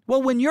people.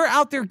 Well, when you're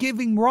out there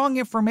giving wrong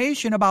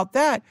information about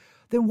that,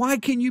 then why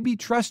can you be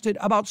trusted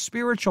about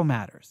spiritual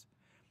matters?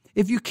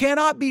 If you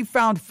cannot be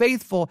found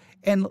faithful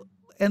in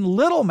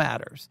little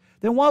matters,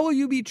 then why will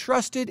you be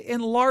trusted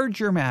in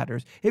larger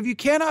matters? If you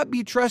cannot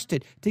be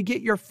trusted to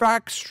get your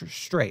facts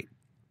straight,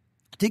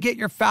 to get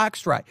your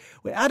facts right.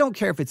 I don't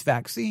care if it's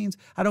vaccines.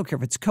 I don't care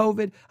if it's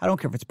COVID. I don't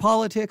care if it's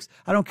politics.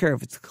 I don't care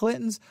if it's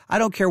Clintons. I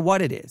don't care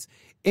what it is.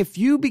 If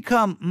you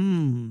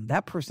become,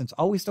 that person's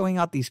always throwing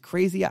out these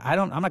crazy,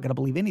 I'm not going to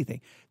believe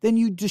anything, then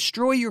you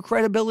destroy your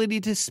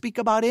credibility to speak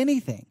about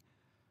anything.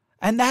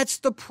 And that's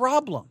the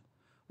problem.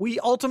 We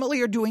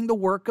ultimately are doing the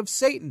work of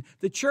Satan.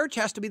 The church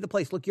has to be the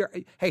place. Look,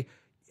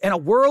 in a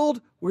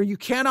world where you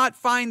cannot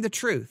find the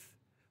truth,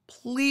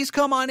 please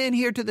come on in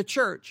here to the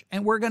church,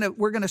 and we're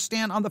gonna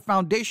stand on the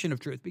foundation of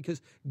truth, because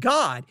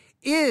God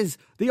is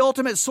the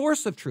ultimate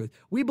source of truth.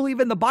 We believe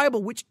in the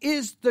Bible, which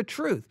is the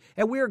truth,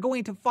 and we are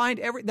going to find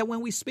that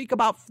when we speak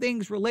about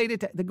things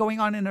related to going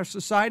on in our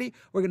society,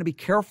 we're going to be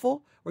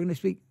careful. We're going to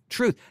speak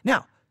truth.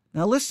 Now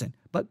listen,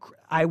 but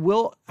I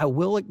will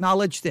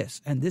acknowledge this,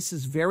 and this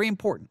is very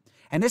important.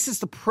 And this is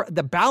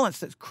the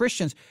balance that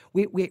Christians,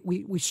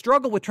 we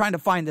struggle with trying to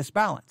find this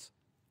balance.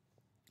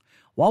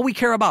 While we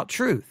care about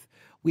truth,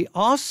 we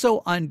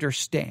also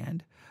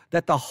understand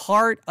that the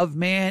heart of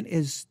man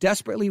is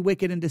desperately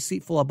wicked and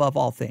deceitful above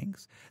all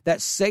things,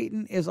 that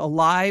Satan is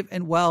alive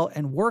and well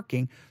and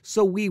working,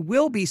 so we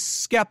will be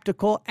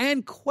skeptical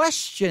and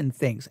question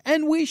things.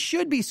 And we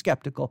should be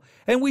skeptical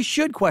and we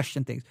should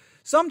question things.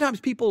 Sometimes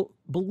people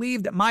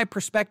believe that my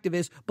perspective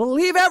is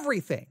believe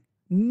everything.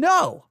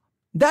 No.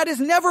 That has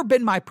never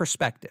been my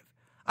perspective.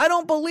 I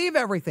don't believe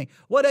everything.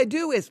 What I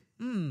do is,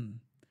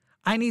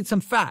 I need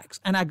some facts.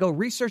 And I go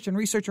research and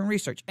research and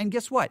research. And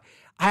guess what?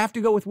 I have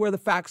to go with where the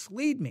facts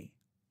lead me,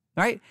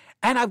 right?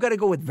 And I've got to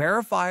go with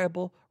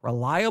verifiable,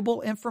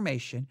 reliable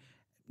information,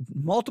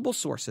 multiple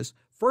sources,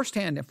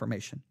 firsthand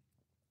information,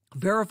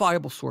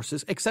 verifiable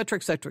sources, et cetera,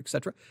 et cetera, et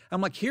cetera.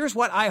 I'm like, here's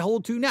what I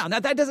hold to now. Now,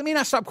 that doesn't mean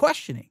I stop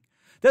questioning.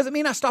 Doesn't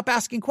mean I stop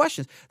asking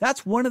questions.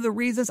 That's one of the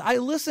reasons I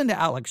listen to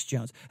Alex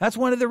Jones. That's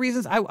one of the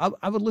reasons I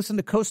would listen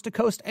to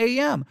Coast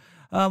AM,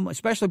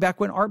 especially back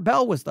when Art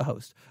Bell was the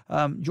host.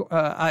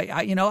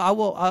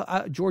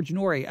 George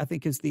Norrie, I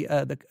think, is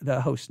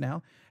the host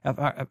now,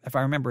 if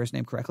I remember his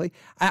name correctly.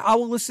 I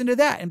will listen to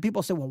that. And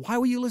people say, well, why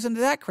will you listen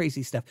to that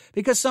crazy stuff?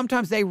 Because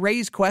sometimes they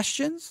raise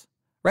questions,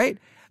 right?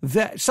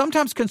 That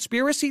sometimes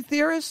conspiracy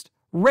theorists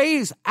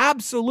raise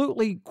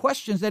absolutely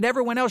questions that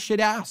everyone else should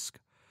ask.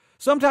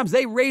 Sometimes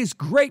they raise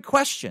great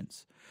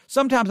questions.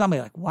 Sometimes I'm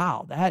like,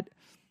 wow,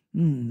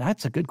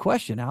 that's a good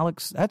question,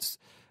 Alex. That's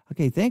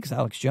okay. Thanks,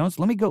 Alex Jones.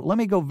 Let me go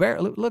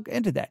look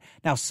into that.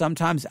 Now,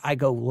 sometimes I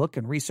go look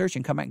and research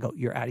and come back and go,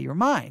 you're out of your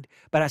mind.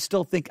 But I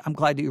still think I'm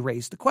glad you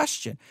raised the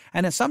question.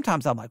 And then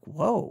sometimes I'm like,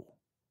 whoa,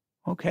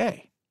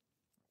 okay.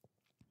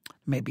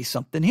 Maybe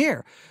something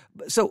here.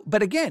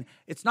 But again,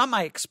 it's not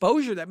my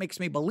exposure that makes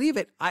me believe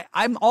it.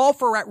 I'm all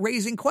for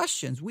raising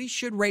questions. We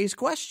should raise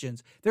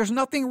questions. There's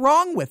nothing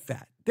wrong with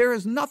that. There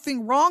is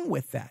nothing wrong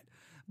with that.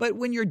 But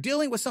when you're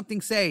dealing with something,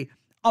 say,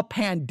 a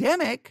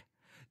pandemic,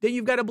 then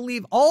you've got to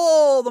believe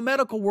all the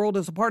medical world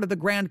is a part of the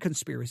grand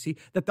conspiracy,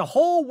 that the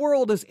whole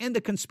world is in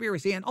the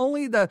conspiracy, and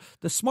only the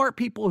smart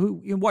people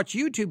who watch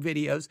YouTube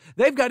videos,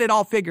 they've got it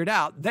all figured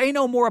out. They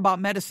know more about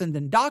medicine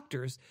than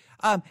doctors.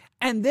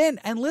 And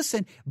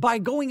listen, by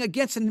going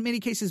against, in many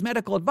cases,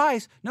 medical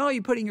advice, not only are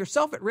you putting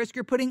yourself at risk,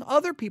 you're putting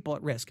other people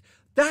at risk.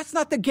 That's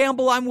not the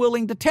gamble I'm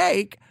willing to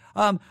take.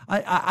 I'm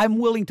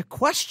willing to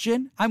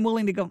question. I'm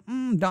willing to go,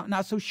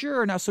 not so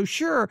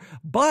sure.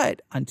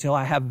 But until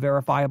I have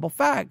verifiable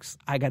facts,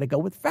 I got to go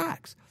with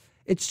facts.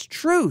 It's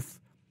truth.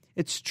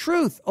 It's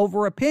truth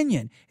over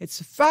opinion.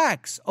 It's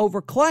facts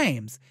over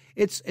claims.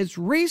 It's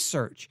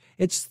research.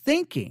 It's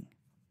thinking.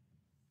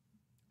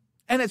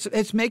 And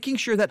it's making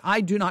sure that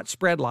I do not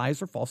spread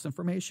lies or false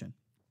information.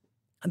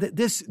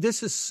 This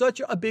is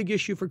such a big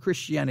issue for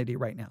Christianity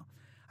right now.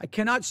 I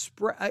cannot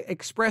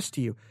express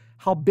to you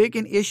how big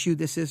an issue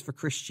this is for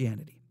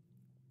Christianity.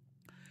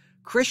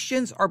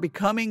 Christians are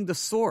becoming the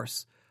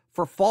source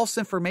for false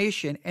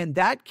information, and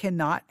that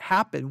cannot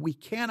happen. We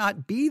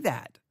cannot be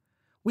that.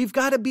 We've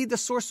got to be the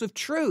source of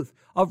truth,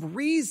 of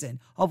reason,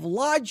 of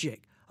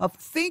logic, of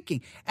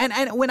thinking. And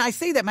when I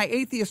say that, my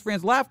atheist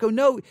friends laugh, go,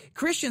 no,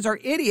 Christians are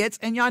idiots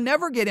and y'all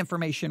never get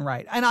information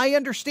right. And I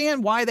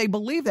understand why they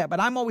believe that,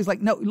 but I'm always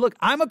like, no, look,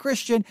 I'm a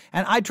Christian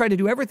and I try to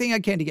do everything I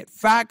can to get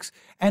facts.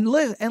 And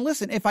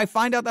listen, if I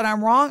find out that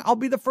I'm wrong, I'll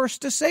be the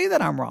first to say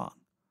that I'm wrong.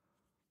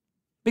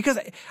 Because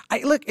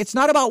look, it's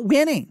not about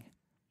winning.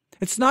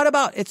 It's not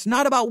about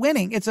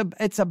winning. It's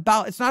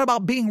not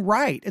about being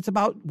right. It's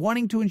about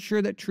wanting to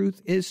ensure that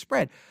truth is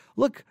spread.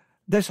 Look,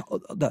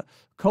 the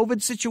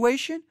COVID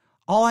situation,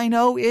 all I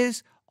know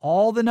is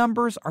all the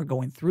numbers are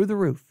going through the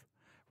roof.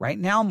 Right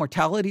now,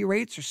 mortality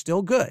rates are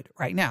still good.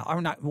 Right now,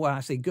 I'm not, when I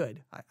say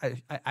good, I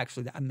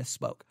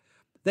misspoke.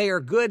 They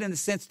are good in the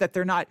sense that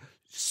they're not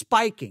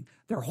spiking.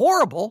 They're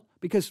horrible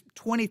because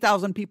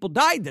 20,000 people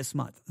died this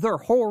month. They're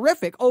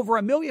horrific. Over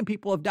 1 million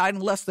people have died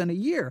in less than a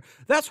year.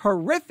 That's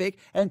horrific,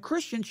 and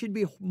Christians should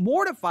be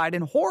mortified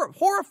and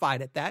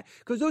horrified at that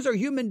because those are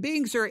human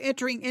beings that are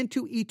entering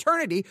into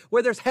eternity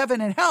where there's heaven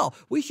and hell.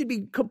 We should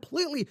be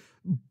completely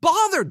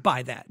bothered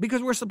by that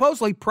because we're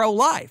supposedly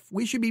pro-life.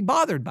 We should be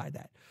bothered by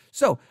that.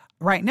 So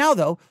right now,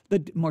 though,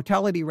 the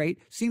mortality rate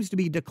seems to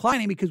be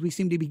declining because we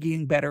seem to be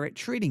getting better at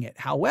treating it.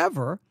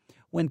 However,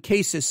 when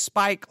cases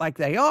spike like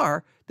they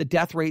are, the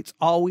death rates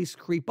always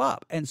creep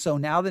up. And so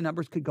now the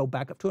numbers could go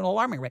back up to an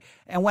alarming rate.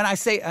 And when I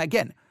say,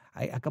 again,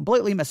 I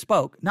completely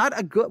misspoke. Not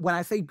a good, when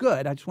I say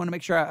good, I just want to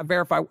make sure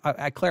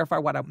I clarify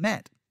what I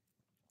meant.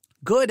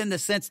 Good in the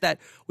sense that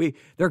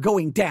they're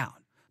going down.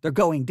 They're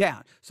going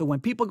down. So when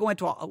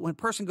when a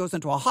person goes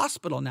into a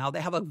hospital now, they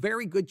have a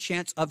very good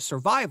chance of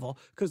survival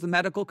because the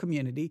medical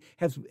community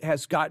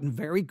has gotten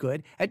very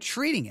good at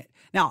treating it.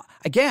 Now,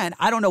 again,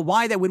 I don't know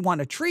why they would want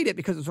to treat it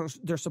because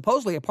they're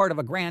supposedly a part of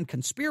a grand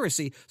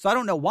conspiracy. So I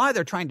don't know why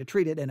they're trying to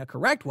treat it in a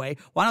correct way.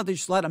 Why don't they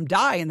just let them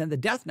die and then the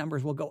death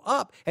numbers will go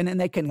up and then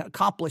they can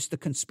accomplish the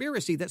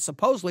conspiracy that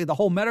supposedly the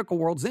whole medical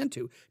world's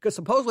into? Because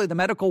supposedly the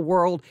medical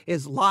world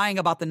is lying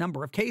about the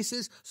number of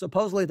cases.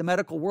 Supposedly the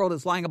medical world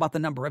is lying about the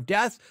number of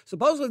deaths.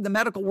 Supposedly the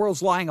medical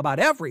world's lying about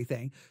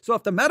everything. So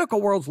if the medical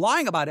world's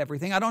lying about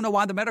everything, I don't know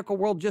why the medical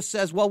world just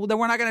says, well, then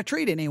we're not going to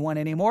treat anyone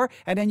anymore.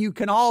 And then you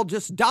can all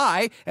just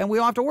die and we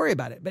don't have to worry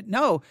about it. But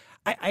no,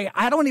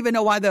 I don't even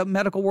know why the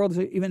medical world is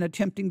even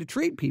attempting to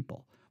treat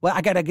people. Well,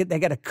 they got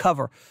to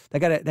cover. They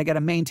got to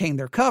maintain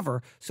their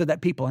cover so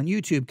that people on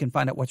YouTube can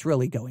find out what's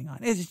really going on.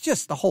 It's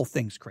just the whole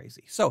thing's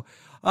crazy. So,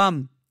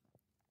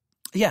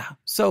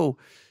 so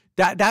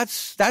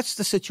that's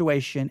the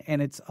situation,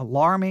 and it's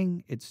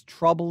alarming. It's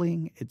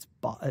troubling. It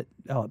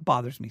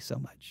bothers me so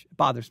much. It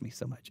bothers me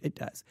so much. It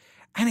does.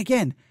 And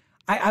again,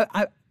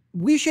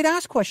 we should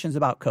ask questions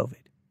about COVID.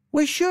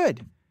 We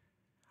should.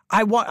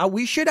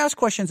 We should ask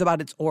questions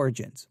about its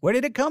origins. Where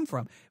did it come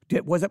from?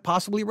 Was it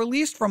possibly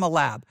released from a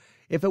lab?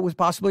 If it was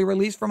possibly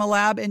released from a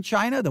lab in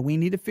China, then we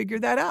need to figure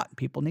that out.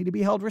 People need to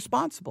be held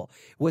responsible.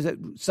 Was it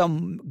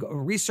some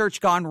research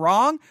gone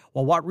wrong?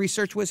 Well, what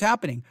research was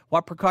happening?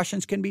 What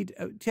precautions can be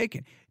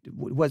taken?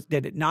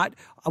 Did it not?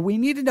 We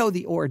need to know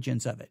the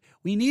origins of it.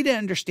 We need to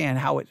understand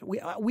how it.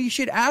 We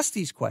should ask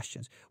these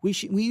questions. We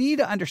need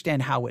to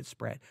understand how it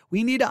spread.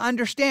 We need to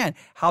understand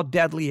how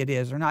deadly it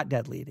is or not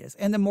deadly it is.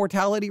 And the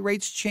mortality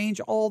rates change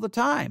all the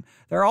time.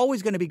 They're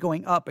always going to be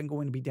going up and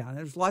going to be down.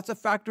 There's lots of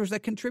factors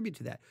that contribute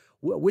to that.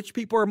 Which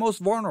people are most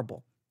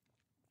vulnerable?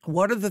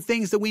 What are the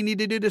things that we need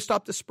to do to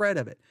stop the spread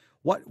of it?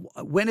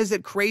 When is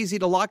it crazy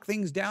to lock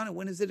things down, and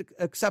when is it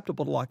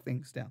acceptable to lock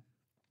things down?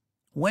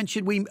 When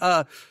should we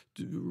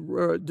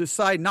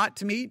decide not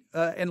to meet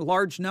in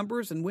large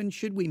numbers, and when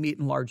should we meet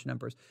in large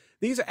numbers?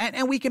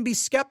 And we can be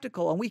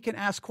skeptical and we can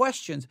ask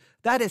questions.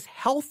 That is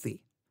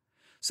healthy.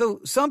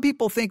 So some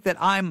people think that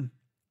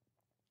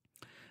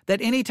that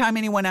anytime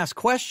anyone asks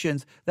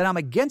questions, that I'm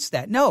against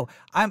that. No,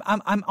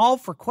 I'm all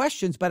for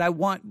questions, but I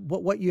want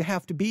what you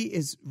have to be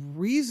is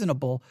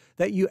reasonable,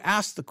 that you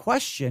ask the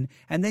question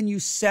and then you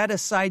set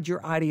aside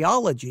your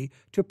ideology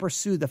to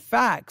pursue the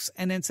facts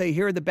and then say,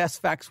 here are the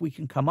best facts we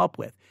can come up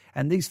with.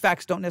 And these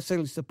facts don't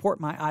necessarily support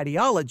my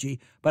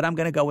ideology, but I'm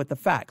going to go with the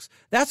facts.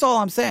 That's all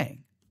I'm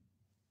saying.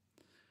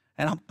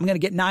 And I'm going to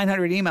get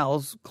 900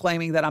 emails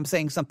claiming that I'm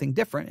saying something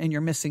different, and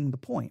you're missing the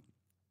point.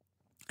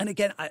 And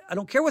again, I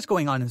don't care what's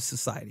going on in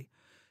society.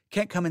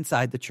 Can't come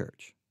inside the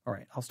church. All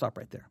right, I'll stop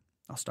right there.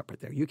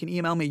 You can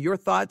email me your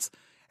thoughts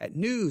at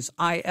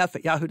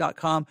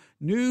newsif@yahoo.com,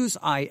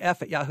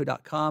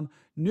 newsif@yahoo.com,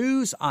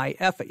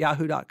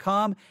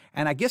 newsif@yahoo.com.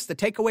 And I guess the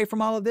takeaway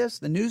from all of this,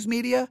 the news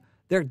media,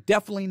 they're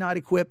definitely not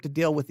equipped to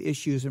deal with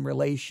issues in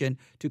relation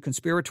to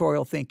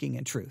conspiratorial thinking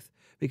and truth.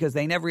 because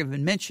they never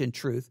even mention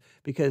truth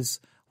because,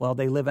 well,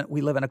 we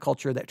live in a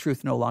culture that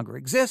truth no longer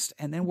exists.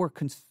 And then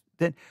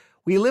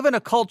we live in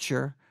a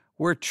culture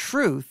where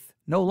truth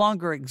no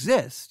longer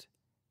exists.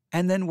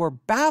 And then we're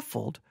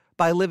baffled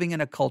by living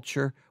in a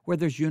culture where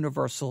there's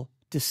universal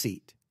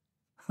deceit.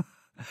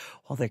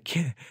 Well,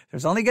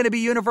 there's only going to be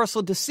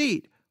universal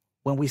deceit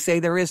when we say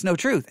there is no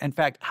truth. In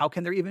fact, how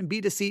can there even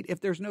be deceit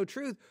if there's no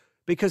truth?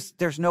 Because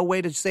there's no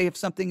way to say if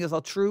something is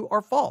true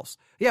or false.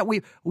 Yeah,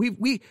 we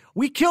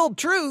killed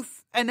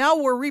truth, and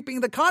now we're reaping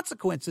the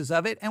consequences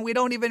of it, and we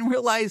don't even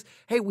realize,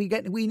 hey, we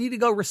need to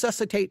go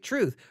resuscitate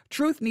truth.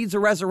 Truth needs a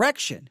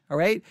resurrection, all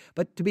right?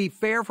 But to be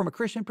fair, from a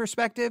Christian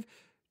perspective,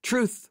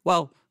 truth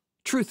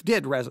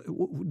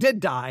did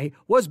die,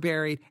 was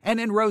buried, and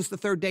then rose the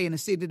third day and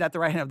is seated at the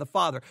right hand of the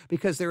Father,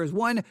 because there is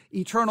one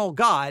eternal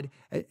God,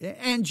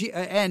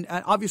 and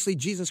obviously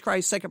Jesus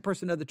Christ, second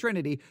person of the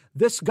Trinity.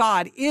 This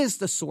God is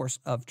the source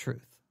of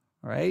truth,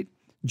 all right?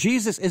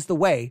 Jesus is the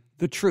way,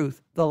 the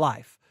truth, the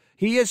life.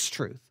 He is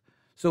truth.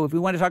 So if we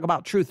want to talk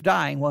about truth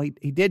dying, well,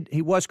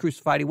 he was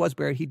crucified, he was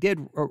buried, he did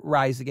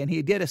rise again,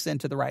 he did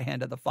ascend to the right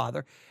hand of the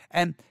Father,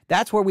 and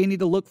that's where we need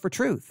to look for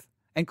truth.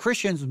 And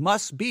Christians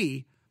must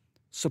be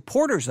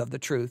supporters of the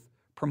truth,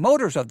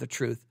 promoters of the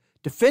truth,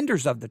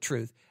 defenders of the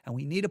truth, and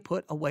we need to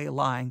put away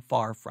lying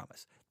far from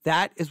us.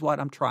 That is what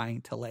I'm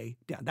trying to lay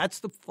down. That's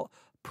the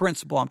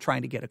principle I'm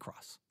trying to get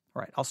across.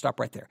 All right, I'll stop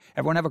right there.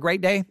 Everyone have a great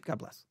day. God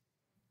bless.